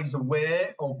everybody's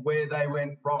aware of where they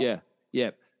went wrong. Yeah.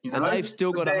 And they've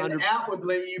still got 100.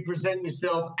 Outwardly, you present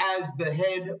yourself as the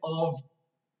head of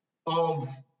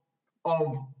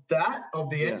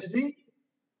the entity,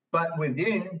 but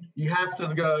within you have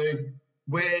to go,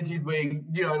 where did we,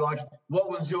 what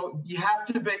was you have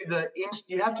to be the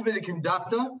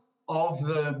conductor of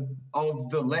the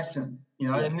lesson,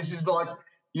 and this is like,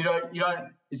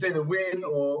 it's either win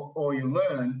or you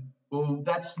learn. Well,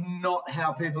 that's not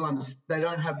how people understand. They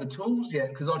don't have the tools yet,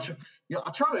 because you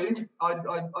try to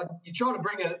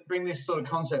bring this sort of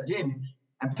concept in,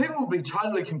 and people will be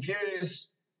totally confused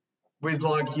with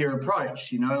like your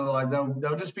approach, like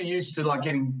they'll just be used to like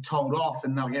getting told off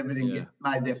and like everything get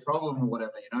made their problem or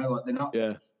whatever, like they're not,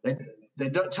 they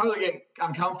don't totally get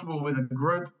uncomfortable with a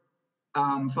group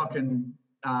meeting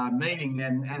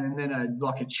and then a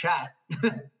chat,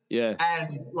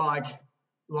 and like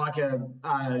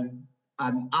an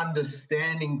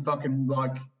understanding fucking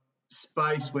like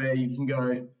space where you can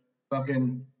go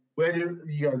fucking, where did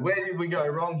we go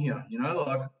wrong here,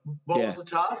 like what was the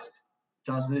task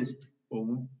this.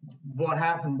 Well, what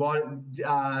happened? What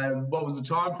was the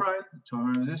time frame? The time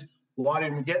frame was this. Why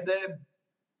didn't we get there?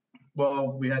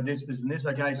 Well, we had this, and this.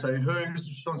 Okay, so whose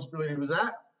responsibility was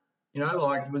that?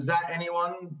 Was that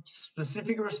anyone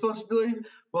specific responsibility?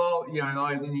 Well, you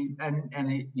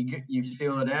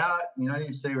feel it out.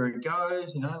 You see where it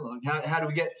goes. How do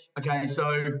we get? Okay,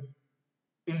 so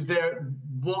is there,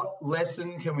 what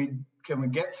lesson can we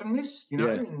get from this?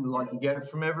 And like you get it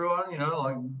from everyone.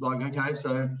 Okay,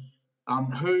 so.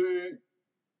 Who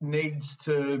needs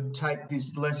to take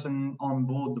this lesson on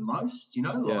board the most,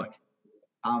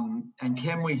 and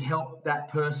can we help that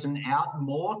person out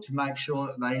more to make sure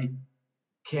that they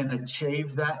can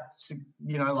achieve that,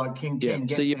 can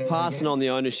get. So you're passing on the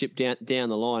ownership down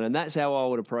the line, and that's how I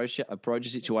would approach a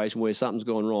situation where something's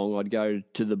gone wrong. I'd go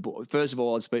to first of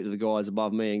all, I'd speak to the guys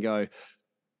above me and go,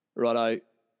 righto,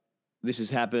 this has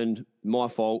happened, my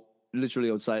fault.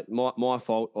 Literally, I'd say, my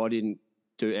fault, I didn't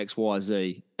do X, Y,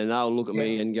 Z, and they'll look at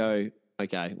me and go,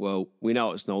 okay, well, we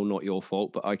know it's not your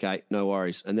fault, but okay, no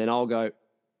worries. And then I'll go,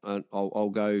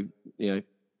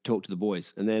 talk to the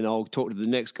boys, and then I'll talk to the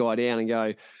next guy down and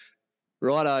go,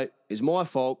 righto, it's my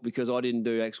fault because I didn't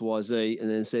do X, Y, Z, and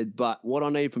then said, but what I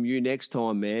need from you next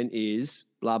time, man, is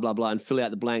blah, blah, blah, and fill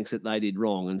out the blanks that they did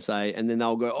wrong and say, and then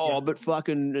they'll go, but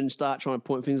fucking, and start trying to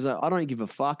point fingers out. I don't give a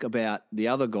fuck about the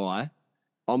other guy.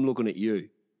 I'm looking at you,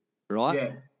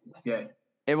 right? Yeah.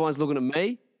 Everyone's looking at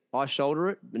me. I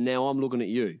shoulder it, and now I'm looking at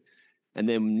you. And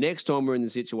then next time we're in the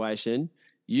situation,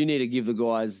 you need to give the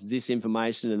guys this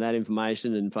information and that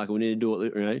information, and fucking we need to do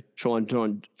it. Try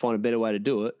and find a better way to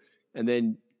do it. and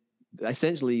then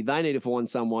essentially they need to find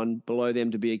someone below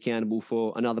them to be accountable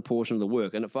for another portion of the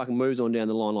work, and it fucking moves on down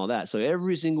the line like that. So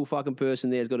every single fucking person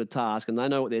there's got a task, and they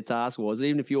know what their task was.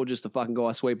 Even if you're just the fucking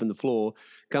guy sweeping the floor,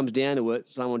 comes down to it,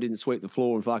 someone didn't sweep the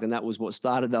floor, and fucking that was what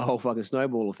started the whole fucking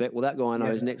snowball effect. Well, that guy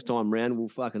knows next time round, well,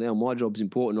 fucking hell, my job's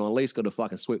important. I at least got to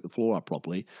fucking sweep the floor up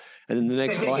properly, and then the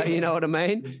next guy, you know what I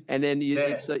mean? And then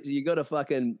so you got to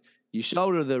fucking. You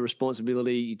shoulder the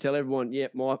responsibility. You tell everyone, yeah,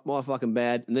 my fucking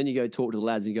bad. And then you go talk to the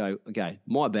lads and you go, okay,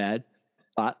 my bad,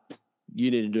 but you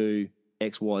need to do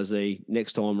X, Y, Z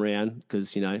next time round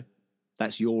because, you know,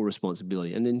 that's your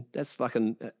responsibility. And then that's what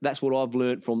I've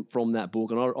learned from that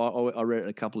book. And I read it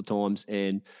a couple of times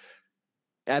and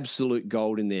absolute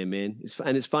gold in there, man.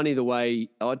 It's funny the way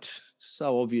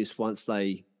so obvious once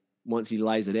he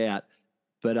lays it out.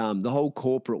 But the whole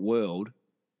corporate world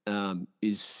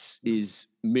is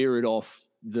mirrored off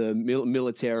the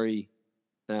military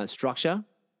structure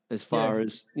as far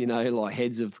as, you know, like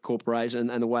heads of corporation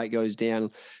and the way it goes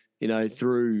down, you know,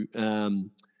 through the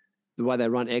way they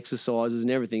run exercises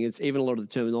and everything. It's even a lot of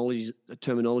the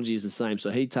terminology is the same.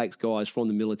 So he takes guys from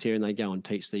the military and they go and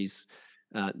teach these,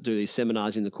 do these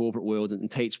seminars in the corporate world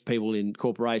and teach people in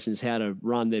corporations how to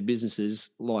run their businesses,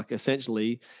 like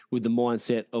essentially with the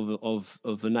mindset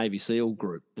of a Navy SEAL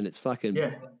group. And it's fucking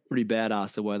pretty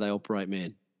badass the way they operate,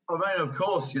 man. I mean, of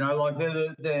course, you know, like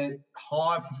they're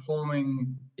high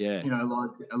performing, you know,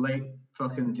 like elite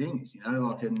fucking things, you know,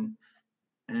 like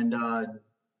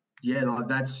like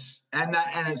that's and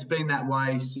it's been that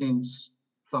way since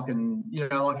fucking, you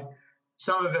know, like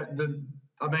some of it,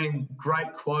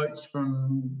 great quotes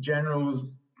from generals,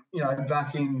 you know,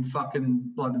 back in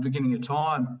fucking like the beginning of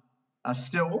time are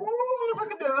still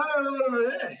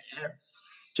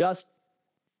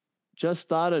just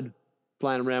started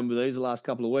playing around with these the last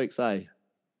couple of weeks, eh?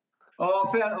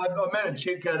 Oh, I met a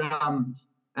chick at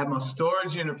my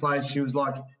storage unit place. She was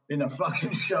like in a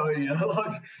fucking show, you know,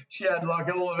 like she had like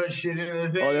all of her shit in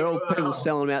the thing. Oh, they're all people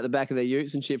selling them out the back of their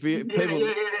utes and shit. For you, people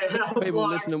like,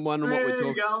 listening and wondering what we're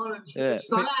talking about.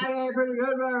 She's like, hey, pretty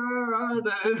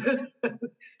good.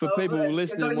 For people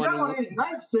listening and wondering. You don't want any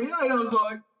tapes, do you? And I was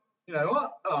like, you know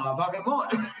what? Oh, I fucking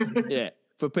might. Yeah.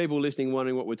 For people listening,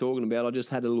 wondering what we're talking about, I just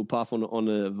had a little puff on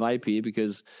a vape here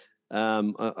because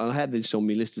I had this on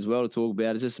my list as well to talk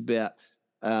about. It's just about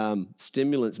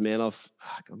stimulants, man. I've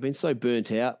been so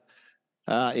burnt out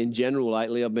in general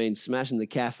lately. I've been smashing the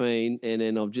caffeine, and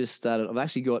then I've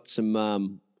actually got some.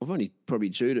 I've only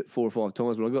probably chewed it 4 or 5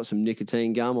 times, but I've got some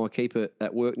nicotine gum. I keep it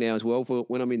at work now as well for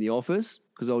when I'm in the office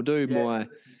because I'll do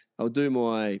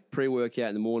my pre-workout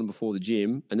in the morning before the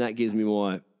gym, and that gives me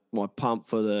my pump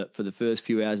for the first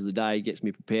few hours of the day, gets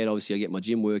me prepared. Obviously, I get my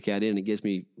gym workout in, and it gets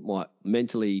me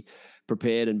mentally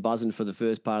prepared and buzzing for the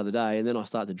first part of the day. And then I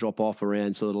start to drop off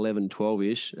around sort of 11,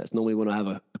 12-ish. That's normally when I have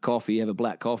a coffee, have a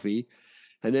black coffee.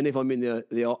 And then if I'm in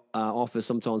the office,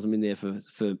 sometimes I'm in there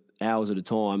for hours at a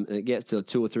time, and it gets to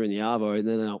 2 or 3 in the arvo, and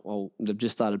then I've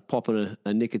just started popping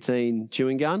a nicotine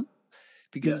chewing gun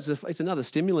because it's another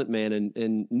stimulant, man.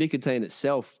 And nicotine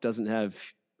itself doesn't have...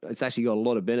 It's actually got a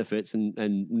lot of benefits and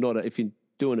if you're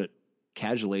doing it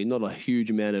casually, not a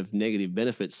huge amount of negative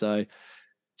benefits. So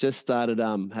just started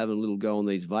having a little go on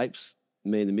these vapes,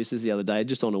 me and the missus the other day,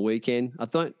 just on a weekend. I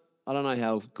don't know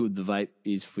how good the vape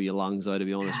is for your lungs though, to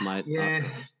be honest, mate. Yeah.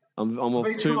 I'm off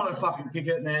been trying to fucking kick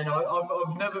it, man.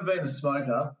 I've never been a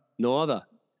smoker. Neither.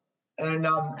 And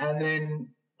then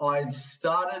I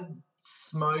started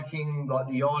smoking like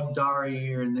the odd durry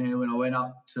here and there when I went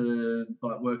up to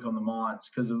like work on the mines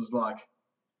because it was like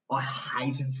I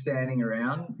hated standing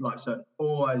around, like so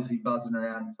always be buzzing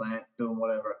around the plant doing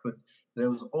whatever I could.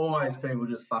 There was always people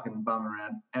just fucking bumming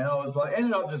around, and I was like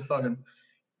ended up just fucking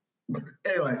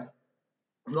anyway.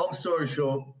 Long story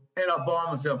short, ended up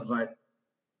buying myself a vape,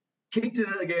 kicked it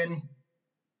again,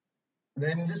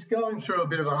 then just going through a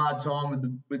bit of a hard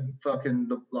time with fucking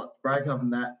the breakup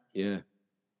and that. Yeah.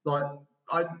 Like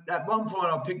at one point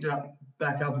I picked it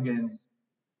back up again,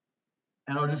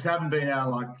 and I just haven't been able to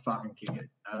like fucking kick it.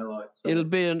 You know, like so. It'll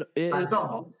be I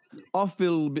feel a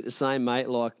little bit the same, mate.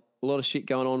 Like a lot of shit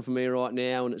going on for me right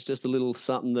now, and it's just a little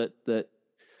something that I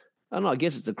don't know. I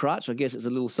guess it's a crutch. I guess it's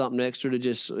a little something extra to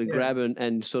just grab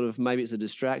and sort of maybe it's a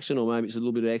distraction, or maybe it's a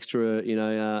little bit of extra, you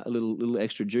know, a little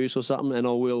extra juice or something. And I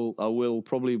will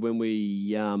probably when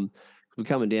we're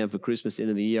coming down for Christmas end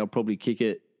of the year, I'll probably kick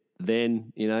it.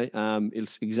 Then, you know,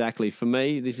 it's exactly for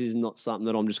me. This is not something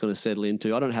that I'm just going to settle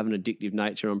into. I don't have an addictive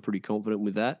nature. I'm pretty confident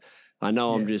with that. I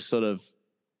know I'm just sort of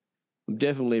I'm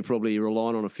definitely probably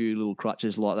relying on a few little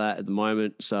crutches like that at the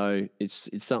moment. So it's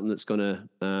something that's going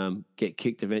to get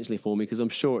kicked eventually for me, because I'm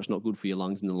sure it's not good for your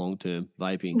lungs in the long term,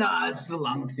 vaping. No, it's the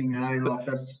lung thing, eh? Like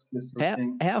that's the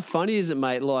thing. How funny is it,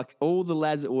 mate? Like all the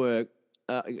lads at work,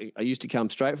 I used to come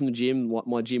straight from the gym.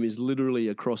 My gym is literally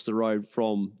across the road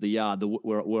from the yard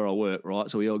where I work, right?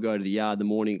 So we all go to the yard in the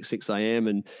morning at 6 a.m.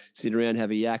 and sit around,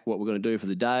 have a yak, what we're going to do for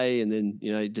the day, and then,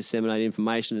 disseminate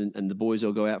information, and the boys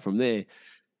all go out from there.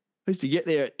 I used to get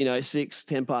there at,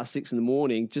 10 past 6 in the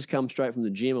morning, just come straight from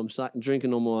the gym. I'm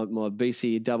drinking on my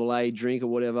BC AA drink or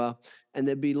whatever, and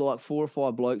there'd be like 4 or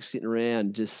 5 blokes sitting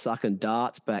around just sucking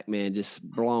darts back, man, just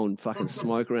blowing fucking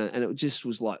smoke around. And it just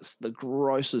was like the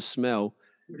grossest smell.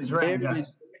 There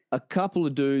is a couple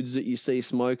of dudes that you see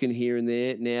smoking here and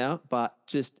there now, but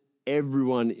just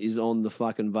everyone is on the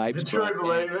fucking vapes. The true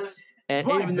believers. And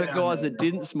even the guys that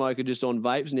didn't smoke are just on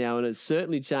vapes now, and it's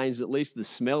certainly changed at least the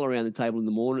smell around the table in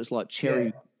the morning. It's like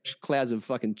clouds of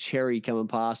fucking cherry coming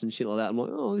past and shit like that. I'm like,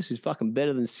 oh, this is fucking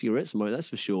better than cigarette smoke, that's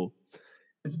for sure.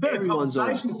 It's a better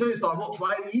conversation too. It's like, what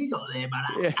flavour you got there,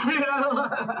 buddy?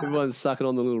 Yeah. Everyone's sucking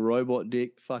on the little robot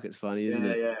dick. Fuck, it's funny, isn't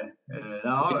it? Yeah.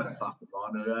 No, I don't fucking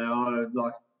mind it. I don't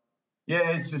like. Yeah,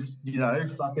 it's just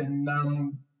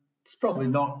fucking. It's probably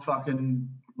not fucking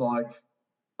like.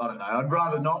 I don't know. I'd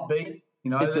rather not be.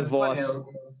 It's a vice.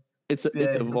 It's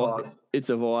a vice. It's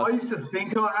a vice. I used to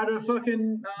think I had a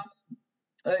fucking.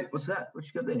 Hey, what's that? What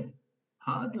you got there?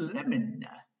 Hard lemon.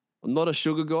 I'm not a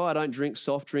sugar guy. I don't drink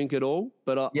soft drink at all.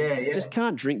 But I just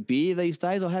can't drink beer these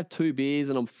days. I have 2 beers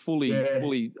and I'm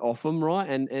fully off them, right?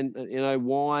 And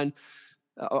wine.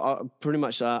 I pretty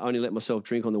much only let myself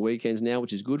drink on the weekends now,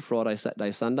 which is good. Friday,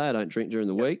 Saturday, Sunday. I don't drink during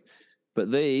the week. But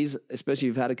these, especially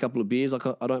if you've had a couple of beers, like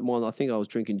I don't mind. I think I was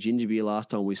drinking ginger beer last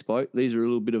time we spoke. These are a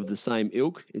little bit of the same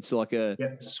ilk. It's like a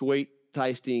sweet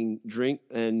tasting drink.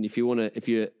 And if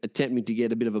you're attempting to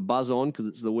get a bit of a buzz on because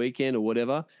it's the weekend or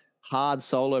whatever, hard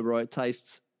Solo, bro, it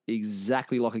tastes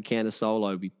exactly like a can of Solo.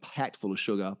 It'd be packed full of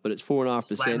sugar, but it's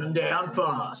 4.5%. Slam them down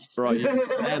fast. Bro, you can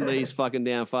slam these fucking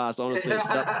down fast. Honestly,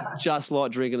 it's just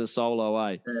like drinking a Solo,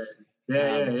 eh?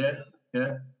 Yeah.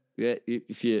 Yeah,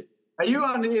 if you... Are you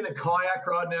in a kayak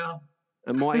right now?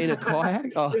 Am I in a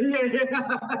kayak? Oh, yeah.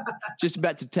 Just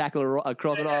about to tackle a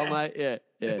crocodile, mate. Yeah.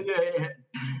 Yeah,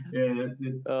 that's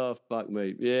it. Oh, fuck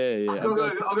me. Yeah. I've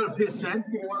got a piss, man.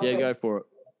 Yeah, go for it.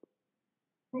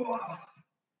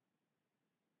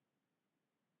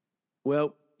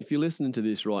 Well, if you're listening to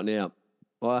this right now,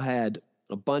 I had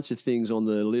a bunch of things on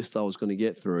the list I was going to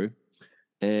get through,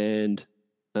 and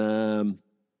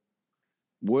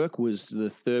work was the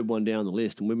third one down the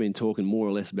list, and we've been talking more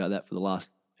or less about that for the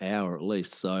last hour at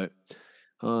least. So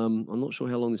I'm not sure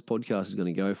how long this podcast is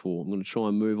going to go for. I'm going to try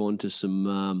and move on to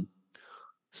some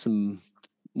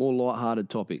more lighthearted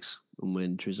topics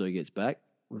when Trizo gets back.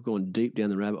 We've gone deep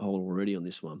down the rabbit hole already on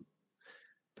this one,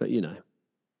 but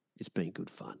it's been good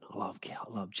fun. I love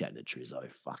chatting to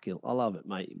Trizo. Fucking, I love it,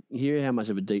 mate. You hear how much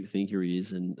of a deep thinker he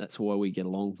is, and that's why we get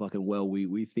along fucking well.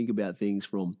 We think about things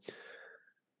from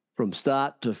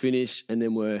start to finish, and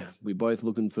then we're both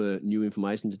looking for new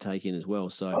information to take in as well.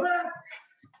 So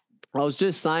I was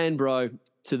just saying, bro,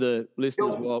 to the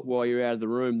listeners while you're out of the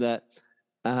room that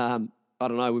I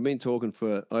don't know, we've been talking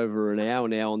for over an hour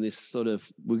now on this sort of,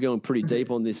 we're going pretty deep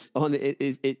on this.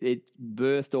 It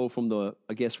birthed all from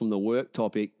the work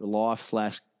topic, life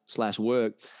slash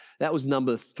work. That was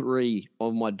number 3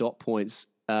 of my dot points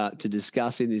to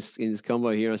discuss in this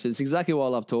convo here. I said, it's exactly why I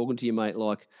love talking to you, mate.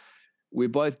 Like, we're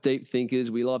both deep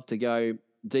thinkers. We love to go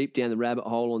deep down the rabbit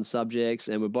hole on subjects,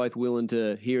 and we're both willing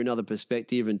to hear another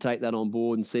perspective and take that on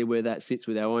board and see where that sits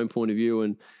with our own point of view.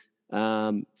 And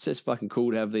it's just fucking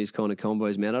cool to have these kind of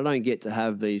convos, man. I don't get to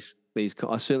have these.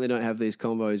 I certainly don't have these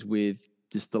convos with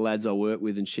just the lads I work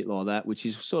with and shit like that, which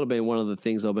has sort of been one of the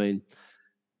things I've been.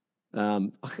 I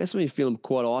guess I've been feeling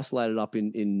quite isolated up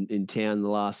in town the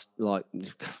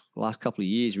last couple of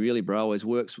years, really, bro. As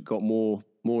work's got more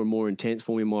and more intense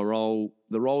for me. My role,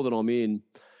 the role that I'm in,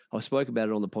 I spoke about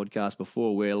it on the podcast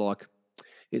before, where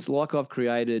it's like I've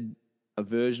created a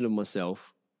version of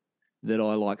myself that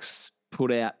I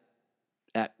put out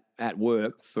at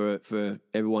work for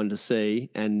everyone to see,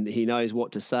 and he knows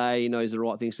what to say, he knows the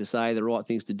right things to say, the right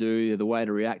things to do, the way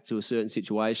to react to a certain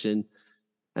situation,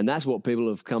 and that's what people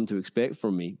have come to expect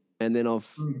from me. And then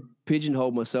I've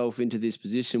pigeonholed myself into this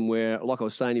position where, like I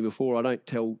was saying to you before, I don't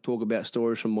talk about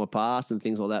stories from my past and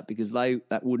things like that, because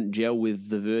that wouldn't gel with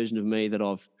the version of me that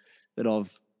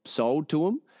I've sold to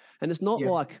them. And it's not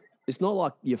like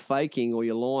you're faking or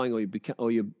you're lying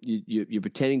or you're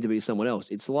pretending to be someone else.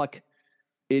 It's like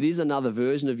it is another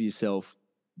version of yourself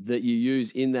that you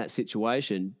use in that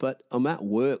situation. But I'm at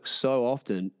work so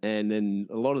often, and then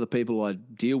a lot of the people I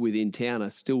deal with in town are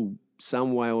still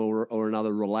some way or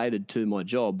another related to my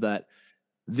job, that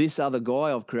this other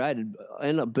guy I've created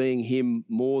end up being him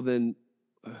more than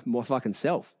my fucking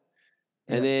self.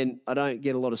 And then I don't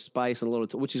get a lot of space and a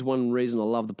lot of, which is one reason I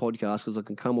love the podcast, because I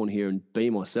can come on here and be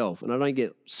myself, and I don't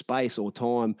get space or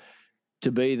time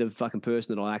to be the fucking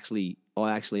person that I actually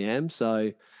am.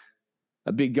 So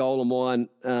a big goal of mine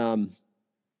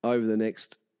over the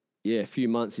next few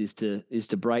months is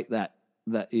to break that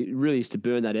it really is to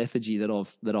burn that effigy that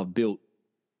I've built.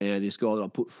 This guy that I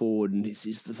put forward, and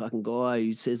he's the fucking guy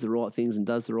who says the right things and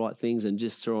does the right things, and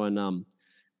just try and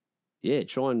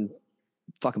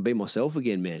fucking be myself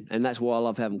again, man. And that's why I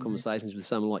love having conversations with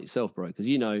someone like yourself, bro. Because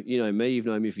you know me, you've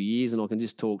known me for years, and I can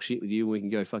just talk shit with you, and we can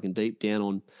go fucking deep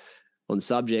down on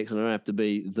subjects, and I don't have to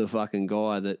be the fucking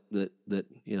guy that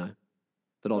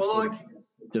I've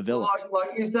developed. Like,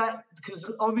 is that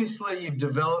because obviously you've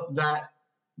developed that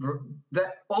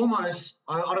almost?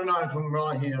 I don't know if I'm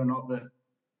right here or not, but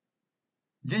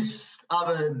this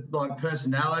other like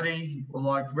personality or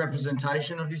like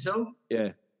representation of yourself,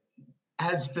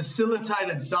 has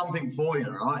facilitated something for you,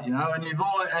 right? You know, and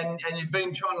you've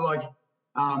been trying to like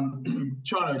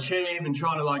trying to achieve and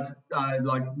trying to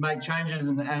like make changes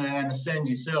and ascend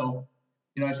yourself.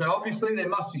 You know, so obviously there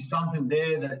must be something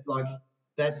there that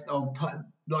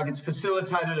it's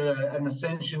facilitated an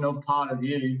ascension of part of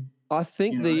you. I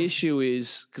think the issue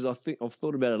is, because I think I've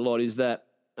thought about it a lot, is that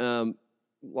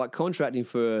like contracting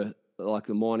for like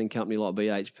a mining company like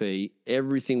BHP,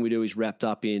 everything we do is wrapped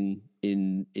up in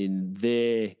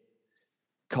their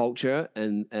culture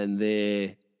and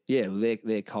their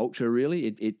culture, really.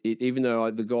 It even though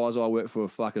the guys I work for are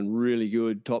fucking really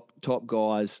good, top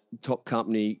guys, top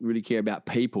company, really care about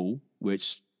people,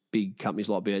 which big companies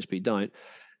like BHP don't,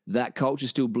 that culture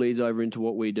still bleeds over into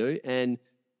what we do. And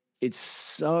it's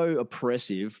so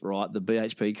oppressive, right? The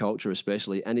BHP culture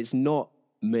especially, and it's not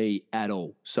me at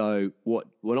all. So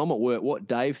when I'm at work, what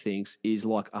Dave thinks is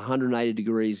like 180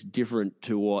 degrees different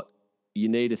to what you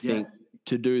need to think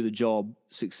to do the job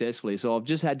successfully. So I've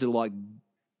just had to like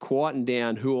quieten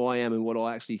down who I am and what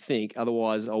I actually think.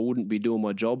 Otherwise I wouldn't be doing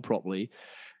my job properly,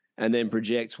 and then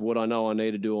project what I know I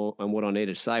need to do and what I need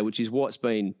to say, which is what's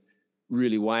been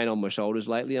really weighing on my shoulders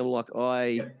lately. I'm like,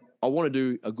 I want to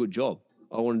do a good job.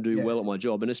 I want to do well at my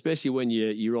job. And especially when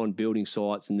you're on building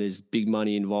sites and there's big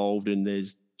money involved and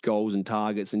there's goals and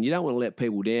targets, and you don't want to let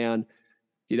people down.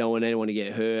 You don't want anyone to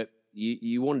get hurt.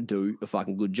 You want to do a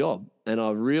fucking good job. And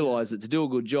I've realized that to do a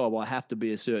good job, I have to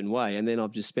be a certain way. And then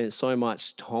I've just spent so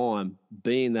much time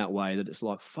being that way that it's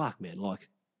like, fuck, man, like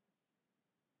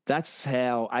that's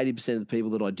how 80% of the people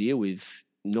that I deal with,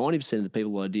 90% of the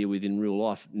people that I deal with in real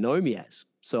life know me as.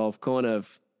 So I've kind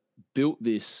of built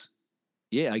this,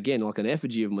 again, like an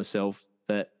effigy of myself,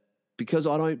 that because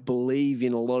I don't believe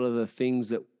in a lot of the things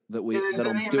that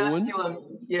I'm doing.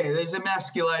 There's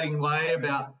emasculating way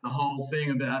about the whole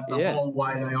thing, about the whole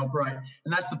way they operate.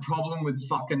 And that's the problem with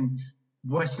fucking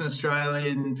Western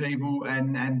Australian people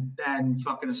and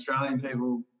fucking Australian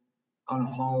people on a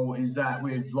whole, is that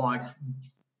we've like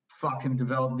fucking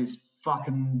developed this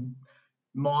fucking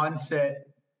mindset.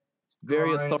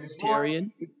 Very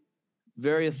authoritarian.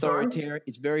 Very authoritarian.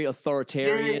 It's very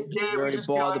authoritarian. Very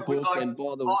by the book and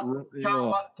by the.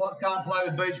 Can't play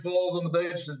with beach balls on the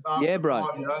beach. Bro.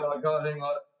 Time, that kind of thing.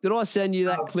 Like, did I send you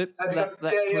that clip? That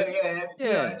clip?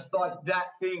 Yeah. It's like that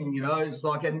thing, It's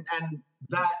like, and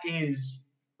that is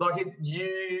like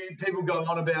people go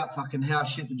on about fucking how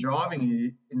shit the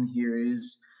driving in here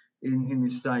is in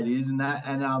this state is,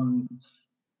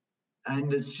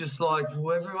 and it's just like,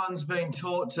 well, everyone's been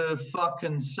taught to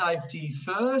fucking safety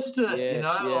first, and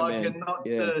not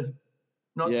to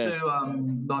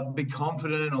like be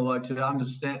confident or like to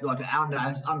understand,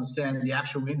 understand the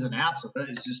actual ins and outs of it.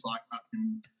 It's just like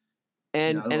fucking.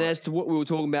 And as to what we were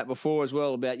talking about before as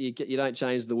well, about you don't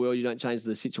change the world, you don't change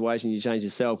the situation, you change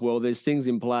yourself. Well, there's things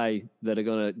in play that are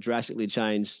going to drastically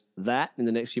change that in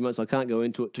the next few months. I can't go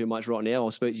into it too much right now.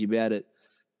 I'll speak to you about it.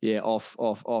 Off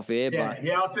air.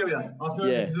 I'll tell you.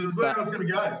 Because it was where I was going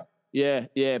to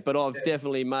go. But I've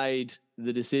definitely made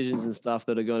the decisions and stuff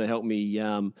that are going to help me.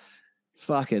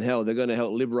 Fucking hell, they're going to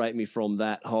help liberate me from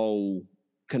that whole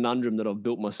conundrum that I've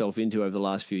built myself into over the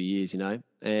last few years.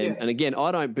 And again,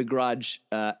 I don't begrudge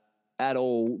at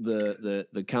all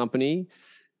the company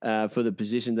for the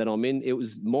position that I'm in. It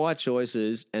was my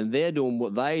choices, and they're doing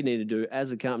what they need to do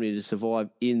as a company to survive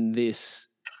in this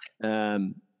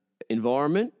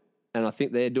environment, and I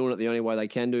think they're doing it the only way they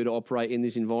can do to operate in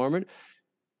this environment.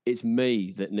 It's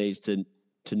me that needs to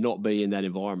not be in that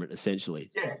environment,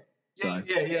 essentially. So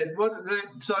yeah.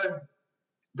 So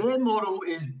their model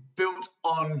is built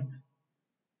on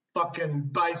fucking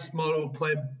base model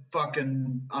pleb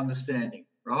fucking understanding,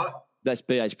 right? that's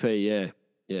BHP,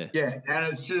 yeah. Yeah, and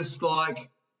it's just like,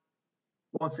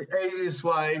 what's the easiest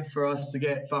way for us to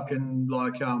get fucking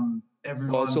like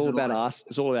everyone? Well, it's all about like, ass.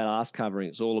 It's all about ass covering.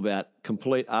 It's all about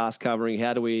complete ass covering.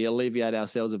 How do we alleviate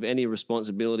ourselves of any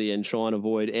responsibility and try and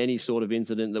avoid any sort of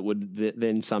incident that would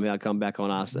then somehow come back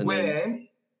on us? And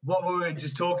what we were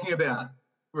just talking about,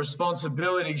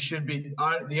 responsibility should be,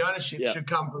 the ownership should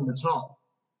come from the top.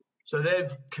 So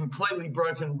they've completely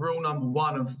broken rule number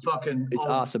one of fucking. It's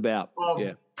ass about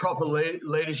proper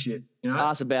leadership, you know.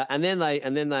 Ass about, and then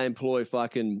they employ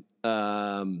fucking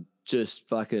just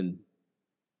fucking,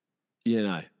 you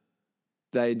know,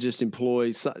 they just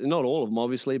employ not all of them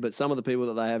obviously, but some of the people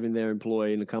that they have in their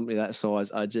employ in a company that size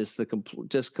are just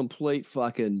complete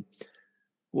fucking.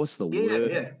 What's the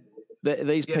word?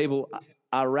 These people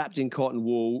are wrapped in cotton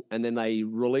wool, and then they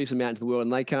release them out into the world,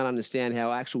 and they can't understand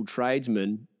how actual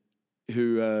tradesmen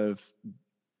who have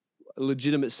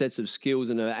legitimate sets of skills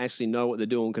and actually know what they're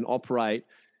doing can operate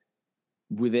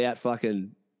without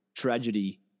fucking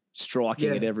tragedy striking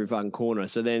at every fucking corner.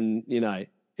 So then, you know,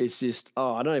 it's just,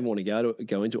 I don't even want to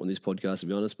go into it on this podcast, to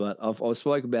be honest, but I've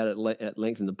spoke about it at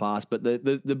length in the past. But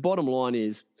the bottom line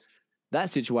is that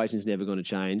situation is never going to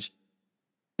change.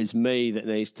 It's me that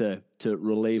needs to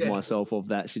relieve myself of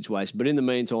that situation. But in the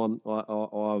meantime,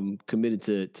 I'm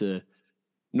committed to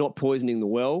not poisoning the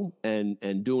well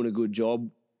and doing a good job.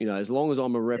 You know, as long as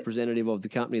I'm a representative of the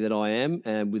company that I am,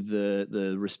 and with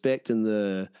the respect and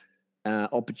the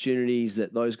opportunities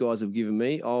that those guys have given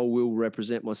me, I will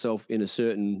represent myself in a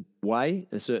certain way,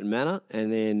 a certain manner,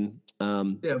 and then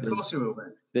of course you will,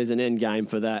 man. There's an end game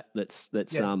for that. That's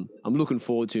I'm looking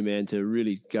forward to, man, to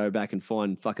really go back and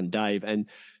find fucking Dave. And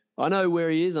I know where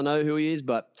he is, I know who he is,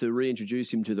 but to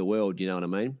reintroduce him to the world, you know what I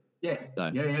mean? Yeah.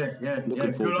 So, yeah.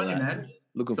 Looking forward good to on that. You, man.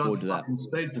 Looking forward to that. Fucking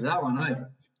speed for that one, eh?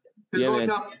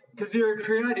 Because you're a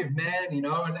creative man, you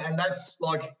know, and that's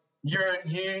like you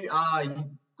are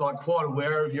like quite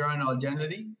aware of your own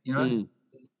identity, you know.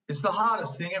 It's the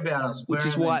hardest thing about us, which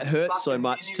is why it hurts so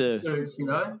much to suits, you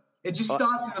know. It just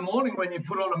starts in the morning when you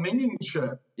put on a minion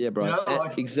shirt. Yeah, bro. You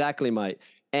know, exactly, mate.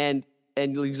 And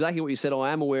exactly what you said.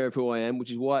 I am aware of who I am,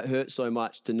 which is why it hurts so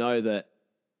much to know that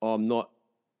I'm not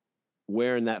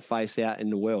wearing that face out in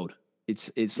the world.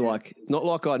 It's like, it's not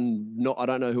like I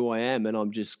don't know who I am and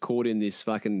I'm just caught in this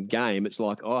fucking game. It's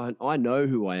like I know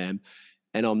who I am,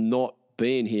 and I'm not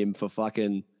being him for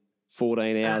fucking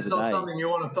 14 hours a day. It's not something you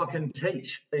want to fucking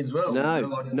teach as well.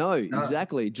 No,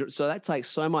 exactly. So that takes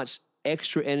so much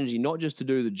extra energy, not just to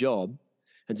do the job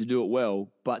and to do it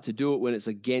well, but to do it when it's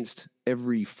against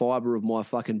every fiber of my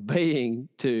fucking being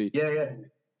to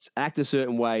act a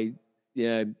certain way,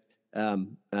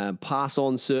 pass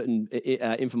on certain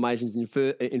information,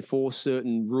 enforce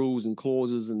certain rules and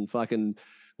clauses and fucking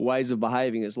ways of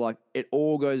behaving. It's like it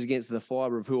all goes against the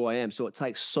fiber of who I am. So it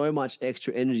takes so much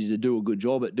extra energy to do a good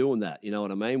job at doing that. You know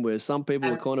what I mean? Whereas some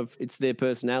people are kind of, it's their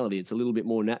personality. It's a little bit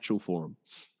more natural for them.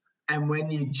 And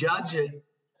when you judge it,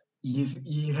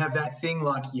 you have that thing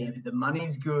like, but the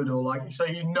money's good, or like, so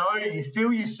you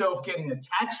feel yourself getting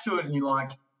attached to it, and you're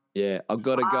like, I've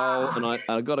got a goal, and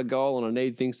I got a goal, and I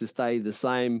need things to stay the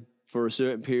same for a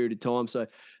certain period of time. So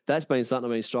that's been something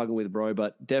I've been struggling with, bro.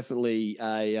 But definitely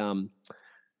well,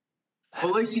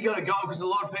 at least you got a goal, because a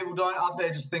lot of people don't up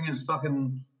there just thinking it's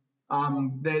fucking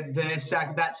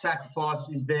that sacrifice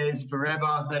is theirs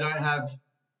forever. They don't have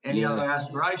any other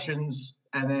aspirations,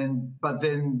 but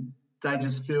then they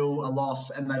just feel a loss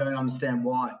and they don't understand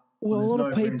why. Well, a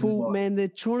lot of people, man, they're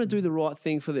trying to do the right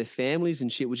thing for their families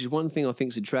and shit, which is one thing I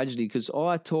think is a tragedy, because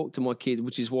I talk to my kids,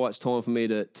 which is why it's time for me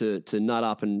to nut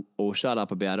up or shut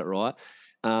up about it, right?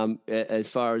 As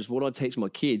far as what I teach my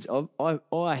kids,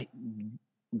 I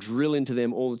drill into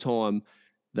them all the time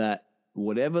that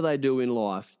whatever they do in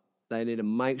life, they need to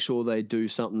make sure they do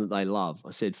something that they love.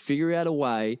 I said, figure out a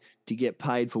way to get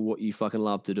paid for what you fucking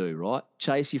love to do, right?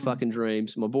 Chase your fucking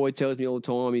dreams. My boy tells me all the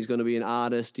time he's going to be an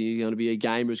artist, he's going to be a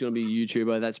gamer, he's going to be a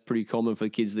YouTuber. That's pretty common for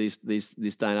kids this day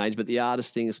and age, but the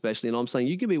artist thing especially. And I'm saying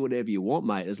you can be whatever you want,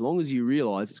 mate, as long as you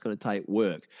realize it's going to take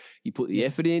work. You put the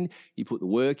effort in, you put the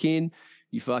work in,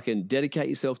 you fucking dedicate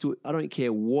yourself to it. I don't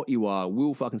care what you are.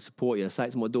 We'll fucking support you. I say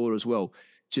it to my daughter as well.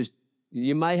 Just,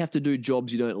 you may have to do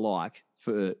jobs you don't like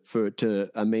for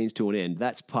a means to an end.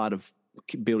 That's part of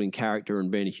building character and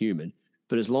being a human.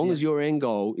 But as long as your end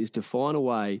goal is to find a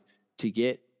way to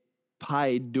get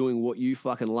paid doing what you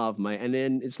fucking love, mate, and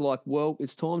then it's like, well,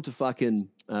 it's time to fucking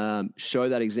show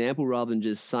that example rather than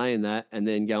just saying that and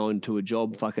then going to a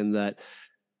job fucking that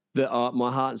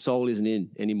my heart and soul isn't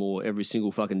in anymore every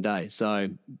single fucking day. So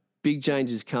big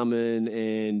changes coming,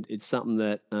 and it's something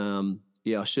that,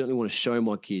 I certainly want to show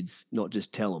my kids, not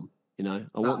just tell them. You know,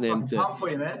 I want them to. Pump for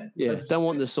you, man. Yeah, don't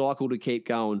want the cycle to keep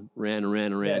going round and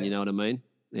round and round. Yeah. You know what I mean?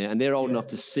 Yeah, and they're old enough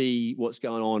to see what's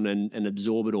going on and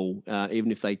absorb it all,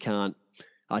 even if they can't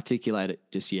articulate it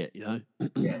just yet. You know?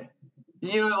 Yeah.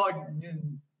 You know,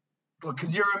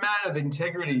 because you're a man of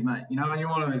integrity, mate. You know, and you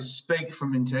want to speak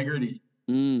from integrity.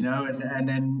 You know,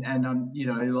 and you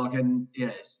know,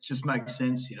 it just makes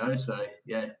sense. You know, so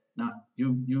yeah, no,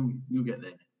 you'll get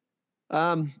there.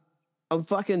 I'm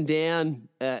fucking down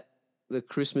at the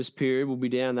Christmas period. We'll be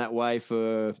down that way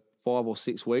for 5 or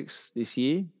 6 weeks this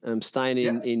year. I'm staying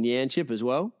in Yanchep as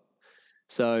well.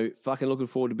 So fucking looking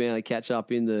forward to being able to catch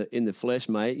up in the flesh,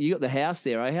 mate. You got the house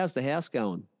there, eh? How's the house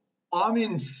going? I'm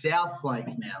in Southlake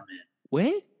now, man.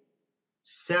 Where?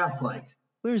 Southlake.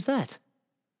 Where is that?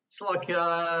 It's like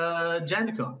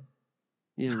Jandakot.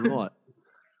 Yeah, right.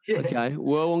 Yeah. Okay.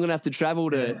 Well, I'm going to have to travel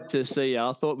to see you.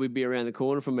 I thought we'd be around the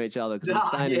corner from each other.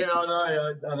 I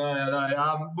know.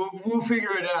 We'll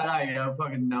figure it out, eh?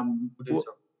 Fucking we'll do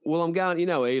something. Well, I'm going, you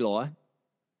know Eli?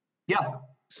 Yeah.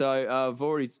 So I've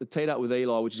already teed up with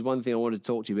Eli, which is one thing I wanted to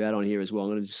talk to you about on here as well.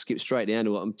 I'm going to just skip straight down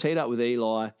to it. I'm teed up with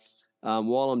Eli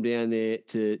while I'm down there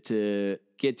to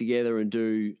get together and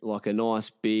do like a nice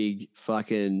big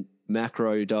fucking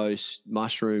macro dose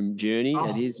mushroom journey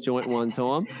at his joint one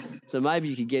time. So maybe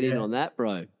you could get in on that,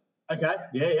 bro. Okay.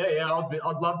 Yeah.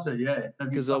 I'd love to. Yeah.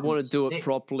 Because I want to do it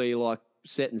properly, like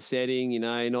set and setting. You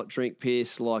know, not drink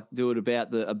piss. Like do it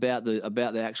about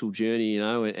the actual journey. You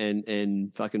know,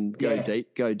 and fucking go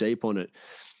deep on it.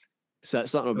 So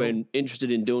that's something I've been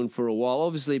interested in doing for a while.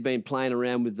 Obviously, been playing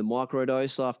around with the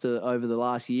microdose over the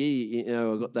last year. You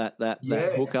know, I got that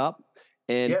hook up.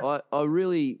 And I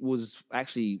really was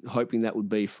actually hoping that would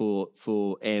be for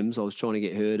Ems. I was trying to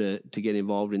get her to get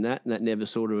involved in that, and that never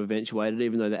sort of eventuated,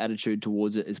 even though the attitude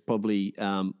towards it is probably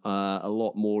a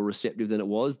lot more receptive than it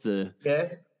was.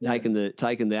 Taking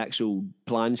the actual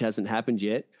plunge hasn't happened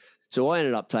yet. So I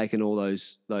ended up taking all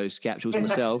those capsules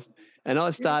myself, and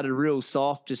I started real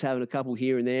soft, just having a couple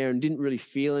here and there, and didn't really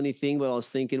feel anything. But I was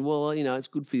thinking, well, you know, it's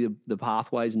good for the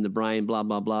pathways in the brain, blah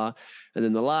blah blah. And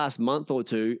then the last month or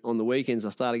two, on the weekends,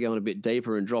 I started going a bit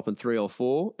deeper and dropping 3 or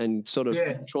 4, and sort of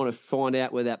trying to find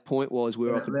out where that point was,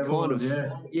 where I could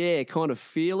kind of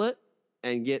feel it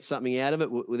and get something out of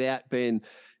it without being,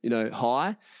 you know,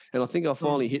 high. And I think I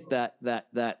finally hit that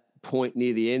point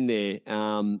near the end there.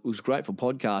 It was great for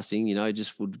podcasting, you know,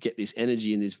 just would get this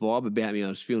energy and this vibe about me. I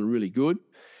was feeling really good.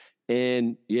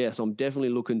 And so I'm definitely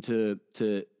looking to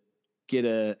get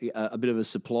a bit of a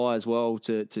supply as well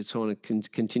to try and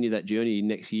continue that journey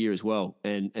next year as well,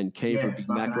 and keen for a big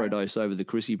macro dose over the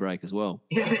Chrissy break as well.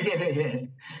 Yeah.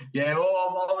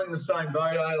 Well, I'm in the same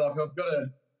boat. Like I've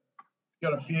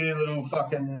got a few little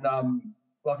fucking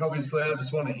like obviously I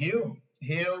just want to heal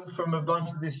from a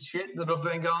bunch of this shit that I've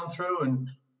been going through, and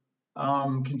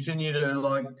continue to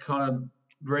like kind of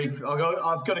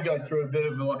I've got to go through a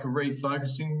bit of a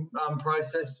refocusing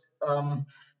process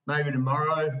maybe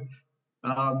tomorrow,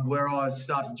 where I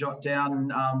start to jot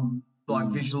down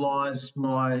visualize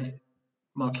my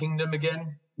kingdom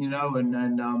again, you know,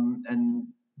 and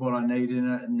what I need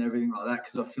in it and everything like that,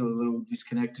 because I feel a little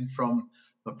disconnected from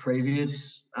my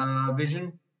previous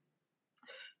vision.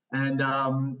 And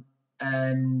I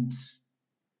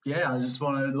just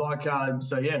want to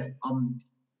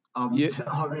I'm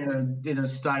in a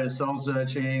state of soul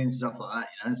searching and stuff like that,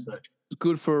 you know. So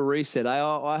good for a reset.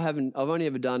 I've only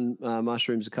ever done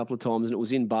mushrooms a couple of times, and it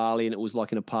was in Bali, and it was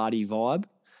like in a party vibe.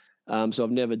 So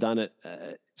I've never done it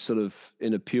sort of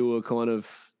in a pure kind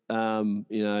of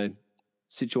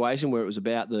situation where it was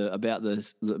about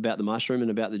the mushroom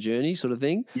and about the journey sort of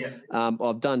thing. Yeah.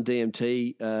 I've done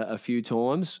DMT a few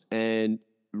times and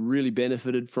really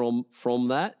benefited from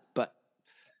that, but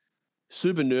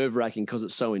super nerve-wracking because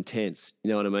it's so intense, you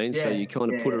know what I mean? So you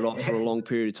kind of put it off for a long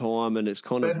period of time, and it's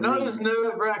kind of not as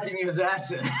nerve-wracking as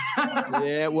acid.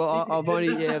 Well, I've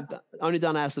only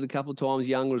done acid a couple of times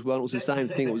younger as well. It was the same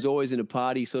thing. It was always in a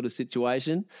party sort of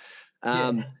situation.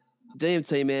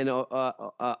 DMT, man,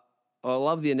 I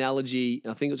love the analogy.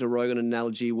 I think it's a Rogan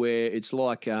analogy where it's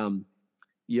like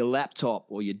your laptop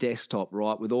or your desktop,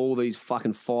 right, with all these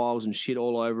fucking files and shit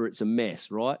all over. It's a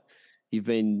mess, right? You've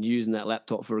been using that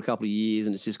laptop for a couple of years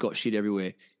and it's just got shit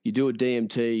everywhere. You do a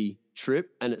DMT trip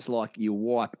and it's like you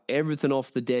wipe everything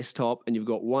off the desktop and you've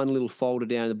got one little folder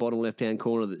down in the bottom left-hand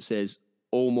corner that says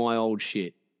all my old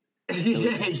shit.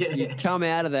 You come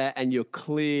out of that and you're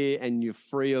clear and you're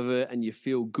free of it and you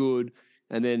feel good.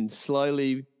 And then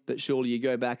slowly but surely you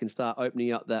go back and start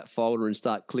opening up that folder and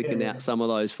start clicking out some of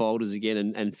those folders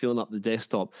again and filling up the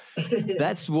desktop.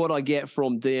 That's what I get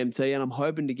from DMT, and I'm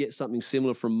hoping to get something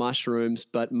similar from mushrooms,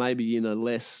 but maybe in a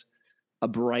less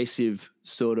abrasive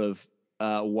sort of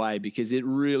way, because it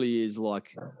really is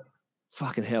like,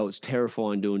 fucking hell, it's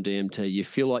terrifying doing DMT. You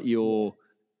feel like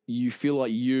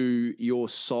your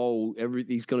soul,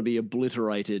 everything's going to be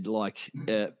obliterated, like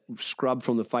scrubbed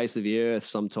from the face of the earth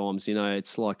sometimes. You know,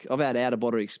 it's like I've had out of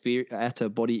body experience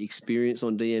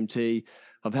on DMT.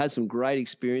 I've had some great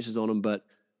experiences on them, but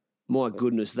my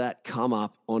goodness, that come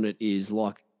up on it is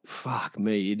like, fuck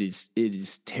me, it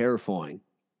is terrifying.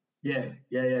 Yeah.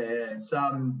 It's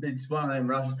one of them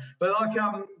rushes. But like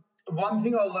one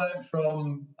thing I learned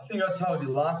from, I think I told you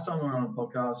last time we were on a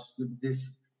podcast with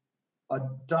this,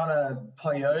 I'd done a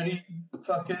peyote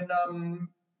fucking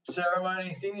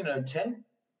ceremony thing in a tent.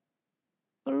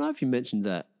 I don't know if you mentioned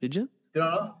that, did you? Did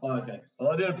I not? Oh, okay.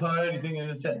 Well, I did a peyote thing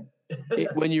in a tent.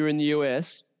 When you were in the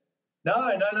US? No.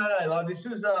 Like this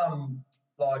was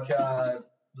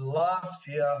last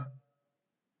year.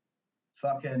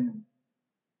 Fucking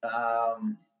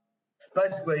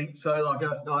basically. So like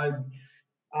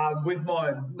I with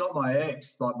not my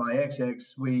ex, like my ex,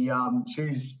 we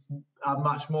she's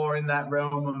much more in that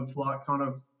realm of like kind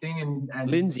of thing and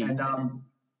Lindsay. And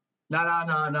no. In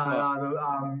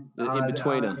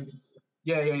betweener.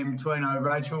 In betweener,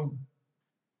 Rachel.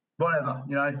 Whatever,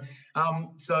 you know.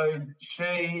 So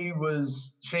she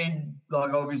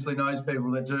like obviously knows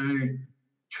people that do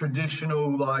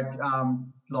traditional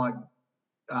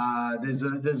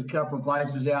there's a couple of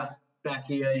places out back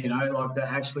here, you know, like that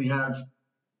actually have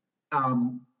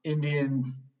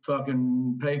Indian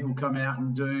fucking people come out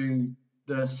and do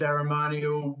the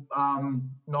ceremonial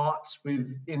nights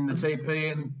in the teepee.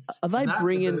 And are they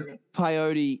bringing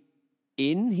peyote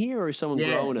in here, or is someone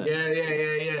growing it?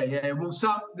 Yeah. Well,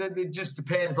 it just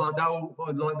depends. Like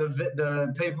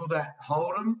the people that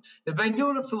hold them, they've been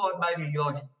doing it for like maybe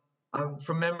like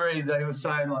from memory, they were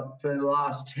saying like for the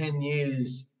last 10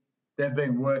 years they've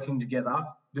been working together,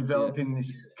 developing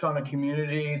this kind of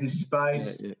community, this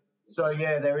space. Yeah. So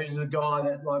there is a guy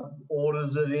that like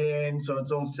orders it in, so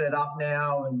it's all set up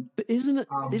now. And but isn't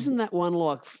that one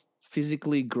like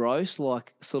physically gross,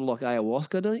 like sort of like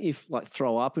ayahuasca? Don't you like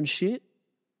throw up and shit?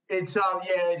 It's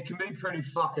it can be pretty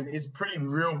fucking. It's pretty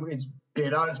real. It's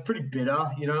bitter. It's pretty bitter,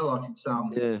 you know. Like it's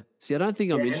Yeah. See, I don't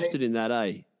think I'm interested in that,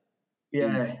 eh?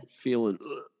 Yeah. Feeling.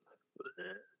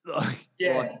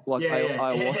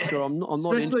 Ayahuasca. I'm not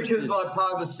especially because like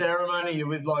part of the ceremony you're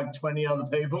with like 20 other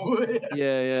people.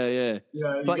 Yeah. You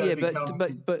know,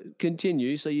 but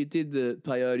continue. So you did the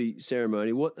peyote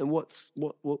ceremony. What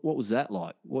was that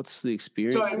like? What's the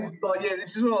experience? So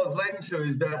this is what I was leading to,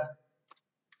 is that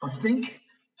I think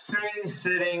scene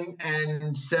setting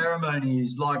and ceremony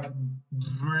is like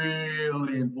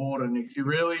really important if you're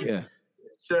really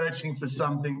searching for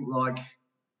something like.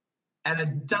 And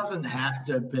it doesn't have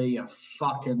to be a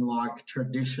fucking like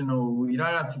traditional. You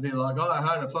don't have to be like,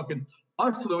 I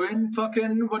flew in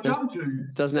fucking what you up to.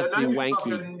 Doesn't have to be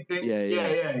wanky. Yeah.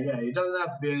 It doesn't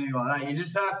have to be anything like that. You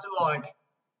just have to like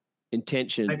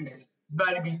intention.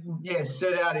 Maybe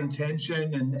set out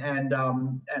intention and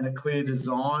a clear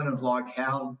design of like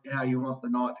how you want the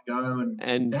night to go,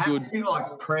 and it has to be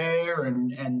like prayer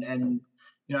and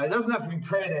you know, it doesn't have to be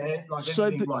prayer like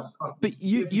anything but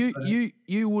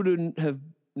you wouldn't have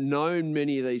known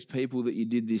many of these people that you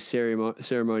did this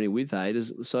ceremony with, eh?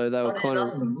 So they were kind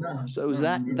of. No. So was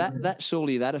that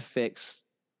surely that affects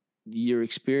your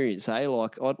experience, eh?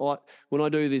 Like when I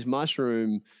do this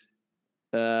mushroom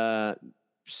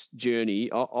journey,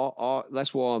 I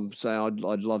that's why I'm saying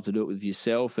I'd love to do it with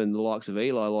yourself and the likes of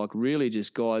Eli, like really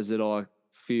just guys that I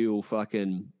feel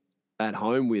fucking at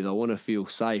home with. I want to feel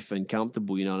safe and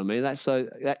comfortable, you know what I mean? That's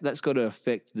got to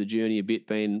affect the journey a bit,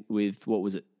 being with, what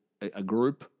was it, a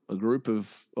group of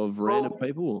random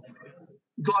people?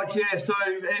 Like, so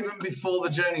even before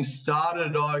the journey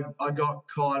started, I got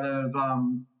kind of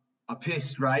I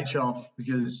pissed Rach off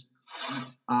because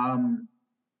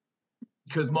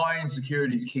my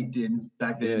insecurities kicked in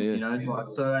back then, you know, like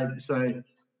so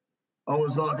I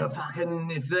was like, if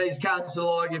these cunts are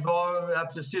like, if I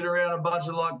have to sit around a bunch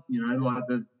of like,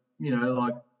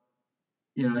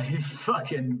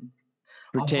 fucking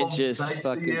pretentious,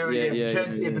 fucking,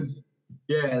 pretentious.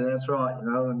 Yeah, that's right, you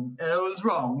know, and it was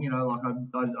wrong, you know, like I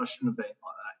shouldn't have been like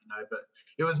that, you know, but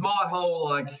it was my whole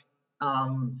like,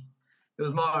 it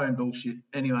was my own bullshit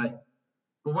anyway.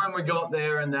 But when we got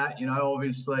there and that, you know,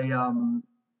 obviously,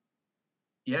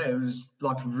 it was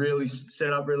like really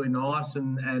set up really nice,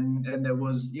 and it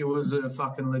was a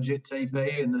fucking legit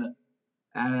TP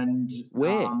and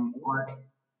where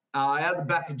Out the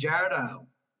back of Jarradale.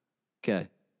 Okay.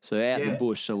 So out in the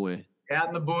bush somewhere. Out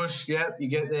in the bush, yep. You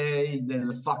get there, there's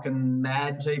a fucking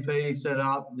mad TP set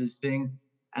up, this thing.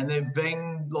 And they've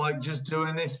been, like, just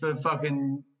doing this for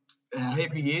fucking a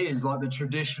heap of years, like the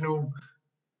traditional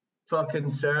fucking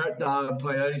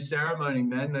peyote ceremony,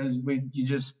 man. You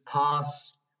just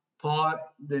pass pipe.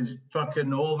 There's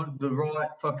fucking all the right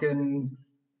fucking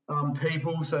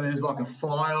people. So there's like a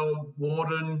fire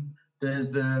warden.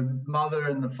 There's the mother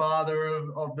and the father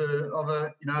of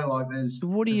it. You know, like there's. So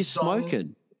what are you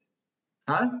smoking?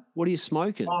 Huh? What are you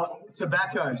smoking? Oh,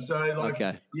 tobacco. So like,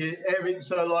 okay.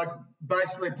 like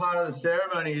basically part of the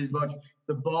ceremony is like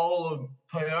the bowl of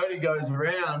peyote goes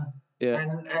around. Yeah.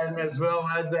 And as well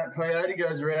as that peyote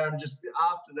goes around, just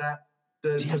after that,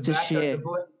 the do you have to share? Do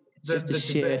you have to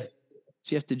share? Do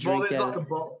you have to drink? Well, there's like a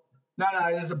bowl. No,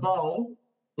 there's a bowl.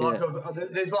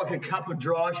 There's like a cup of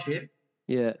dry shit.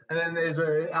 Yeah. And then there's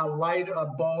a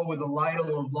bowl with a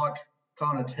ladle of like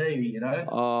kind of tea, you know.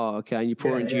 Oh, okay. And you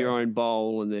pour into your own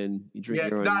bowl and then you drink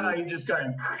your own. No, you just go.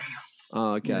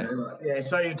 Oh, okay.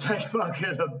 So you take fucking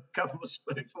a couple of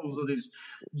spoonfuls of this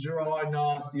dry,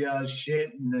 nasty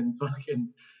shit,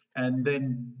 and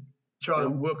then try to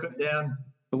work it down.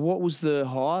 What was the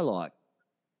high like?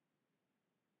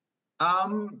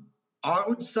 I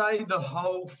would say the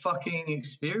whole fucking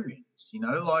experience, you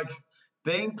know, like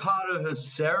being part of a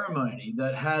ceremony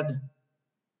that had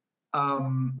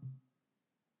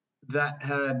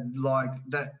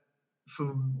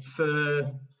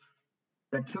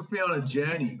that took me on a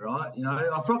journey, right? You know,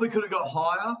 I probably could have got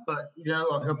higher, but you know,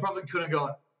 like I probably could have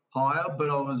got higher, but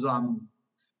I was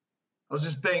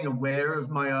just being aware of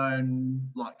my own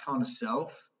like kind of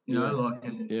self, you know, like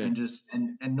and just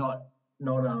and not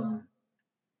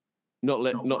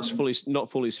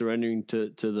fully surrendering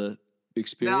to the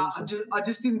experience. No, I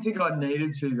just didn't think I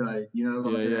needed to though, you know,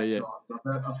 like at that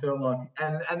time. I feel like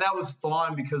and that was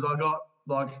fine because I got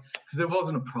because there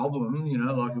wasn't a problem, you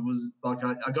know, like it was like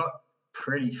I got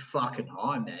pretty fucking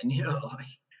high, man, you know, like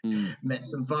met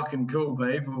some fucking cool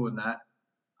people and that.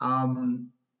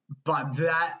 But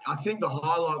that I think the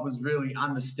highlight was really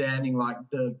understanding like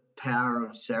the power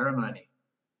of ceremony.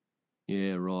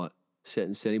 Yeah, right. Set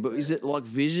and setting. But is it like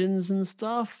visions and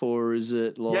stuff or is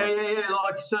it like Yeah.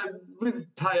 Like so with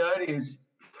peyotes,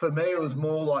 for me it was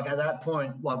more like at that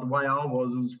point, like the way I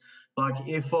was like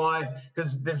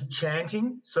because there's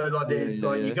chanting, so like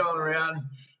you're going around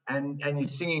and you're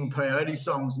singing peyote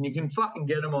songs and you can fucking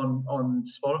get them on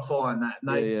Spotify and that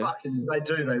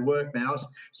and they work, man.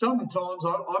 Sometimes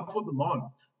I put them on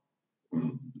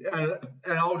and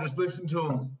I'll just listen to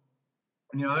them,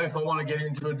 you know, if I want to get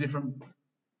into a different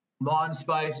mind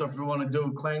space or if we want to do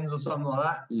a cleanse or something like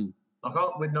that,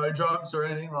 like with no drugs or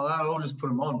anything like that, I'll just put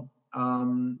them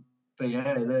on. But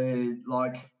yeah, they're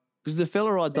like because the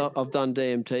fella I've done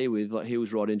DMT with, like he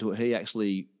was right into it. He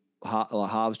actually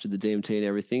harvested the DMT and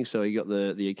everything. So he got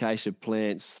the acacia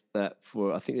plants that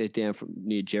I think they're down from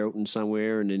near Geraldton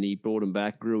somewhere, and then he brought them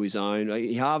back, grew his own.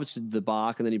 He harvested the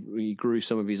bark and then he grew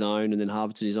some of his own and then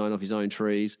harvested his own off his own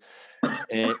trees.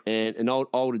 And an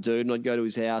older dude, and I'd go to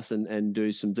his house and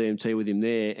do some DMT with him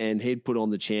there, and he'd put on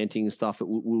the chanting and stuff,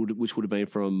 which would have been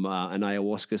from an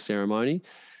ayahuasca ceremony.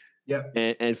 Yeah,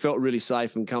 and felt really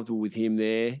safe and comfortable with him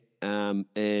there.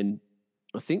 And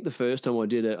I think the first time I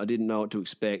did it, I didn't know what to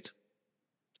expect.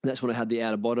 That's when I had the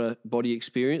out of body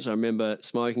experience. I remember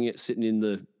smoking it, sitting in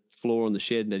the floor on the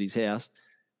shed at his house,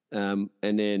 and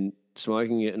then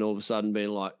smoking it, and all of a sudden being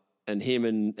like, and him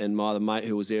and my other mate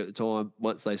who was there at the time,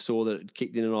 once they saw that it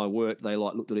kicked in and I worked, they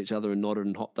like looked at each other and nodded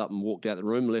and hopped up and walked out the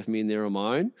room and left me in there on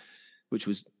my own, which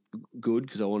was good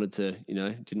because I wanted to, you know,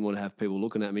 didn't want to have people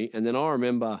looking at me. And then I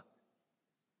remember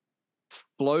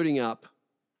floating up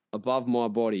above my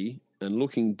body and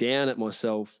looking down at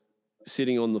myself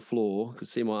sitting on the floor, could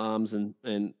see my arms and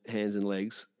hands and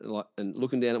legs, and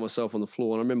looking down at myself on the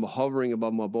floor. And I remember hovering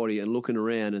above my body and looking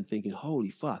around and thinking,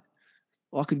 holy fuck,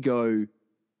 I could go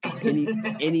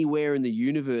anywhere in the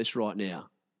universe right now.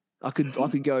 I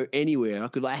could go anywhere. I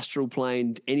could astral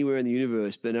plane anywhere in the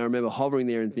universe. But I remember hovering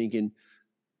there and thinking,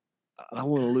 I don't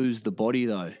want to lose the body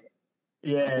though.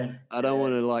 Yeah. I don't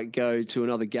want to like go to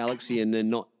another galaxy and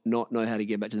then not know how to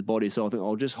get back to the body. So I think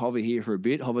I'll just hover here for a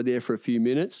bit, hover there for a few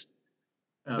minutes,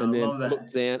 and then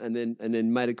look down and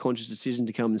then made a conscious decision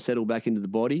to come and settle back into the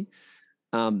body.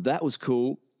 That was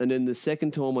cool. And then the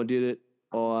second time I did it,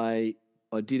 I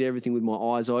did everything with my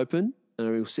eyes open, and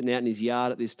I was sitting out in his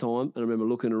yard at this time, and I remember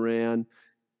looking around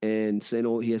and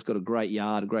seeing he has got a great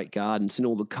yard, a great garden, seeing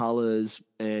all the colours,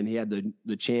 and he had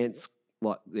the chants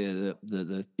like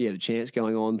the chants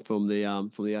going on from the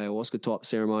ayahuasca type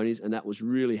ceremonies, and that was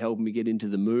really helping me get into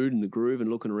the mood and the groove and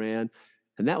looking around.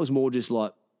 And that was more just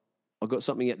like I got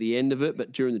something at the end of it,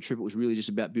 but during the trip it was really just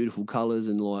about beautiful colors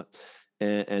and like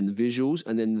and the visuals.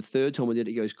 And then the third time I did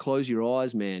it, he goes, "Close your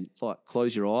eyes, man. It's like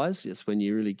close your eyes. That's when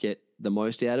you really get the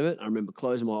most out of it." I remember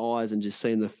closing my eyes and just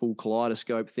seeing the full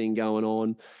kaleidoscope thing going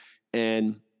on.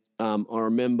 And I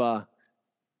remember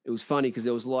it was funny because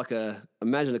there was like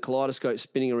imagine a kaleidoscope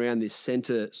spinning around this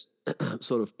center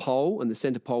sort of pole, and the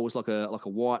center pole was like a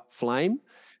white flame.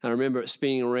 And I remember it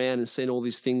spinning around and seeing all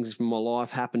these things from my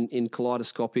life happen in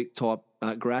kaleidoscopic type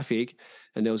graphic,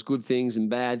 and there was good things and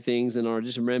bad things. And I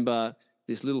just remember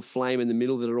this little flame in the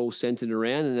middle that are all centered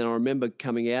around. And then I remember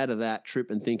coming out of that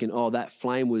trip and thinking, oh, that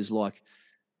flame was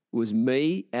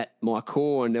me at my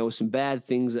core, and there were some bad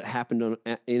things that happened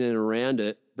in and around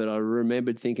it. But I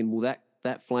remembered thinking, well,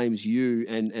 that flame's you.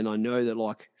 And I know that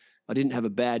like I didn't have a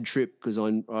bad trip because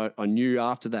I knew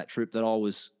after that trip that I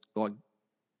was like,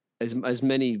 as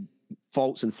many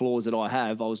faults and flaws that I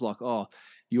have, I was like, oh,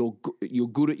 you're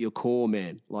good at your core,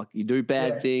 man. Like you do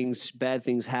bad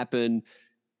things happen.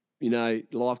 You know,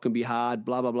 life can be hard,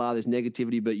 blah, blah, blah. There's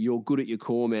negativity, but you're good at your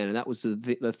core, man. And that was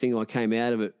the thing I came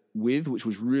out of it with, which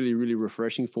was really, really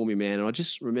refreshing for me, man. And I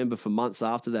just remember for months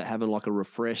after that having like a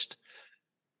refreshed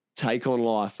take on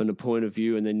life and a point of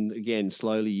view. And then again,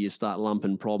 slowly you start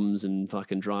lumping problems and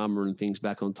fucking drama and things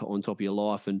back on top of your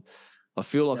life. And I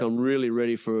feel like I'm really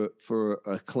ready for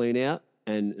a clean out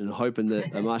and hoping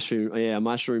that a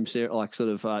mushroom like sort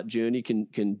of journey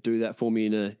can do that for me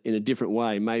in a different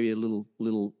way, maybe a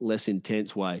little less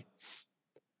intense way.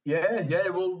 Yeah.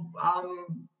 Well, I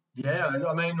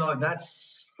mean, like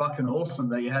that's fucking awesome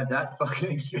that you had that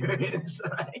fucking experience.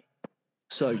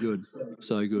 So good.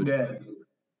 Yeah.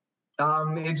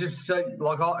 It just so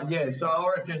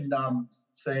I reckon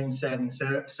seeing setting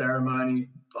ceremony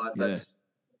like that's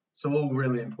it's all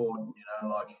really important, you know,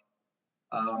 like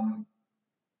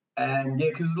and yeah,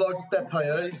 because like that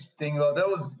peyote thing, like there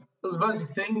was a bunch of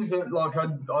things that like I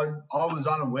was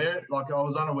unaware,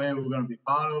 we were going to be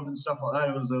part of and stuff like that.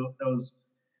 There was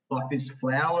like this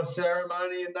flower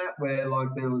ceremony in that where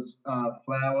like there was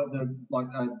like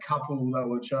a couple that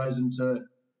were chosen to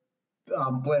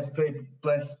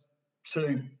bless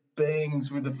two beings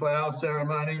with the flower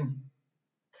ceremony.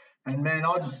 And man,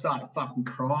 I just started fucking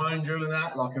crying during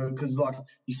that, like, because like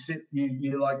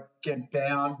you like get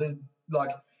bound, like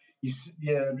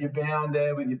you're bound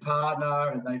there with your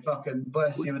partner, and they fucking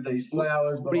bless you with these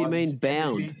flowers. What do you mean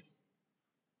bound? Energy,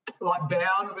 like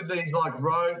bound with these like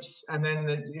ropes, and then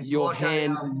it's your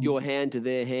like your hand to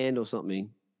their hand or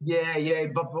something. Yeah,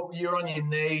 but you're on your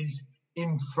knees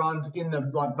in front, in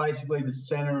the like basically the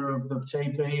center of the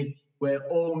teepee, where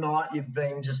all night you've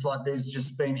been just like there's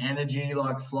just been energy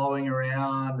like flowing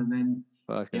around, and then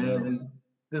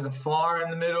there's a fire in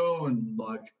the middle, and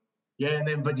like and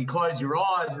then but you close your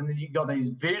eyes and then you got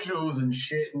these visuals and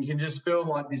shit, and you can just feel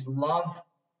like this love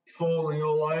falling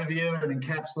all over you and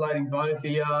encapsulating both of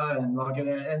you, and like and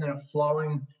then it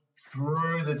flowing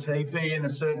through the teepee in a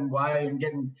certain way and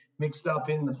getting mixed up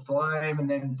in the flame and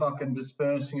then fucking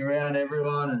dispersing around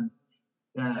everyone.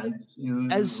 And it's, you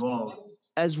know,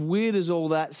 as weird as all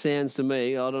that sounds to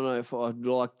me, I don't know if I'd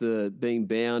like the being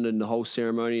bound and the whole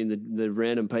ceremony and the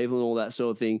random people and all that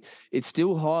sort of thing. It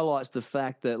still highlights the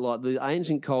fact that like the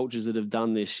ancient cultures that have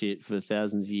done this shit for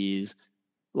thousands of years,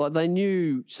 like they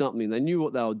knew something, they knew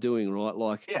what they were doing, right?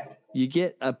 Like you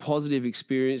get a positive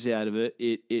experience out of it.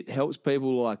 It helps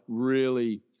people like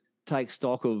really take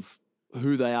stock of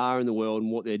who they are in the world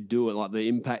and what they're doing, like the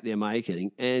impact they're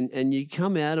making. And you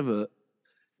come out of it,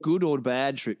 good or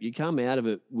bad trip, you come out of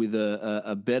it with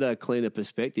a better, cleaner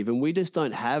perspective. And we just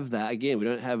don't have that. Again, we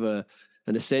don't have an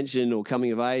ascension or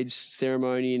coming of age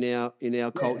ceremony in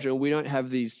our culture. And we don't have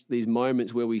these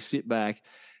moments where we sit back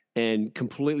and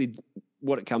completely,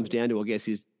 what it comes down to, I guess,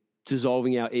 is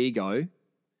dissolving our ego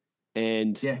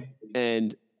and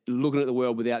looking at the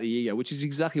world without the ego, which is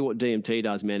exactly what DMT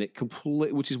does, man.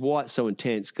 Which is why it's so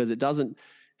intense, because it doesn't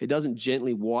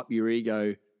gently wipe your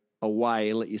ego away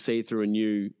and let you see through a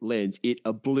new lens. It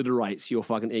obliterates your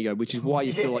fucking ego, which is why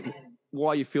you feel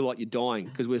like you're dying,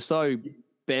 because we're so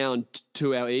bound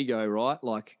to our ego, right?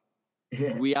 Like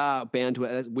we are bound to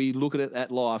it. We look at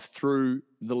life through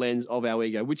the lens of our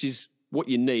ego, which is what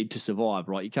you need to survive,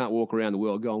 right? You can't walk around the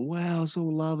world going, wow, it's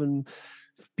all love and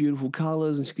beautiful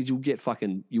colors, and because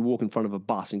you walk in front of a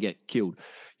bus and get killed,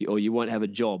 or you won't have a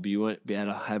job, you won't be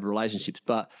able to have relationships.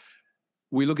 But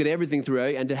we look at everything through,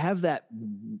 and to have that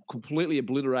completely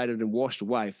obliterated and washed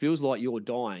away feels like you're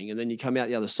dying, and then you come out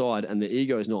the other side and the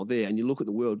ego is not there, and you look at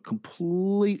the world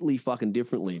completely fucking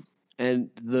differently.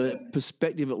 And the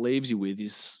perspective it leaves you with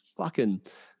is fucking,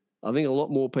 I think a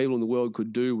lot more people in the world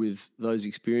could do with those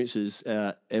experiences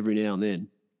every now and then.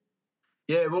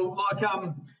 Yeah, well, like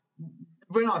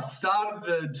when I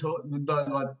started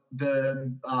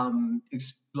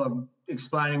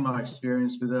explaining my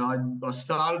experience with it, I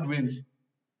started with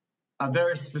a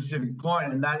very specific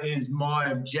point, and that is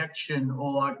my objection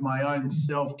or like my own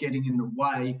self getting in the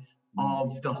way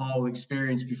of the whole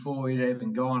experience before we'd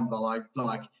even gone, by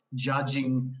like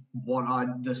judging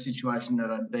the situation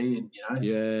that I'd be in, you know.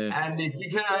 Yeah. And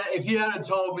if you had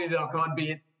told me that I'd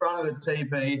be in front of the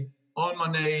TP on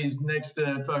my knees next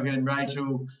to fucking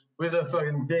Rachel with a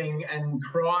fucking thing and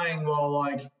crying while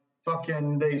like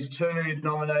fucking these two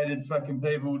nominated fucking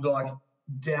people like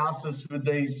douse us with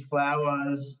these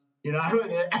flowers, you know,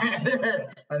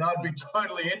 and I'd be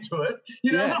totally into it.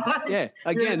 You know? Yeah.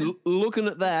 Again, looking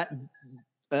at that,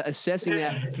 assessing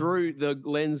that through the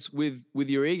lens with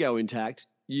your ego intact,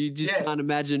 you just can't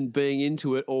imagine being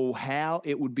into it or how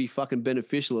it would be fucking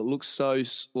beneficial. It looks so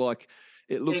like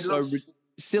it looks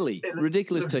silly,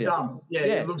 ridiculous to you. Dumb. Yeah,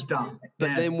 it looks dumb.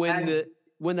 But then when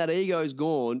that ego's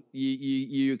gone,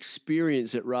 you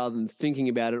experience it rather than thinking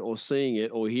about it or seeing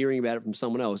it or hearing about it from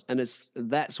someone else, and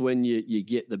that's when you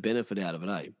get the benefit out of it,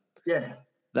 eh? Yeah.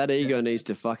 That ego needs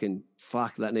to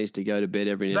that needs to go to bed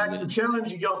every now and then. That's the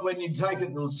challenge you got when you take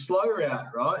it the slow route,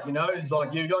 right? You know, it's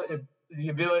like you've got the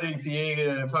ability for you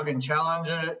to fucking challenge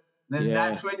it. Then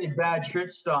that's when your bad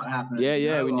trips start happening.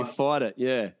 Yeah, when you fight it,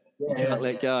 you can't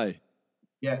let go.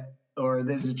 Yeah, or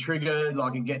there's a trigger,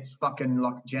 like it gets fucking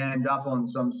like jammed up on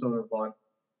some sort of like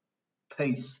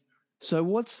piece. So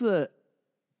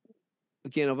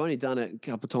again, I've only done it a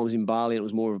couple of times in Bali and it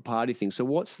was more of a party thing. So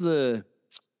what's the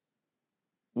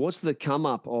come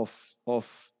up off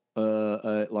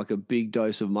like a big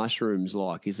dose of mushrooms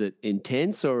like? Is it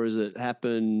intense or does it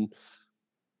happen?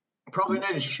 Probably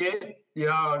need a shit, you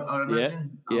know, I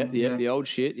imagine. Yeah, the old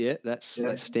shit, that's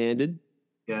standard.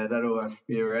 Yeah, that'll have to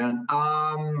be around.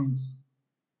 I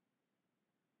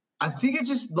think it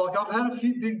just like I've had a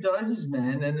few big doses,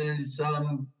 man, and it's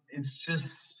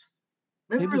just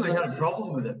never really had a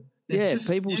problem with it. It's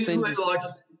people seem to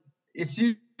it's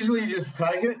usually you just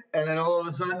take it, and then all of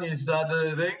a sudden you start to do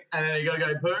the thing, and then you got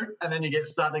to go poo, and then you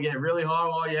start to get really high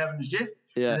while you're having shit,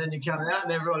 and then you come out,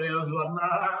 and everybody else is like,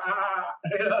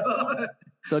 nah.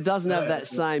 So it doesn't have that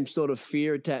same sort of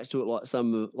fear attached to it like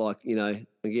some, like, you know,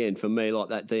 again, for me, like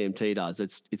that DMT does.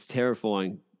 It's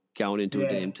terrifying going into a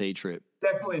DMT trip.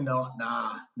 Definitely not.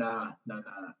 Nah.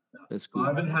 That's good.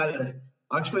 I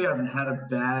actually haven't had a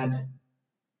bad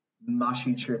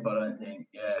mushy trip, I don't think.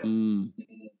 Yeah.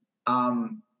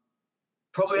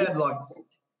 Probably had like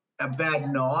a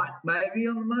bad night maybe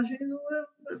on the mushies or whatever,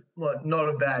 but like not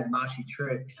a bad mushy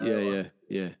trip. You know?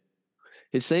 Yeah.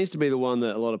 It seems to be the one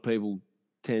that a lot of people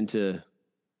tend to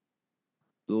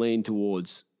lean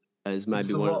towards as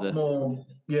maybe one of the more.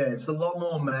 Yeah, it's a lot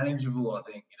more manageable, I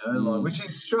think. You know, like which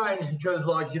is strange because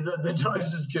like the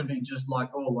doses can be just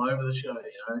like all over the show.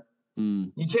 You know,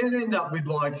 you can end up with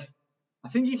like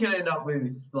I've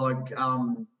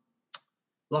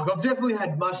definitely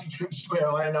had mushy trips where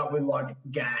I end up with like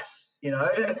gas. You know,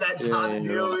 that's hard to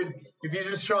deal with if you're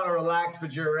just trying to relax,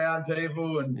 but you're around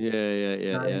people and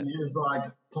you're just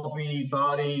like poppy,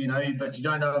 farty, you know, but you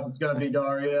don't know if it's going to be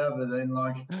diarrhea, but then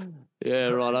like. Yeah,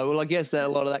 right. Well, I guess that a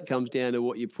lot of that comes down to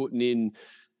what you're putting in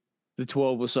the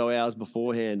 12 or so hours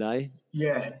beforehand, eh?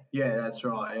 Yeah, that's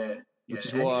right, yeah. Which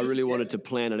is why I really wanted to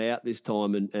plan it out this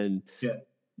time and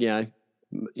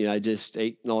you know, just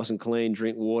eat nice and clean,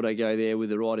 drink water, go there with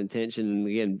the right intention, and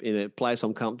again, in a place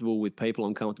I'm comfortable with, people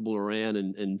I'm comfortable around,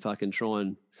 and fucking try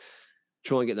and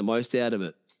get the most out of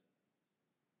it.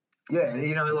 Yeah,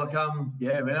 you know, like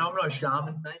man, I'm no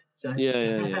shaman, mate. So.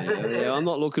 Yeah. I'm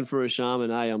not looking for a shaman,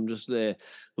 I'm just there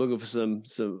looking for some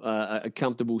a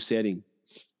comfortable setting.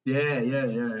 Yeah.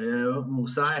 Well,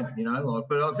 same, you know, like,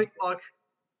 but I think like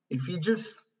if you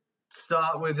just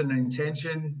start with an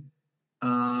intention,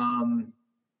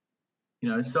 you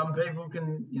know, some people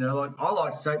can, you know, like I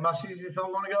like to take mushrooms if I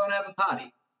want to go and have a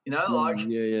party. You know, like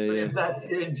if that's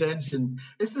your intention.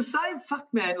 It's the same,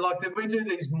 man, like that we do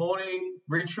these morning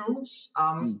rituals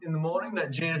in the morning that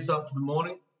G us up for the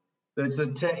morning. It's a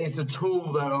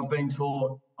tool that I've been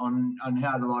taught on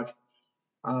how to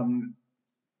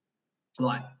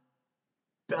like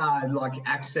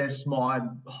access my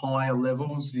higher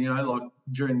levels, you know, like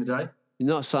during the day. You're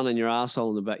not sunning your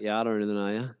arsehole in the backyard or anything,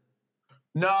 are you?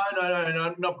 No,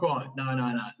 not quite. No.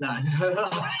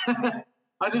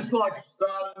 I just like sun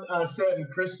a certain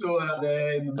crystal out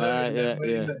there in the moon. And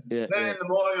then in the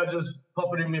morning, I just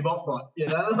pop it in my bot, you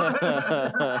know?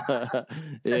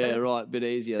 Yeah, right. Bit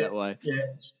easier that way.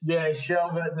 Yeah,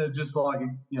 shelve it and it just like,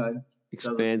 you know.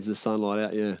 Expands the sunlight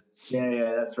out, yeah.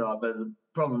 Yeah, that's right. But the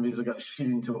problem is I got to shit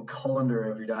into a colander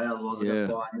every day. Otherwise, I got to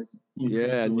buy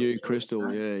a new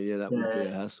crystal. Yeah, that would be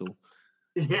a hassle.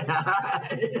 Yeah.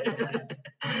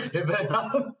 But,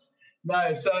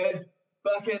 no, so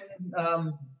fucking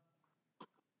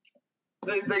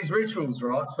these rituals,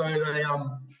 right? So they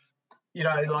you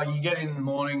know, like you get in the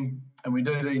morning and we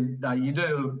do these. You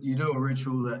do a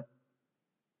ritual that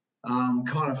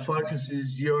kind of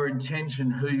focuses your intention,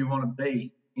 who you want to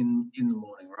be in the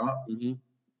morning, right? Mm-hmm.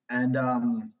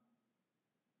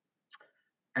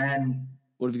 And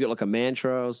what have you got, like a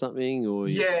mantra or something, or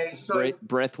so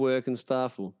breath work and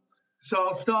stuff? Or so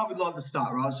I'll start with like the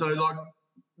start, right? So like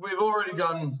we've already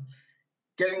done.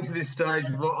 Getting to this stage,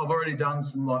 I've already done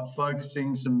some like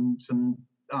focusing, some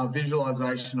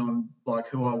visualization on like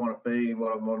who I want to be,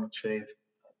 what I want to achieve,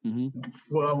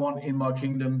 what I want in my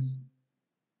kingdom,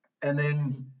 and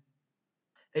then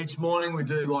each morning we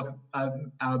do like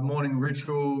a morning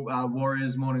ritual,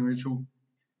 warriors morning ritual,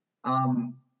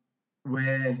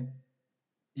 where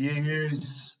you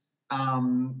use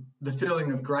the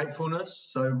feeling of gratefulness.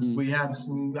 So we have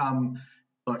some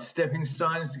like stepping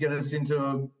stones to get us into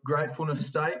a gratefulness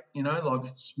state, you know, like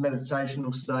it's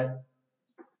meditational state.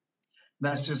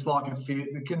 That's just like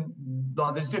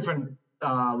there's different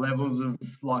levels of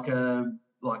like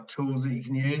tools that you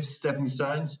can use, stepping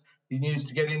stones you can use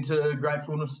to get into a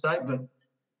gratefulness state. But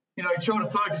you know, try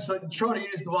to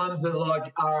use the ones that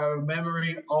are a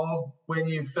memory of when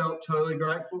you felt totally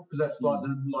grateful, because that's like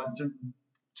the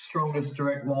strongest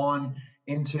direct line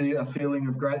into a feeling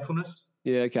of gratefulness.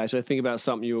 Yeah, okay. So think about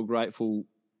something you were grateful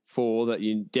for that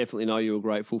you definitely know you were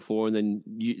grateful for, and then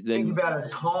think about a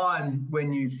time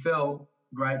when you felt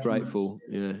grateful.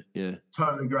 Yeah.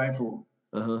 Totally grateful.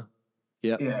 Uh-huh.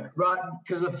 Yeah. Yeah, right.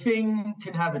 Because a thing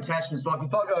can have attachments. Like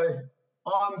if I go,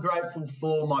 I'm grateful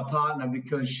for my partner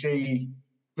because she,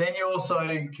 then you also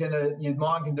your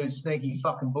mind can do sneaky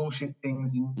fucking bullshit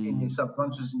things in your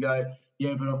subconscious and go,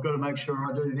 yeah, but I've got to make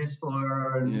sure I do this for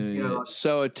her. And,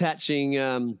 so attaching,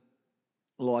 when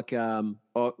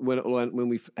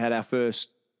we had our first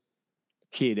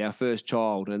kid, our first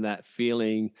child, and that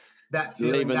feeling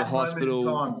leaving the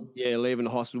hospital, leaving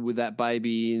the hospital with that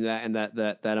baby and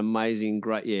that amazing,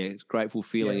 grateful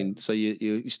feeling. Yeah. And so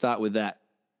you start with that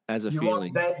as a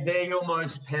feeling. They're your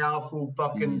most powerful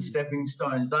fucking stepping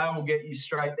stones. They will get you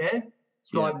straight there.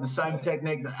 It's like the same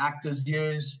technique that actors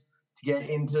use to get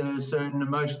into certain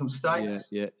emotional states.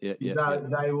 They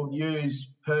will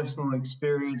use personal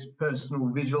experience, personal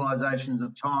visualizations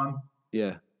of time.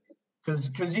 Yeah.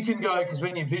 Because you can go, because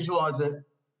when you visualize it,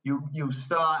 you'll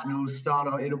start and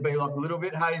it'll be like a little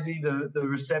bit hazy. The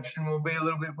reception will be a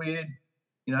little bit weird.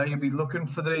 You know, you'll be looking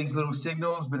for these little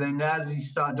signals, but then as you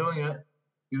start doing it,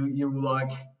 you'll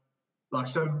like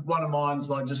so one of mine's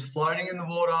like just floating in the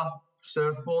water,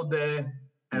 surfboard there,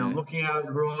 and I'm looking out at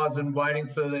the horizon, waiting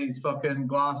for these fucking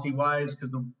glassy waves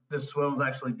because the swell's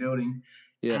actually building.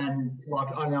 Yeah. And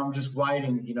I'm just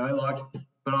waiting, you know,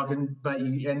 but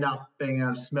you end up being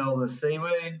able to smell the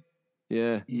seaweed.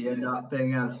 Yeah. You end up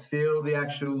being able to feel the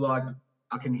actual,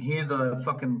 I can hear the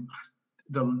fucking,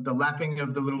 the lapping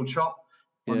of the little chop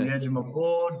on the edge of my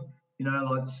board, you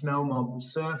know, smell my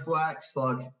surf wax,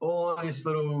 all these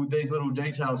little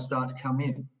details start to come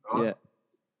in, right? Yeah.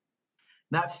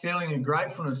 That feeling of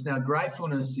gratefulness. Now,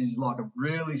 gratefulness is like a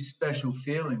really special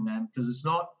feeling, man, because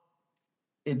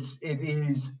it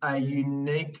is a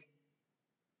unique,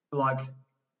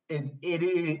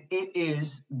 it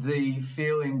is the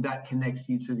feeling that connects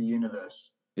you to the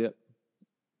universe. Yep.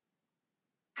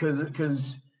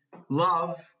 Because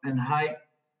love and hate,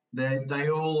 they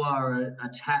all are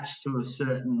attached to a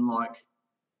certain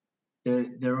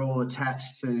they're all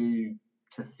attached to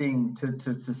things,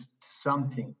 to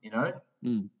something, you know.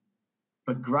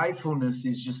 But gratefulness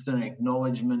is just an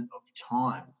acknowledgement of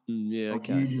time.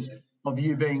 Of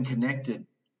you being connected.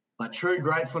 Like true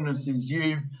gratefulness is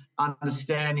you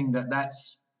understanding that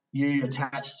that's you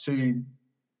attached to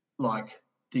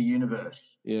the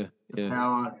universe. The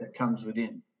power that comes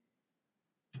within.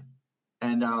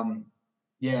 And and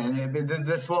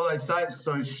that's why they say it's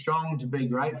so strong to be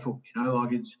grateful. You know,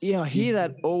 it's. Yeah, I hear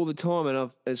that all the time,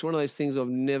 and it's one of those things I've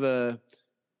never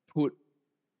put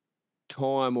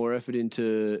time or effort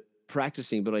into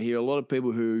practicing. But I hear a lot of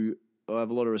people who I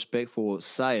have a lot of respect for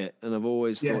say it, and I've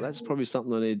always thought that's probably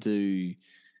something I need to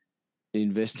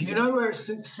investigate. Do you know where it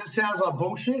sounds like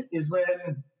bullshit is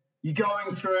when you're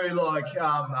going through like a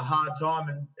hard time,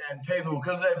 and people,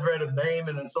 because they've read a meme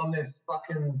and it's on their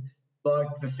fucking, like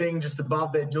the thing just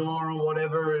above their door or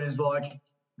whatever, is like,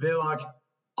 they're like,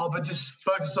 oh, but just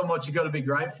focus on what you got to be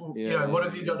grateful. What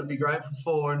have you got to be grateful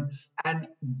for? And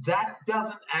that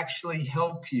doesn't actually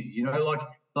help you.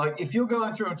 Like if you're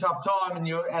going through a tough time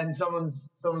and someone's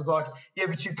like, yeah,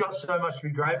 but you've got so much to be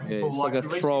grateful for. It's like a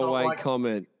throwaway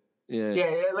comment. Yeah,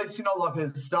 at least you're not like a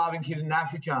starving kid in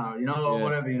Africa, or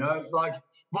whatever. It's like,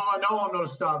 well, I know I'm not a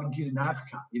starving kid in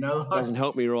Africa. Like, doesn't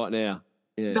help me right now.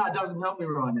 Yeah. No, it doesn't help me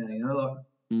right now. Like,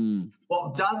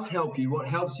 what does help you, what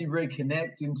helps you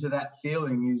reconnect into that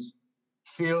feeling is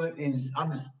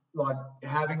like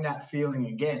having that feeling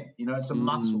again. It's a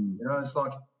muscle. It's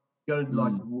like you got to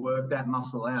like work that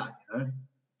muscle out.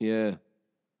 Yeah.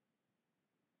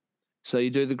 So you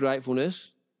do the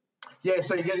gratefulness. Yeah,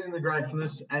 so you get into the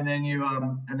gratefulness, and then you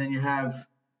have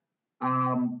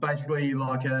basically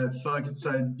like a focus.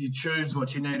 So you choose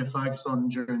what you need to focus on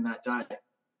during that day,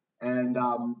 and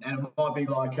it might be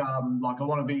like I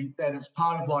want to be, and it's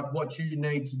part of like what you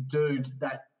need to do to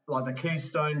that, like the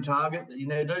keystone target that you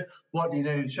need to do. What do you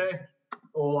need to achieve,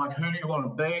 or like who do you want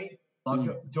to be? Like,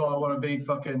 do I want to be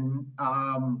fucking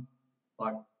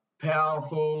like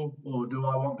powerful, or do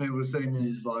I want people to see me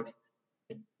as like,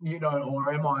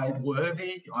 or am I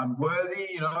worthy? I'm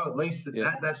worthy, at least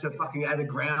that's a fucking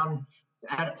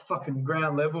at fucking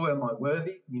ground level. Am I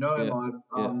worthy? Am I,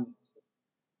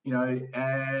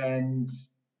 and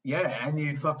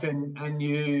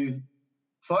you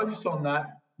focus on that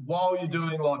while you're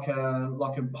doing like a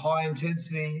high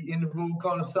intensity interval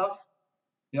kind of stuff.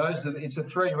 So it's a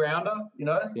 3-rounder,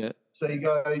 Yeah. So you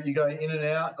go in and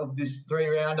out of this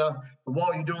 3-rounder, but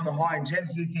while you're doing the high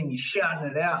intensity thing, you're shouting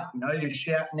it out. You're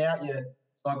shouting out your,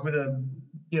 like with a,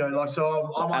 like,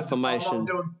 so I'm affirmation.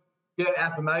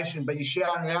 Affirmation, but you're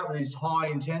shouting it out with this high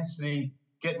intensity,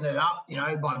 getting it up,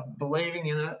 by believing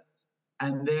in it,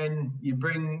 and then you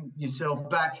bring yourself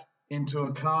back into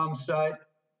a calm state,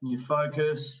 and you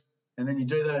focus, and then you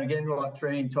do that again like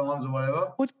 3 times or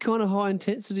whatever. What kind of high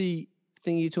intensity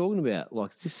thing are you talking about?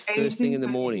 Like just first thing in the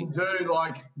morning? You can do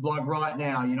like right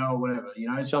now, or whatever,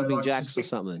 Jumping so like jacks or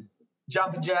something.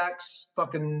 Jumping jacks,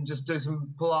 fucking just do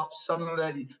some pull-ups, something of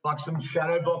that, like some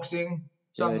shadow boxing,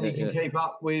 something you can keep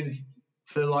up with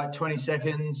for like 20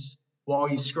 seconds while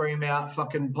you scream out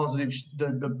fucking positive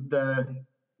the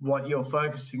what you're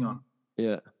focusing on.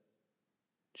 Yeah.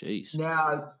 Jeez.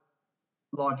 Now,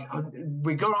 like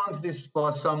we got onto this by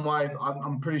some way.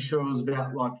 I'm pretty sure it was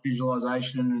about like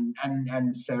visualization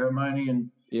and ceremony and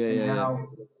how.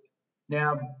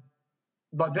 Now,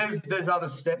 but there's other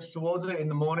steps towards it in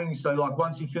the morning. So like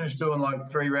once you finish doing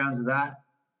like 3 rounds of that,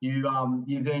 you go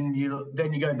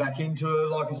back into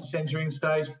like a centering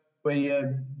stage where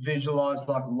you visualize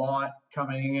like light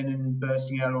coming in and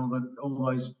bursting out all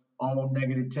those old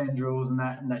negative tendrils and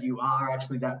that you are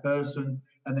actually that person.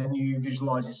 And then you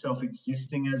visualize yourself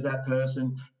existing as that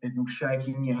person, and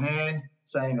shaking your hand,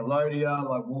 saying hello to you,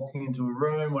 like walking into a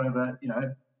room, whatever,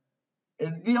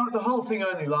 the whole thing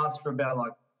only lasts for about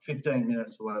like 15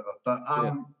 minutes or whatever.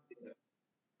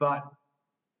 But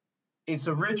it's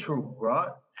a ritual, right?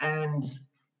 And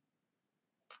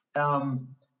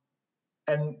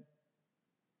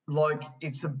like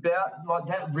it's about like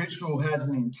that ritual has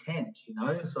an intent,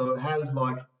 so it has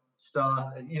like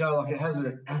like it has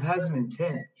an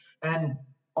intent. And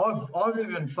I've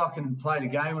even fucking played a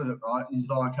game with it, right? Is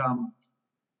like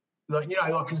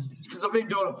because I've been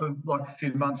doing it for like a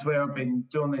few months where I've been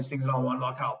doing these things and I want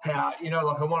like power,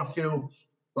 like I want to feel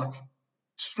like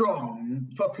strong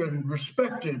and fucking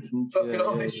respected and fucking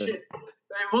all this shit. And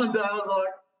one day I was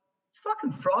like, it's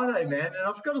fucking Friday, man, and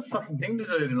I've got a fucking thing to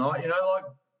do tonight, like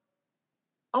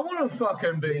I want to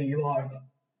fucking be like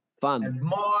fun,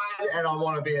 admired, and I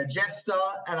want to be a jester,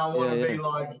 and I want to be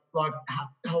like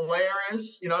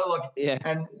hilarious, and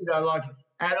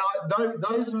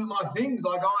those are my things.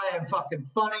 Like I am fucking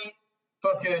funny,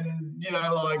 fucking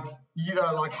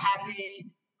like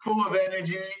happy, full of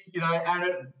energy, and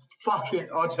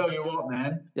I tell you what,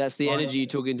 man. That's the energy you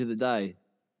took into the day.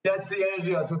 That's the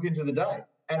energy I took into the day,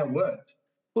 and it worked.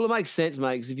 Well, it makes sense,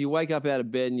 mate, because if you wake up out of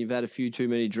bed and you've had a few too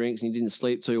many drinks and you didn't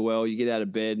sleep too well, you get out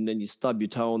of bed and then you stub your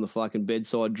toe on the fucking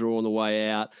bedside drawer on the way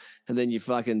out, and then you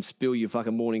fucking spill your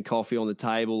fucking morning coffee on the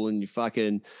table, and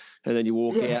then you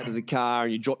walk out to the car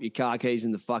and you drop your car keys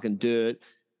in the fucking dirt,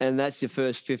 and that's your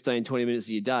first 15, 20 minutes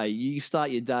of your day. You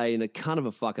start your day in a kind of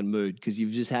a fucking mood because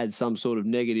you've just had some sort of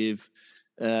negative,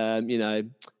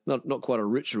 not quite a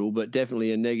ritual, but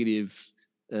definitely a negative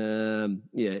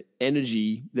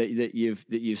energy that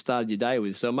you've started your day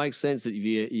with. So it makes sense that if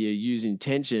you use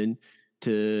intention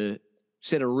to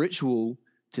set a ritual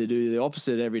to do the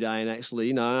opposite every day, and actually,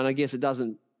 and I guess it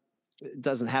doesn't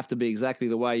have to be exactly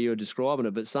the way you're describing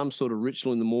it, but some sort of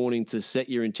ritual in the morning to set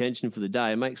your intention for the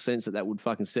day. It makes sense that would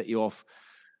fucking set you off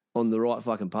on the right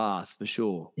fucking path for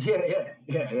sure.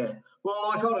 Yeah. Well,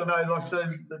 like, I don't know,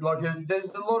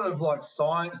 there's a lot of like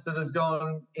science that has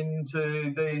gone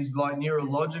into these like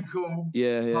neurological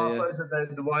pathways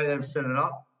that the way they've set it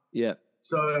up. Yeah.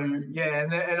 So yeah,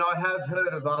 and I have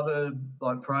heard of other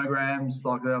like programs,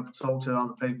 like I've talked to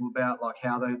other people about like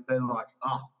how they're like,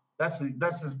 that's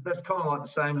kind of like the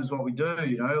same as what we do,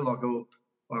 like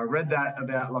I read that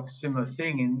about like a similar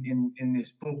thing in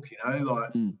this book,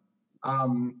 like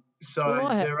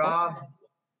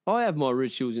I have my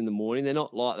rituals in the morning. They're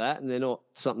not like that, and they're not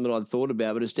something that I'd thought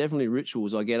about, but it's definitely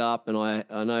rituals. I get up and I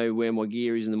know where my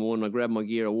gear is in the morning. I grab my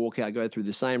gear, I walk out, go through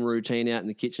the same routine out in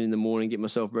the kitchen in the morning, get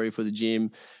myself ready for the gym.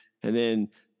 And then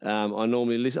I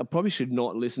normally listen. I probably should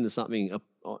not listen to something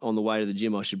on the way to the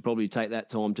gym. I should probably take that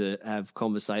time to have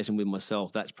conversation with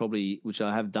myself. That's probably, which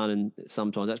I have done, and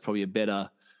sometimes that's probably a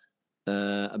better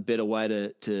way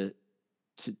to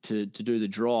do the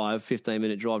drive,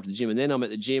 15-minute drive to the gym. And then I'm at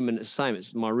the gym and it's the same.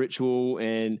 It's my ritual,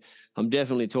 and I'm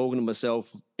definitely talking to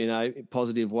myself, in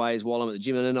positive ways while I'm at the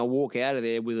gym. And then I walk out of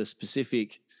there with a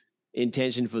specific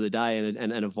intention for the day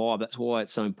and a vibe. That's why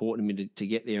it's so important to me to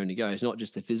get there and to go. It's not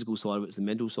just the physical side of it, it's the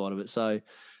mental side of it. So,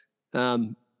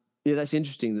 that's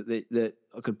interesting that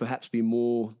I could perhaps be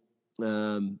more,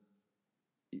 take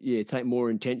more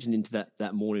intention into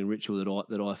that morning ritual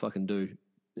that I fucking do.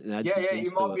 You might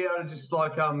be able to just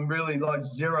like really like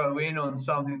zero in on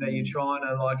something that you're trying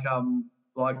to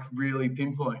like really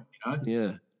pinpoint,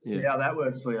 See how that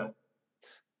works for you.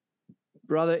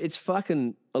 Brother, it's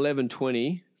fucking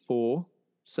 11:24,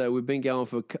 so we've been going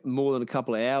for more than a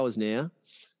couple of hours now.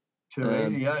 Too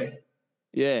easy, eh?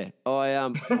 Yeah,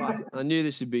 I knew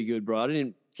this would be good, bro.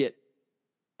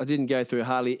 I didn't go through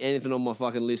hardly anything on my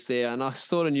fucking list there, and I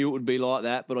sort of knew it would be like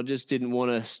that, but I just didn't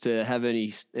want us to have any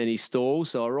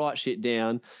stalls, so I write shit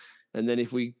down, and then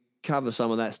if we cover some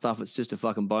of that stuff, it's just a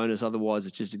fucking bonus. Otherwise,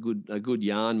 it's just a good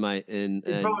yarn, mate. And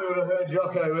you probably would have heard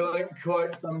Jocko Willink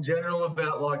quote some general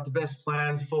about like the best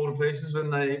plans fall to pieces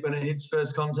when it hits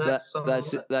first contact.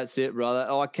 That's it,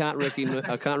 brother. I can't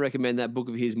recommend that book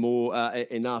of his more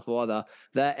enough either.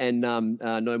 That and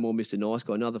No More Mr. Nice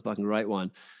Guy, another fucking great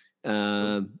one.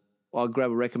 I'll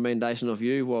grab a recommendation off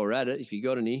you while we're at it, if you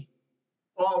got any.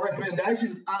 Oh,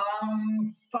 recommendation.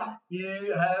 Fuck,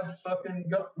 you have fucking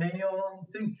got me on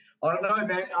thing. I don't know,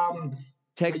 man.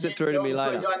 Text it through to me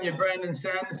later. You've done your Brandon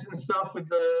Sanderson stuff with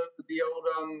the old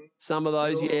Some of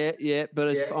those, yeah.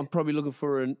 But I'm probably looking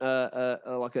for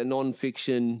like a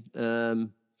non-fiction.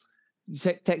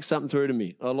 Text something through to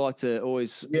me. I like to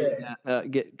always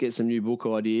get some new book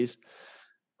ideas.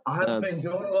 I haven't been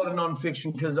doing a lot of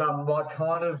non-fiction because like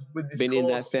kind of with this been course, in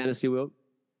that fantasy world.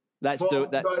 So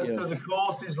the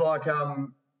course is like at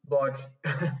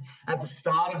the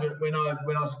start of it when I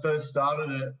first started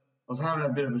it, I was having a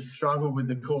bit of a struggle with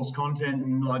the course content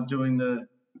and like doing the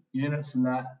units and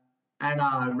that. And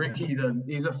Ricky,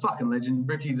 he's a fucking legend.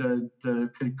 Ricky,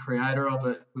 the creator of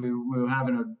it, we were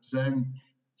having a Zoom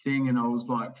thing, and I was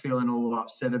like feeling all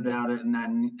upset about it,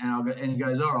 and he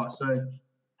goes, all right, so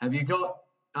have you got?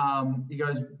 He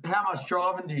goes, how much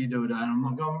driving do you do a day? And I'm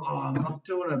like, I'm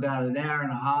doing about an hour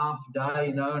and a half a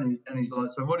day, And he's like,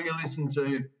 so what do you listen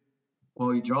to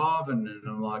while you drive? And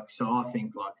I'm like, so I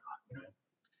think like,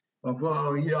 I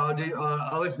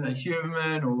listen to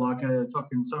Human or like a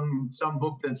fucking some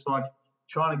book that's like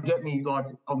trying to get me like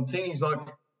on things. He's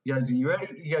like, he goes, are you ready?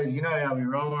 He goes, you know how we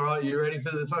roll, all right? You ready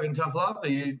for the fucking tough love? Are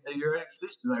you ready for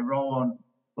this? Because they roll on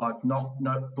like not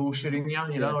bullshitting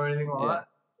you, or anything like that.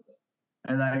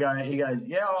 And he goes,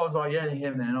 yeah. I was like, yeah,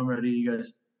 man, I'm ready. He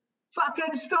goes,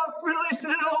 fucking stop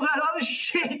listening to all that other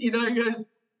shit, He goes,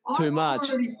 too much. I've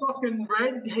already fucking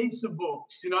read heaps of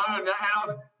books, and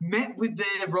I've met with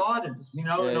their writers, and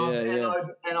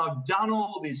I've done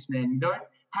all this, man. You don't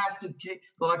have to keep,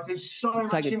 like, there's so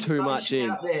much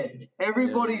information out there.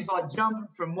 Everybody's like jumping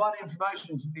from one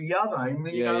information to the other, and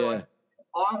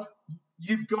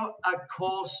you've got a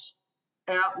course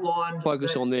outlined.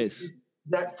 Focus on this.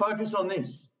 Focus on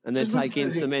this. And then take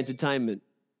in some entertainment.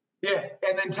 Yeah,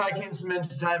 and then take in some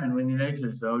entertainment when you need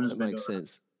to. So that makes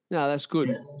sense. No, that's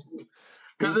good.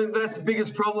 Because that's the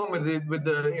biggest problem with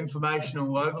the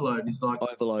informational overload. Is like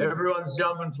everyone's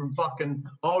jumping from fucking,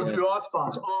 I'll do ice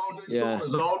baths, I'll do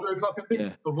saunas, I'll do fucking things.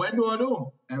 Yeah. But when do I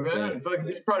do them? And fucking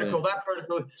this protocol, that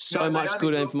protocol. So much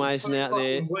good information out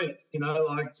there. Weeks,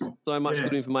 so much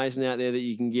good information out there that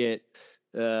you can get,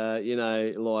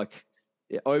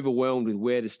 overwhelmed with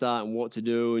where to start and what to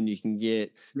do, and you can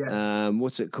get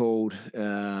what's it called,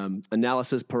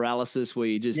 analysis paralysis, where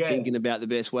you're just thinking about the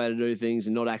best way to do things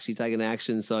and not actually taking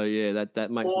action. So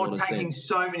that makes a lot of sense. Or taking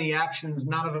so many actions,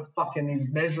 none of it fucking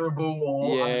is measurable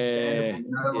or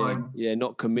understandable.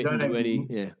 Not committing to any.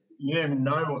 You don't even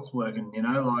know what's working.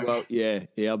 Well,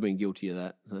 I've been guilty of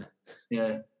that. So.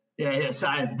 Yeah,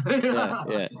 same.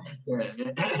 yeah.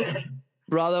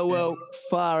 Brother, well,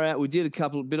 far out. We did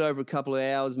a bit over a couple of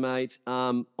hours, mate.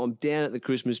 I'm down at the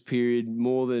Christmas period,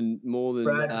 more than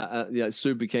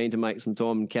super keen to make some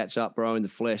time and catch up, bro, in the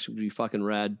flesh. It would be fucking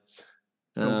rad.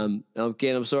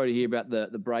 Again, I'm sorry to hear about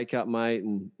the breakup, mate,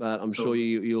 but I'm sure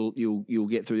you'll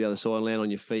get through the other side and land on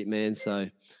your feet, man. So,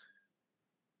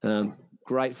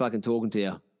 great fucking talking to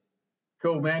you.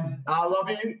 Cool, man. I love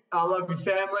you. I love your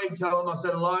family. Tell them I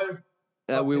said hello.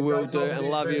 We will do, and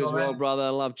love you as well, brother. I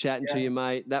love chatting to you,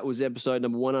 mate. That was episode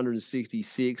number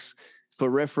 166. For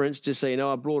reference, just so you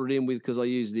know, I brought it in because I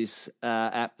use this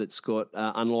app that's got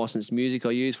unlicensed music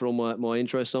I use for all my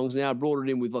intro songs now. I brought it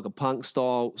in with like a punk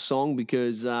style song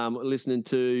because listening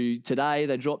to today,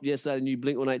 they dropped yesterday the new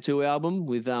Blink-182 album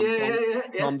with Tom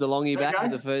DeLonge back for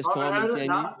the first time in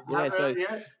 10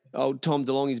 years. Old Tom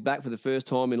DeLonge's back for the first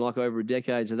time in like over a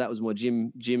decade. So that was my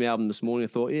gym album this morning. I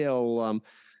thought,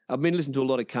 I've been listening to a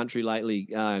lot of country lately.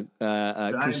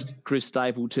 Chris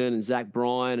Stapleton and Zach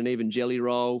Bryan and even Jelly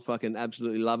Roll. Fucking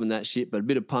absolutely loving that shit. But a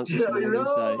bit of punk this morning.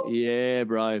 So, yeah,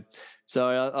 bro.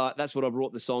 So that's what I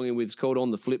brought the song in with. It's called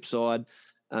On the Flip Side.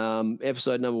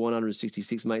 Episode number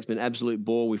 166, mate. It's been an absolute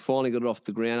ball. We finally got it off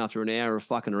the ground after an hour of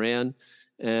fucking around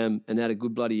and had a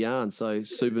good bloody yarn. So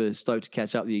super stoked to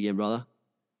catch up with you again, brother.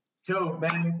 Cool,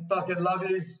 man. Fucking love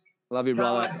yous. Love you,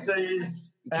 brother. Can't wait to see yous.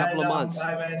 Couple of months.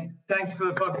 Hey, man, thanks for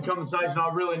the fucking conversation. I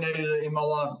really needed it in my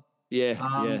life.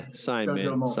 Same,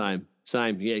 man.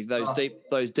 Same. Yeah,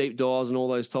 those deep dives and all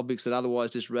those topics that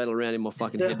otherwise just rattle around in my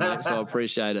fucking head, mate. So I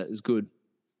appreciate it. It's good.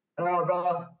 All right,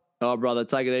 brother. All right, brother.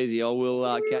 Take it easy. I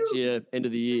will catch you end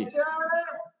of the year.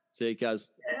 See you, cuz.